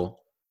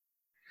tussle.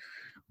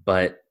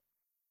 But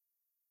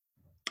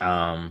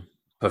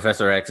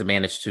Professor X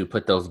managed to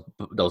put those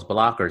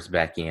blockers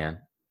back in.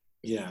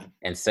 Yeah.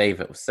 And save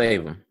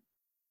him.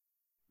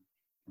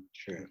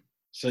 True.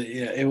 So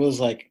it was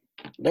like,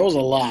 there was a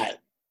lot.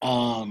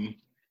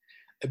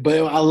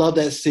 But I love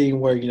that scene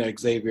where,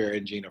 Xavier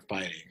and Jean are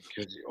fighting,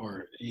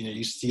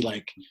 you see,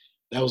 like,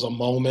 that was a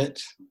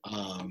moment.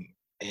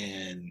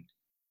 And,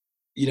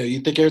 you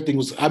think everything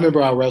was, I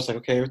remember I was like,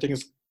 okay, everything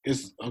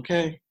is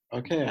okay.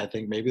 Okay. I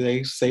think maybe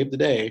they saved the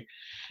day.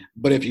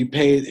 But if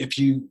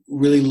you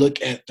really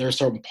look at, there are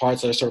certain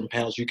parts, there are certain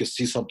panels, you could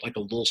see something like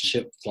a little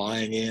ship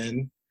flying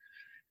in.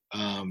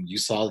 You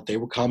saw that they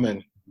were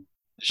coming.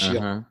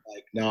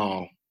 Like,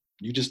 no,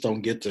 you just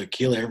don't get to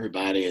kill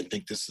everybody and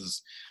think this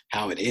is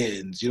how it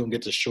ends. You don't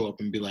get to show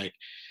up and be like,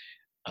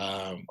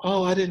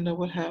 oh, I didn't know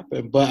what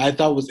happened. But I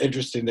thought it was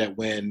interesting that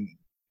when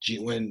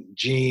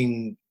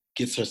Jean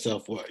gets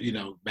herself,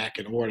 back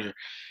in order,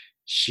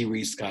 she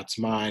reads Scott's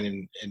mind,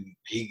 and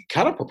he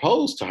kind of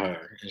proposed to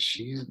her, and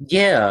she.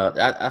 Yeah,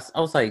 I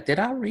was like, did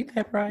I read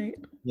that right?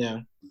 Yeah.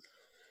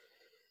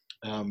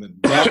 And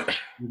that,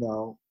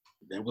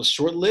 that was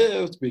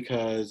short-lived,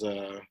 because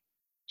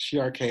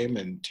Shi'ar came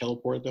and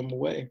teleported them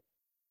away.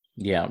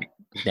 Yeah.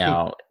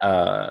 Now,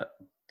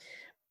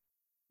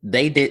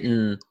 they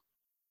didn't.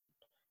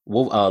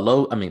 Well,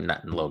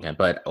 not Logan,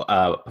 but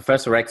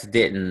Professor X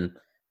didn't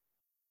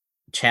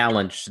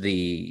challenge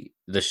the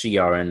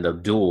Shi'ar in the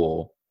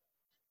duel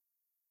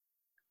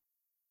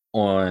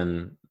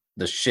on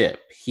the ship.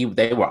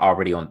 They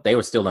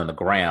were still on the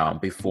ground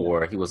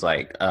before he was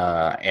like,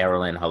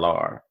 Arlen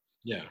Halar.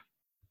 Yeah.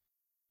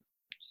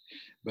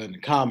 But in the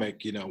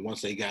comic,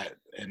 once they got,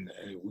 and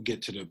we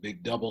get to the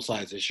big double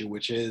size issue,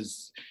 which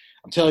is,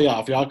 I'm telling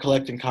y'all, if y'all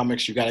collecting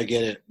comics, you got to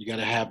get it. You got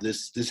to have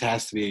this. This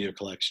has to be in your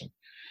collection.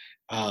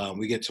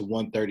 We get to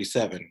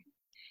 137.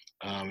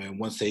 And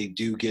once they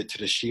do get to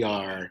the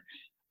Shi'ar,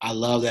 I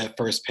love that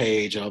first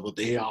page of it.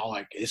 They all,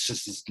 like, it's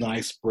just this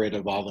nice spread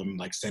of all of them,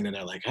 like, standing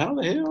there like, how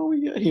the hell are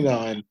we,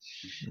 and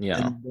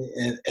yeah.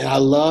 And I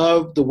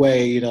love the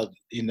way,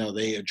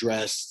 they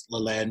address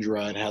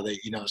Lilandra, and how they,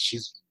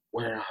 she's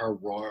wearing her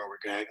royal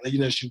gag,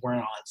 she's wearing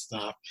all that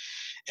stuff,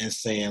 and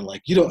saying,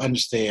 like, you don't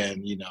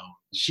understand,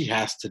 she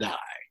has to die.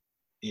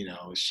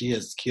 She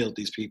has killed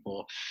these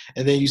people.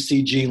 And then you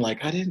see Jean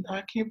like, I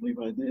can't believe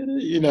I did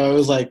it. It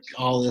was like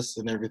all this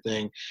and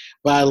everything.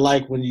 But I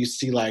like when you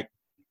see, like,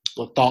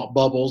 the thought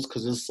bubbles,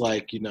 because it's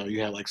like, you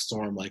have, like,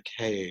 Storm, like,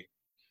 hey,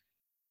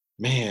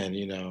 man,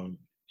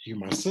 you're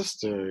my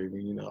sister,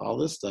 all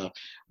this stuff.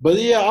 But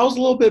yeah, I was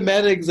a little bit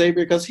mad at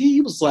Xavier, because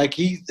he was like,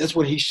 that's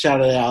when he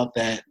shouted out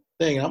that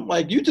thing. I'm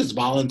like, you just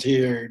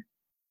volunteered.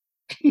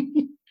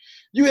 You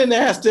didn't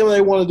ask them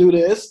they want to do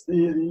this.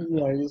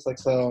 He's like,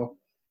 so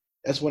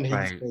that's when he's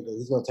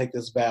going to take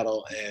this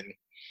battle, and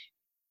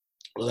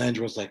Lilandra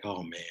was like,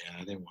 "Oh man,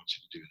 I didn't want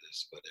you to do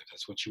this, but if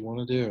that's what you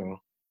want to do."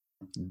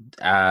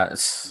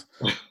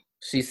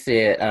 She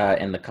said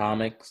in the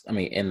comics, I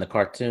mean in the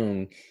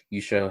cartoon,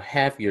 you shall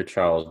have your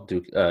Charles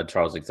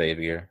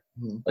Xavier,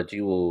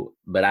 mm-hmm.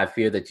 but I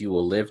fear that you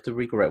will live to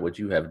regret what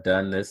you have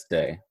done this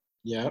day.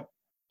 Yep.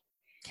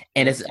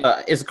 And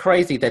it's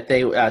crazy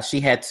that she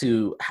had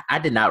to. I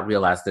did not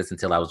realize this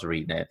until I was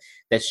reading it,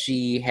 that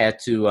she had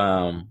to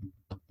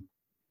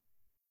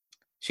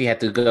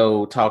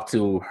go talk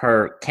to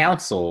her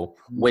council,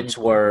 mm-hmm. which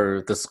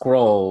were the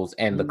Skrulls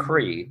and the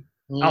Kree.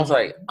 Mm-hmm. I was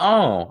like,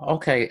 oh,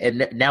 okay,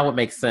 and now it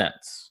makes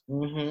sense.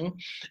 Mm-hmm.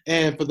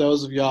 And for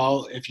those of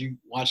y'all, if you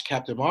watch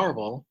Captain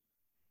Marvel,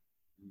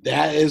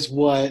 that is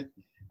what,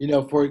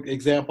 for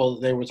example,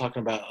 they were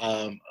talking about,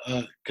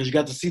 because you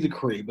got to see the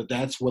Kree, but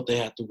that's what they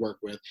had to work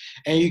with.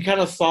 And you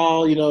kind of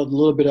saw, a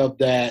little bit of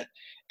that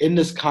in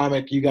this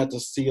comic. You got to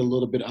see a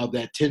little bit of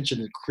that tension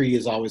that Kree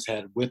has always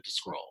had with the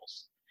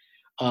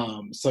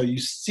Skrulls. So you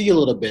see a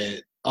little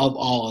bit of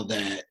all of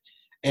that.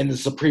 And the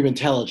Supreme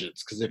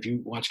Intelligence, because if you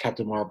watch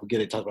Captain Marvel, again,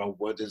 they talk about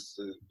what does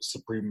the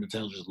Supreme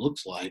Intelligence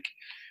looks like.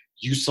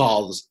 You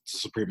saw the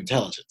Supreme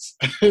Intelligence.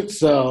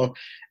 So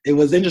it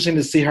was interesting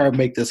to see her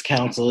make this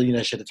council. She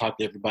had to talk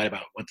to everybody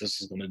about what this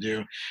was going to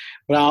do.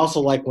 But I also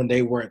like when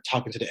they weren't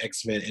talking to the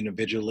X-Men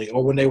individually,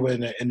 or when they were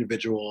in an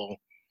individual,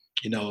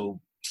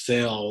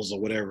 cells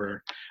or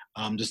whatever.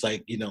 Just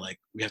like, like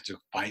we have to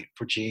fight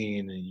for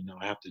Jean, and,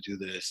 I have to do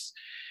this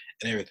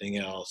and everything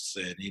else.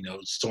 And,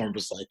 Storm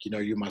was like,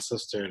 you're my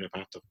sister, and if I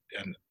have to,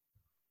 and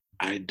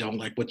I don't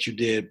like what you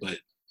did, but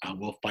I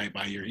will fight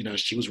by your,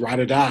 she was ride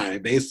or die,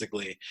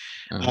 basically.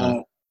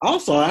 Uh-huh.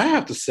 Also, I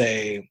have to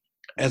say,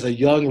 as a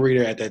young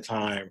reader at that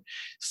time,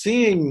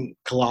 seeing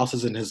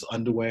Colossus in his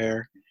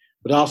underwear,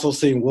 but also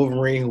seeing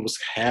Wolverine, who was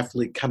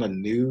halfly kind of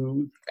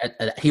nude.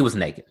 He was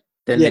naked.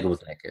 That nigga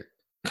was naked.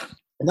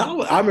 And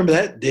I remember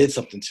that did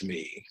something to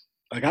me.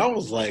 Like, I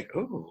was like,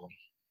 oh,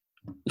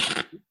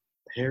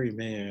 hairy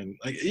man.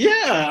 Like,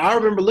 yeah, I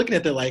remember looking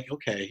at that like,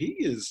 okay, he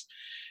is.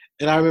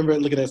 And I remember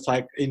looking at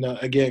like,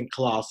 again,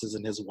 Colossus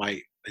and his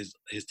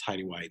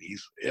tidy whities.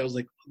 It was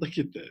like, look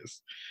at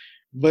this.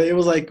 But it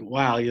was like,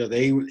 wow,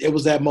 it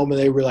was that moment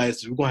they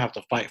realized we're gonna have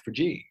to fight for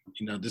Jean.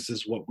 This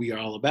is what we are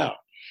all about.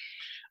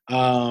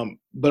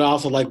 But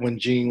also like when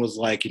Jean was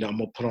like, I'm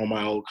gonna put on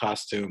my old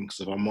costume,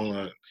 because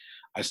if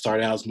I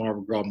started out as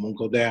Marvel Girl, I'm gonna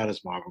go down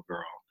as Marvel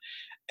Girl.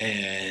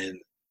 And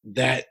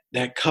that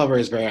cover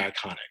is very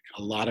iconic.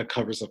 A lot of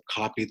covers have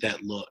copied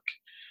that look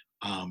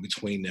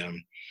between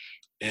them.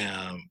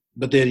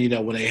 But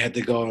then, when they had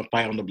to go and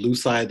fight on the blue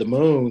side of the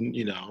moon,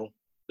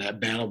 that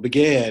battle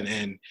began.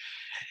 And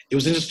it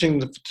was interesting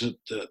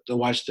to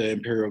watch the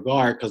Imperial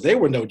Guard, because they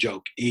were no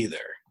joke either.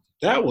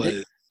 That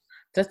was...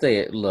 Just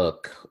say,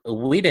 look,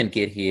 we didn't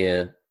get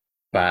here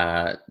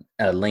by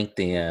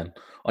LinkedIn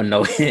or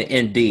no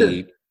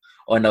Indeed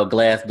or no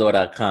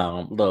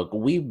Glassdoor.com. Look,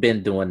 we've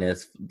been doing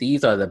this.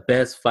 These are the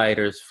best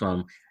fighters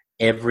from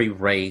every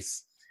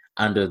race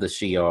under the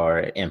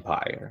Shi'ar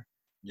Empire.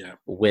 Yeah,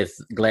 with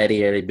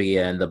Gladiator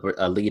being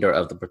a leader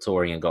of the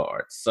Praetorian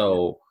Guard.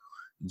 So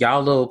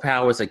y'all little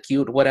powers are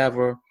cute,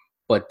 whatever,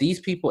 but these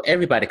people,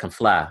 everybody can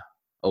fly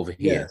over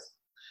here.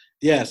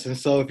 Yes. And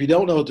so if you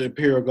don't know what the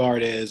Imperial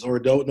Guard is, or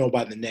don't know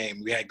by the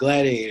name, we had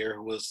Gladiator,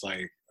 who was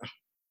like,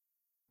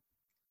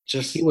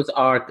 he was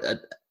our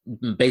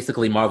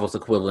basically Marvel's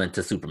equivalent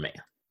to Superman.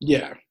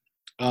 Yeah.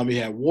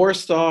 You had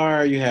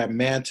Warstar, you had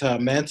Manta.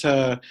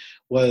 Manta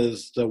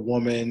was the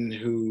woman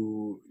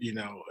who,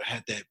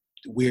 had that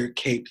weird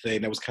cape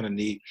thing that was kind of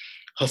neat.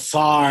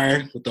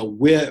 Hussar with the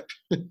whip.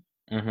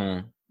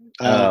 Mm-hmm.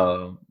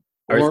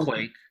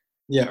 Earthquake.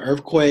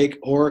 Earthquake.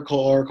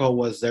 Oracle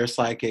was their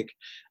psychic.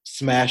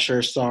 Smasher,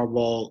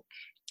 Starbolt,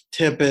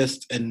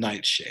 Tempest, and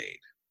Nightshade.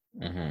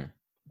 Mm-hmm.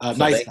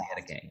 So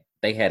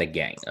they had a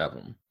gang of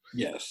them.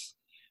 Yes.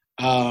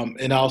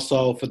 And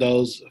also for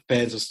those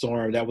fans of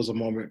Storm, that was a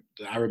moment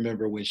that I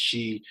remember when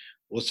she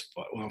was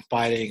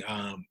fighting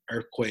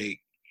Earthquake.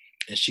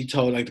 And she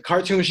told, like, the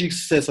cartoon, she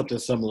said something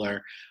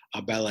similar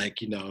about, like,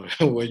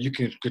 well, you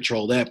can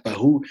control that, but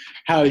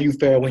how do you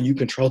fare when you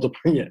control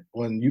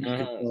when you can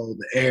control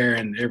the air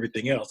and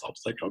everything else? I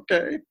was like,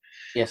 okay.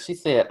 Yeah, she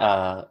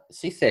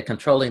said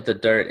controlling the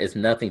dirt is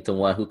nothing to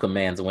one who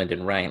commands wind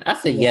and rain. I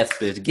said, yes,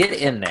 bitch, get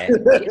in there.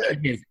 Get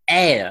in his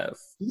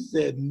ass. She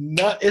said,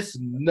 no, it's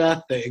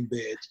nothing,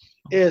 bitch.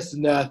 It's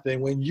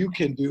nothing when you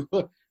can do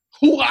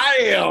who I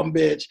am,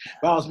 bitch.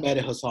 But I was mad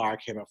at Hussar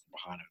came up from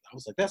behind her. I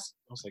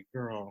was like,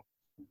 girl.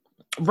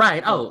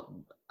 Right.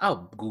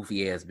 Oh,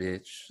 goofy ass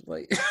bitch.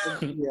 Like,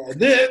 yeah.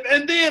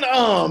 Then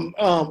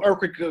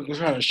Earthquake was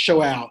trying to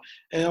show out,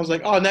 and I was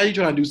like, oh, now you're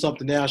trying to do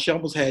something now. She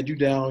almost had you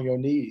down on your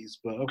knees,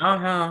 but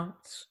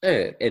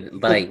okay. It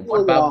like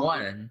one by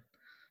one.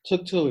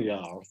 Took two of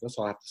y'all. That's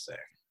all I have to say.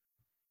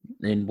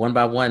 And one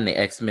by one, the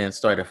X-Men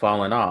started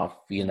falling off.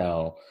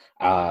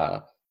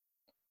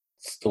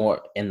 Storm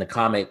in the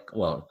comic,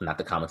 well, not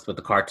the comics, but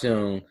the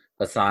cartoon,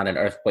 Hassan and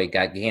Earthquake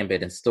got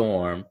Gambit and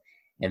Storm,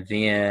 and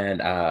then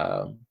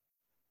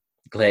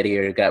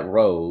Gladiator got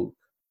Rogue,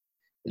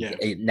 Yeah.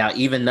 Now,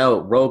 even though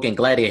Rogue and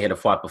Gladiator had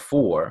fought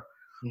before,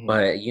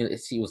 but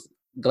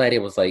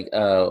Gladiator was like,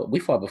 we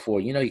fought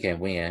before, you can't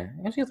win.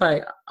 And she's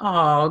like,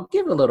 oh,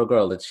 give a little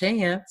girl a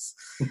chance.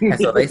 And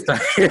so they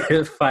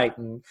started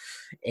fighting.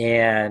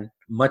 And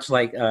much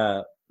like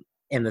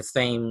in the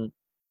same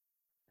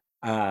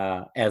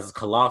as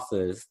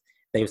Colossus,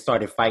 they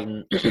started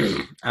fighting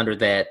under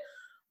that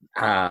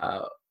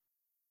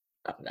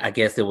I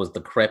guess it was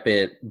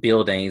decrepit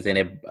buildings, and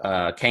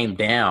it came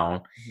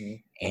down,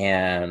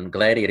 and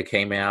Gladiator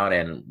came out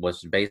and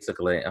was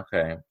basically,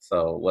 okay,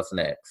 so what's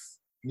next?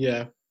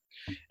 Yeah.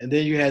 And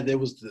then you had it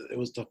was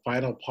the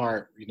final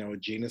part,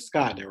 Gene and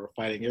Scott, they were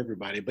fighting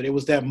everybody, but it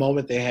was that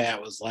moment they had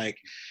was like,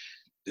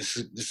 this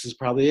is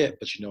probably it,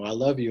 but I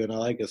love you and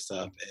all that good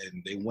stuff.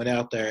 And they went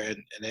out there,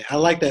 and I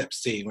like that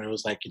scene where it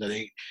was like,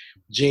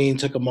 Jean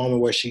took a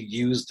moment where she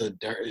used the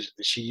dirt,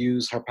 she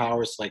used her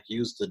powers to like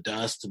use the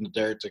dust and the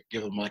dirt to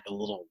give them like a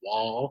little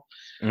wall.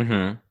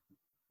 Mm-hmm.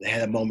 They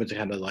had a moment to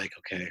kind of like,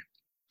 okay,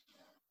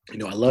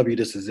 I love you,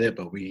 this is it,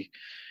 but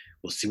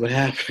we'll see what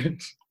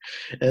happens.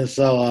 And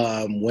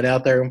so went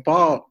out there and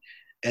fought,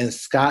 and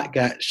Scott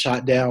got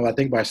shot down, I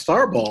think, by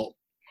Starbolt.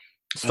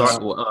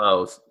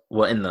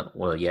 In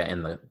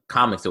the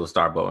comics it was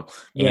Starbolt,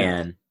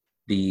 and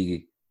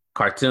the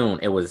cartoon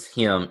it was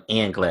him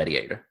and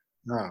Gladiator.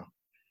 Oh.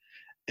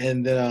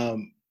 And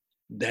then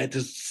that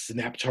just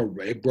snapped her.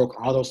 It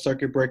broke all those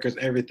circuit breakers,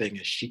 everything,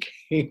 and she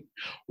came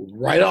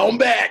right on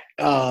back.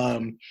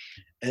 And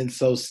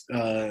so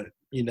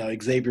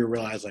Xavier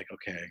realized like,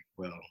 okay,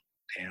 well,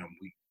 damn,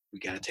 we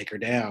got to take her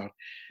down.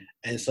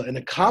 And so in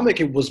the comic,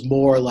 it was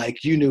more like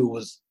they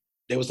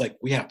was like,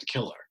 we have to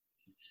kill her.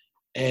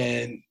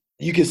 And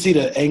you can see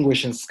the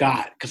anguish in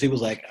Scott because he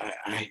was like,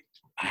 I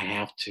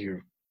have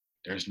to.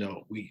 There's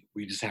no, we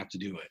just have to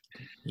do it.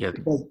 Yeah.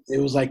 Because it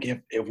was like,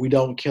 if we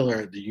don't kill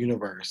her, the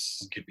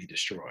universe could be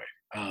destroyed.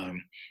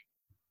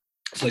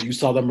 So you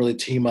saw them really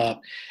team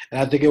up. And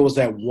I think it was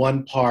that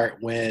one part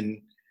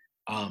when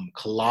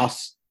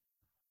Colossus,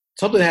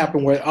 something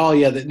happened where,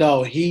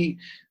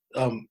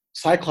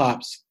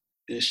 Cyclops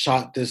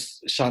shot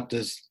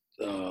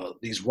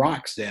these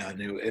rocks down,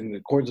 and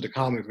according to the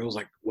comic, it was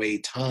like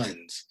weighed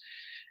tons,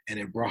 and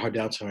it brought her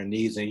down to her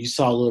knees. And you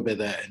saw a little bit of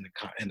that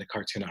in the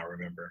cartoon, I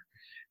remember.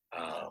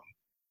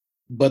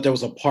 But there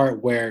was a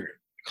part where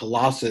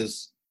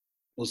Colossus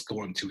was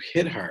going to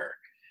hit her,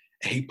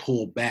 and he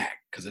pulled back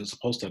because it was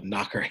supposed to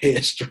knock her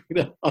head straight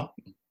up.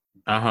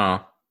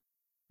 I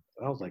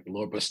was like,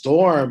 Lord, but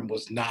Storm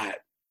was not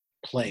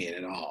playing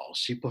at all.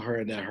 She put her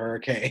in that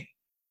hurricane.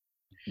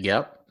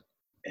 Yep.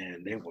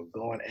 And they were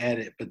going at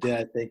it. But then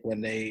I think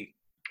when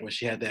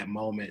she had that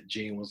moment,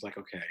 Jean was like,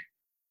 okay,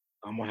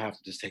 I'm going to have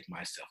to just take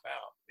myself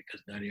out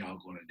because none of y'all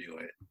going to do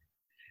it.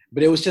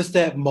 But it was just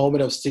that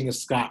moment of seeing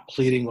Scott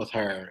pleading with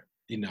her,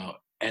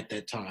 at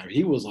that time.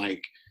 He was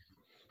like,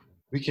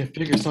 we can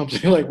figure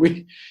something. Like,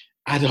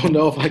 I don't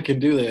know if I can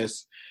do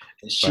this.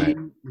 And she,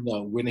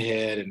 went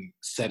ahead and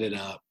set it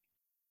up.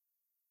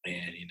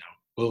 And,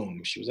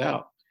 boom, she was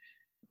out.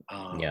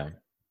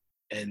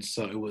 And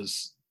so it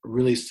was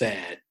really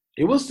sad.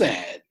 It was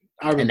sad.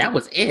 And that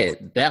was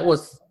it. That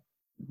was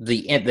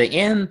the end.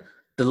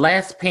 The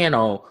last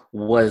panel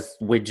was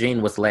where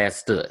Jean was last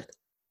stood.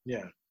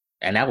 Yeah.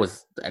 And that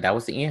was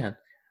the end.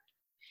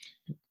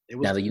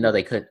 Now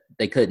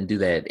they couldn't do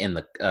that in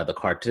the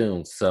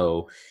cartoon,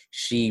 so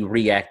she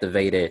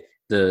reactivated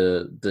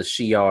the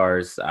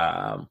Shi'ar's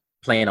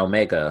Plan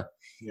Omega,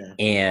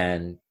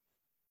 and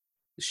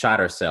shot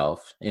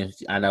herself. And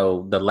I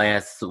know the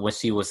last when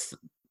she was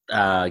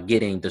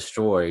getting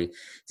destroyed,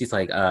 she's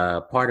like,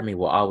 part of me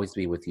will always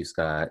be with you,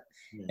 Scott.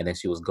 And then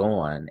she was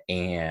gone,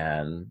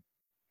 and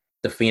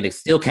the Phoenix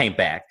still came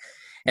back.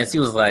 And she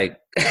was like,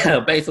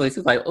 basically,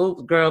 she's like,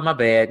 "Oops, girl, my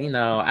bad.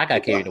 I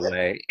got carried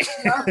away."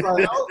 I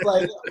was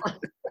like,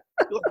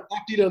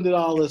 after you done did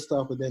all this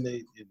stuff, and then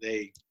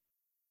they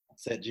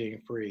set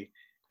Jean free.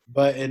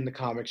 But in the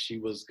comics, she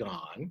was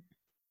gone.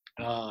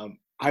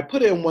 I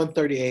put it in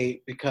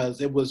 138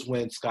 because it was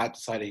when Scott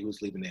decided he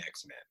was leaving the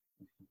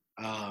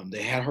X-Men.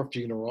 They had her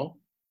funeral,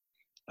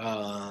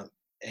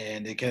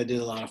 and they kind of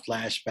did a lot of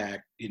flashback,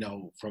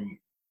 from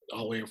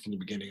all the way from the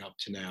beginning up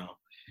to now.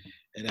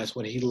 And that's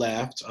when he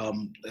left.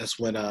 That's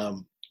when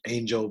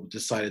Angel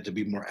decided to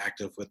be more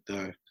active with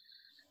the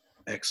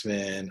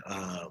X-Men.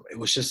 It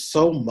was just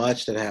so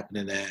much that happened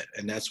in that.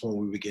 And that's when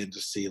we began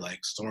to see,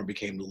 like, Storm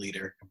became the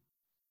leader.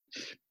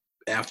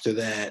 After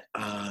that,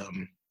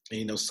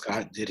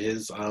 Scott did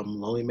his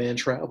Lonely Man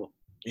travel.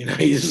 He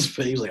was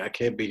like, I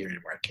can't be here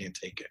anymore. I can't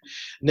take it.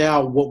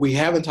 Now, what we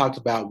haven't talked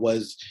about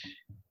was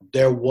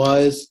there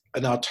was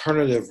an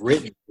alternative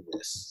written to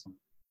this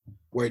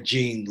where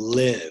Jean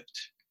lived.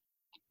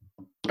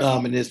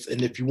 And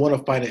if you want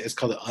to find it, it's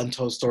called The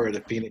Untold Story of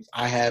the Phoenix.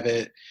 I have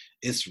it.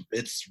 It's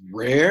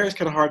rare. It's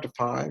kind of hard to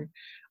find.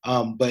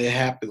 But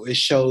it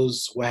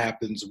shows what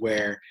happens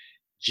where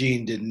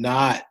Jean did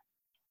not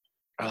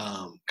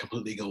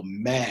completely go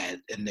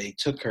mad, and they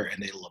took her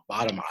and they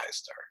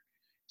lobotomized her.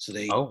 So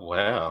they took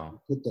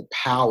the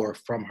power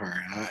from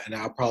her. And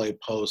I'll probably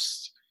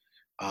post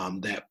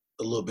that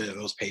a little bit of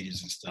those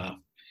pages and stuff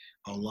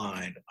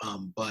online.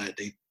 But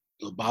they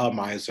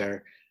lobotomized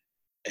her,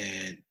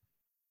 and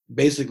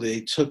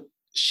basically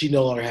she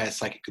no longer had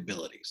psychic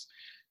abilities.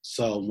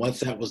 So once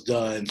that was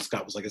done,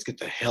 Scott was like, let's get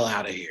the hell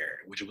out of here,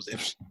 which was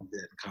interesting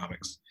in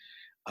comics,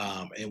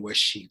 and where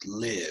she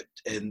lived.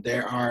 And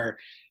there's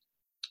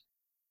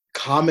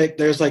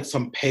like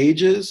some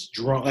pages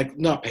drawn, like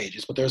not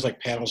pages, but there's like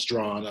panels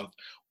drawn of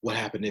what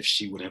happened if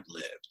she would have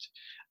lived.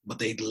 But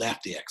they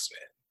left the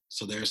X-Men.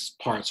 So there's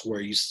parts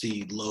where you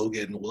see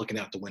Logan looking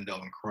out the window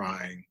and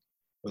crying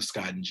when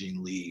Scott and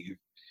Jean leave.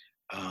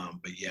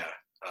 But yeah,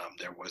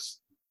 there was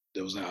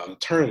an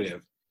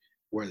alternative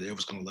where they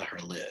was going to let her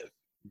live.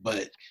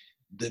 But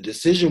the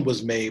decision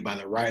was made by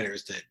the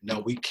writers that, no,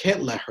 we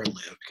can't let her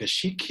live because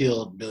she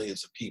killed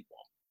millions of people.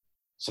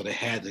 So they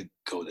had to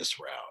go this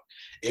route.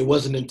 It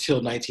wasn't until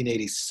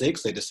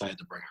 1986 they decided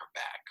to bring her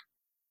back.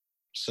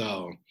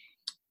 So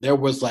there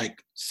was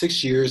like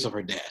 6 years of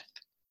her death.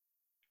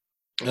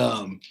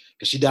 Because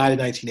she died in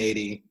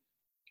 1980,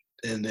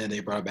 and then they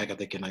brought her back, I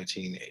think, in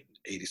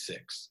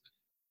 1986.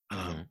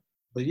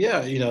 But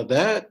yeah, you know,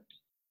 that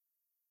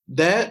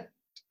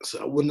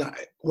so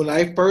when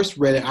I first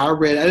read it, I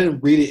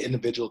didn't read it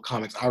individual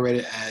comics. I read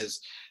it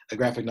as a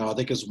graphic novel. I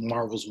think it's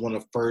Marvel's one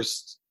of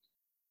first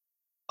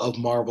of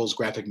Marvel's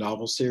graphic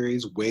novel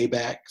series way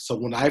back. So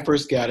when I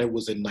first got it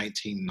was in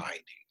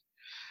 1990.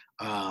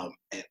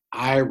 And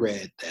I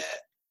read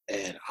that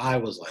and I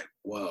was like,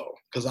 whoa,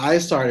 because I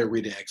started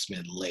reading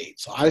X-Men late.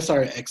 So I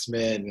started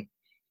X-Men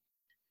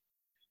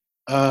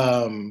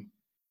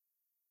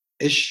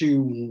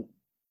issue,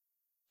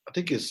 I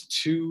think it's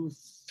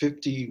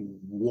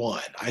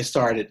 251. I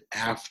started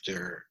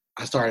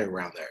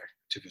around there,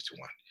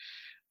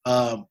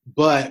 251.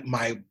 But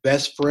my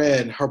best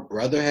friend, her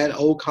brother had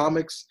old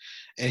comics,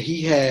 and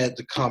he had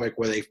the comic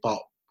where they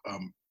fought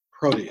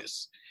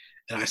Proteus,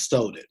 and I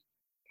stole it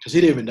because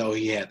he didn't even know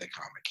he had the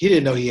comic. He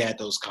didn't know he had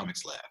those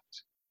comics left.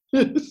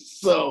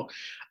 So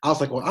I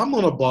was like, well, I'm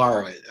going to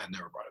borrow it. I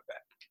never brought it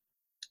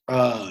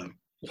back.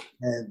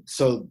 And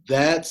so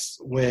that's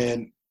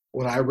when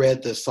I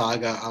read the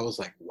saga, I was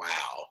like, wow.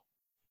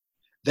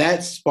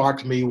 That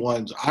sparked me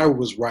I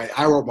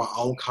wrote my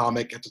own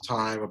comic at the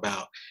time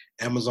about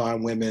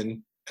Amazon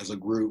women as a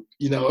group,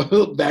 you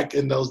know, back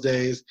in those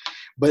days.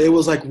 But it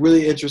was like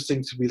really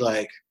interesting to be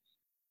like,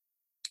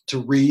 to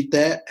read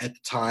that at the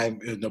time,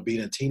 you know,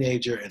 being a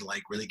teenager and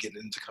like really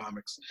getting into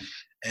comics.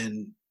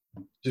 And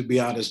to be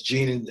honest,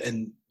 Jean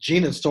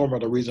and Storm are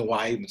the reason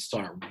why I even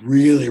started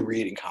really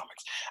reading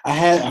comics. I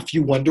had a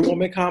few Wonder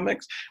Woman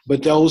comics,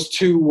 but those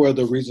two were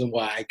the reason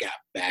why I got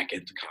back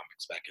into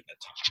comics back in that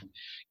time.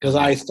 Because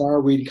I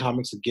started reading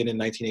comics again in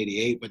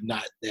 1988, but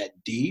not that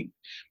deep.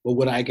 But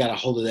when I got a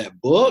hold of that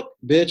book,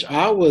 bitch,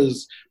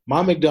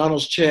 my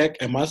McDonald's check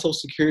and my Social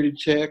Security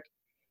check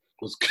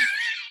was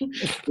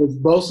was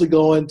mostly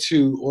going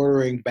to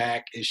ordering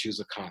back issues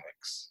of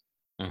comics.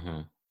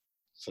 Mm-hmm.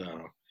 So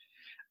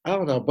I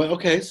don't know, but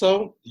okay.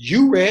 So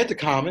you read the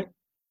comic?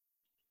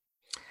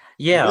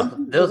 Yeah,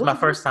 that was my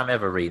first time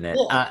ever reading it.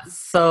 Yeah.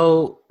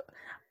 So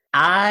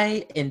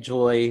I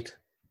enjoyed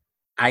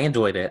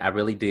it. I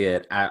really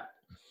did. I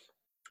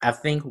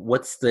think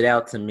what stood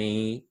out to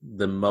me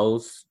the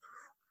most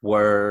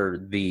were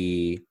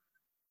the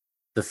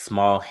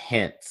small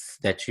hints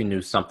that you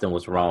knew something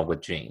was wrong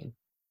with Jean.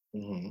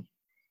 Mm-hmm.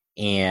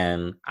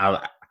 And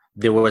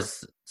there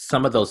was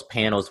some of those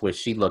panels where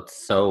she looked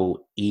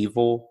so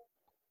evil,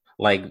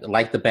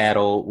 like the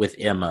battle with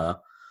Emma.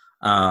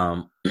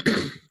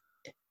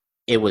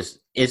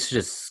 It's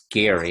just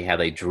scary how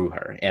they drew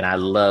her, and I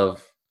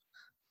love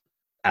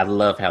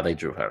how they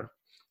drew her.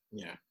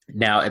 Yeah.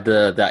 Now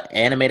the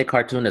animated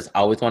cartoon is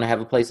always going to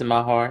have a place in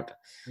my heart,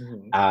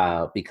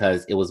 mm-hmm.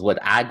 Because it was what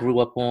I grew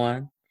up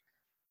on,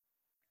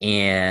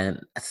 and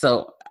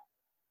so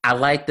I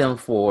like them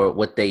for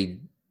what they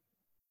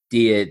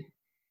did.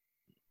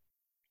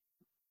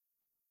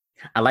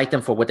 I like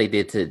them for what they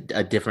did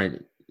to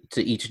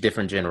each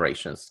different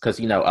generations, because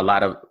you know a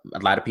lot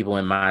of people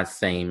in my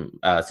same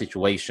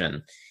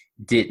situation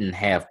didn't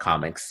have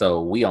comics,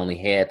 so we only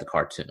had the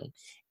cartoon,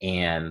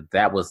 and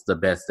that was the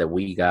best that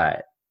we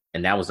got,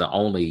 and that was the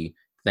only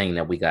thing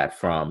that we got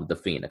from the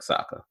Phoenix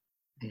Saga.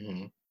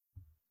 Mm-hmm.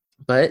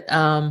 But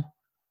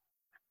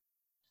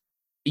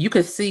you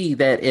could see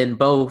that in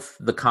both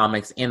the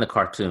comics and the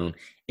cartoon,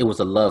 it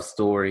was a love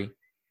story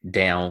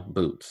down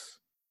boots.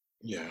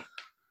 Yeah.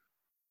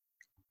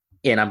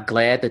 And I'm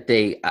glad that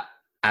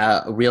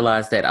I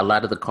realized that a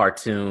lot of the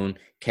cartoon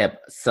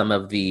kept some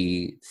of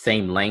the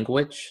same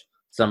language,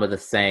 some of the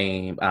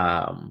same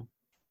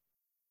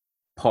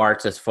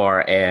parts as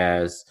far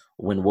as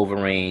when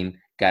Wolverine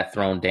got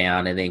thrown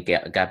down and then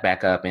got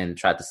back up and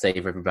tried to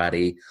save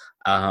everybody.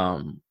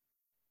 I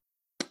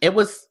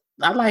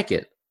like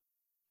it.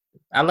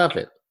 I love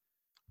it.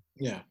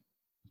 Yeah.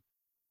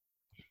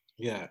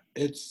 Yeah.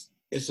 It's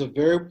a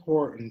very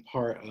important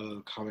part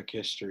of comic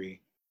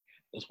history.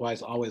 That's why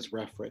it's always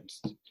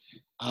referenced.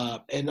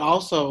 And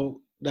also,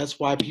 that's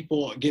why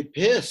people get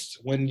pissed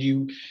when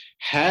you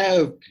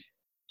have,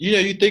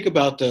 you think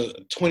about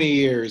the 20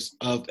 years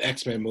of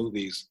X-Men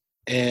movies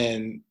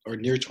or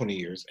near 20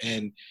 years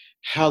and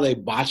how they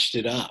botched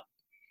it up.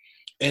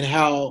 And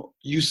how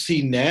you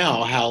see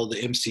now how the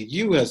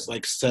MCU has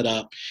like set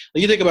up.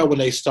 Like you think about when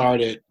they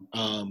started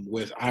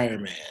with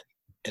Iron Man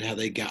and how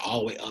they got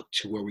all the way up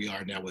to where we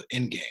are now with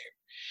Endgame.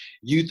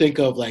 You think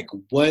of like,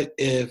 what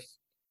if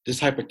this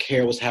type of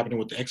care was happening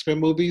with the X-Men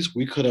movies?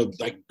 We could have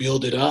like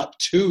built it up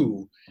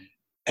to,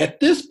 at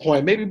this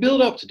point, maybe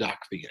build up to Doc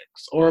Phoenix,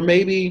 or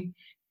maybe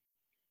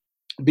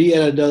be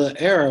at another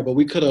era, but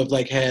we could have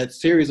like had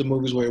series of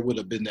movies where it would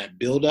have been that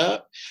build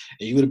up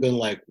and you would have been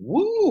like,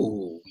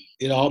 woo,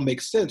 it all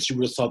makes sense. You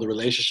would have saw the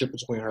relationship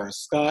between her and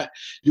Scott.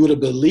 You would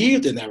have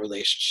believed in that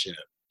relationship.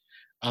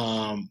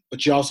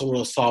 But you also would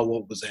have saw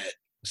what was at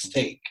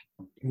stake.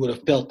 You would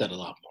have felt that a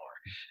lot more.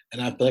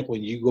 And I feel like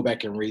when you go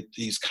back and read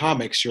these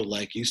comics, you're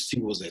like, you see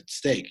what was at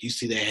stake. You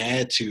see they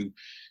had to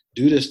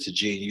do this to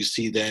Jean. You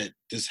see that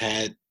this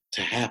had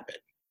to happen.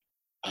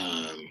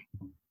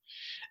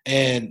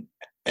 And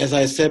as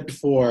I said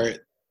before,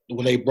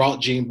 when they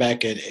brought Jean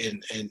back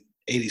in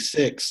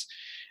 86,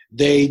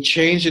 they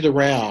changed it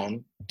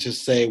around to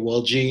say,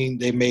 well, Jean,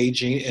 they made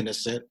Jean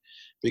innocent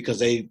because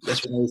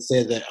that's when they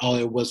said that, oh,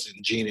 it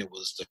wasn't Jean, it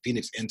was the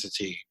Phoenix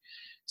entity.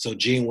 So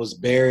Jean was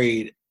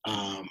buried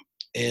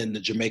in the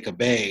Jamaica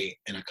Bay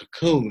in a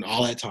cocoon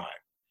all that time.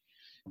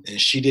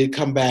 And she did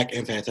come back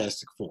in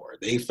Fantastic Four.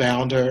 They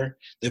found her.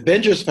 The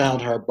Avengers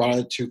found her, brought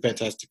her to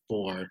Fantastic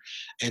Four,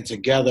 and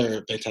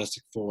together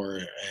Fantastic Four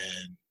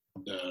and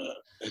the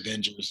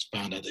Avengers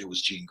found out it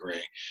was Jean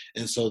Grey.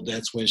 And so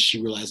that's when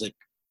she realized, like,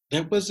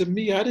 that wasn't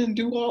me. I didn't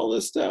do all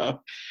this stuff.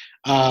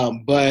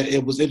 But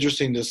it was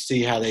interesting to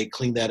see how they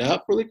cleaned that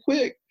up really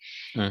quick.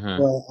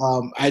 Mm-hmm.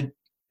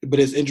 But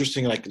it's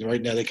interesting, like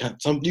right now, you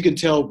can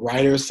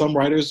tell some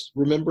writers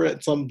remember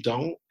it, some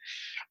don't.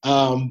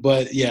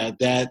 But yeah,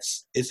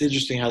 it's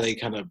interesting how they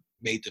kind of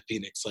made the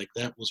Phoenix, like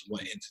that was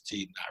one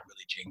entity, not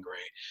really Jean Grey.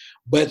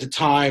 But at the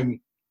time,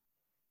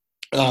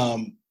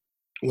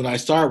 when I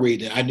started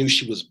reading it, I knew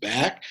she was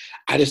back.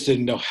 I just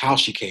didn't know how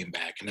she came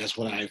back. And that's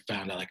when I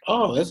found out, like,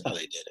 oh, that's how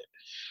they did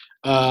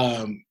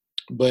it.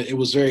 But it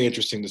was very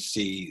interesting to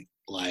see,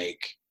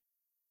 like,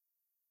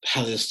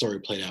 how this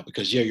story played out.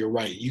 Because, yeah, you're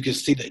right. You can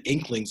see the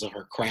inklings of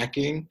her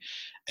cracking.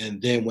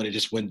 And then when it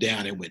just went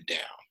down, it went down.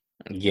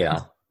 Yeah.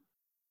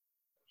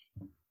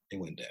 It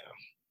went down.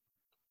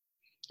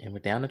 It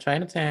went down to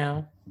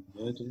Chinatown.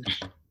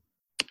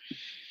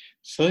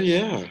 So,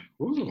 yeah.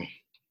 Ooh.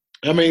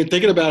 I mean,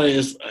 thinking about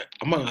it,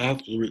 I'm going to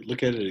have to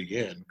look at it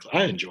again.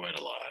 I enjoy it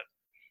a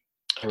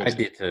lot. I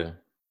did too.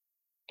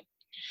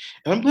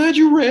 And I'm glad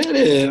you read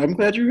it. I'm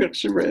glad you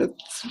actually read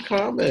some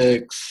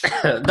comics.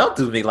 Don't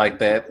do me like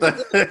that.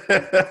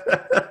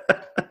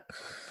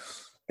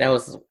 That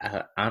was,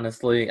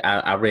 honestly,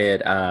 I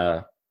read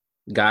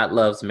God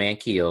Loves, Man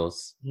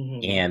Kills,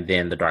 mm-hmm. and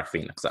then the Dark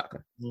Phoenix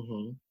saga.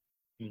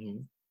 Mm-hmm. Mm-hmm.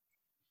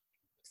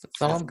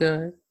 So I'm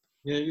good.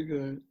 Yeah, you're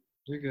good.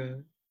 You're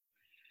good.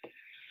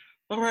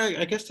 All right,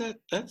 I guess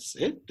that's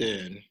it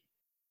then.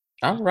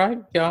 All right,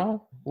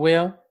 y'all.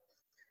 Well,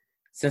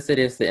 since it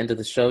is the end of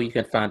the show, you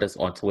can find us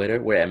on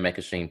Twitter. We're at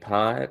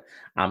MechaSheen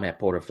I'm at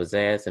Porter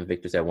Fazaz and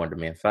Victor's at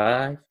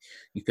Wonderman5.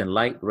 You can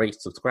like, rate,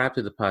 subscribe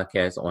to the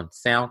podcast on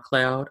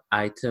SoundCloud,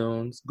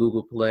 iTunes,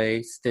 Google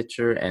Play,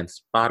 Stitcher, and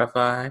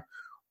Spotify.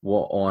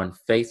 We're on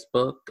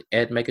Facebook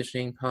at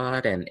MechaSheen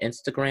and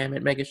Instagram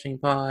at MechaSheen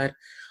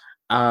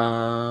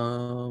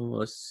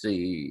Let's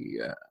see.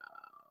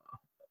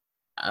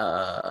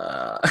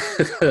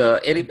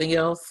 Anything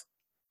else?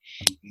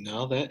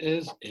 No, that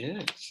is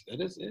it. That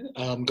is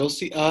it. Go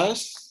see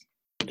Us.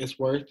 It's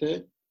worth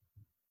it.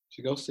 You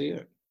should go see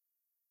it.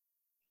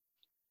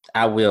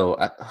 I will.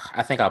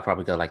 I think I'll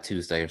probably go like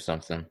Tuesday or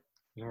something.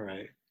 All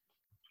right.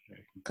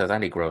 Because I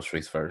need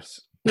groceries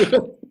first.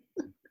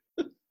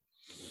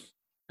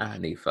 I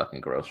need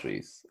fucking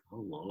groceries.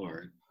 Oh,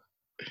 Lord.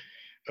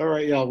 All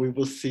right, y'all. We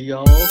will see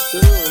y'all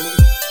soon.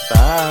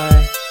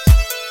 Bye.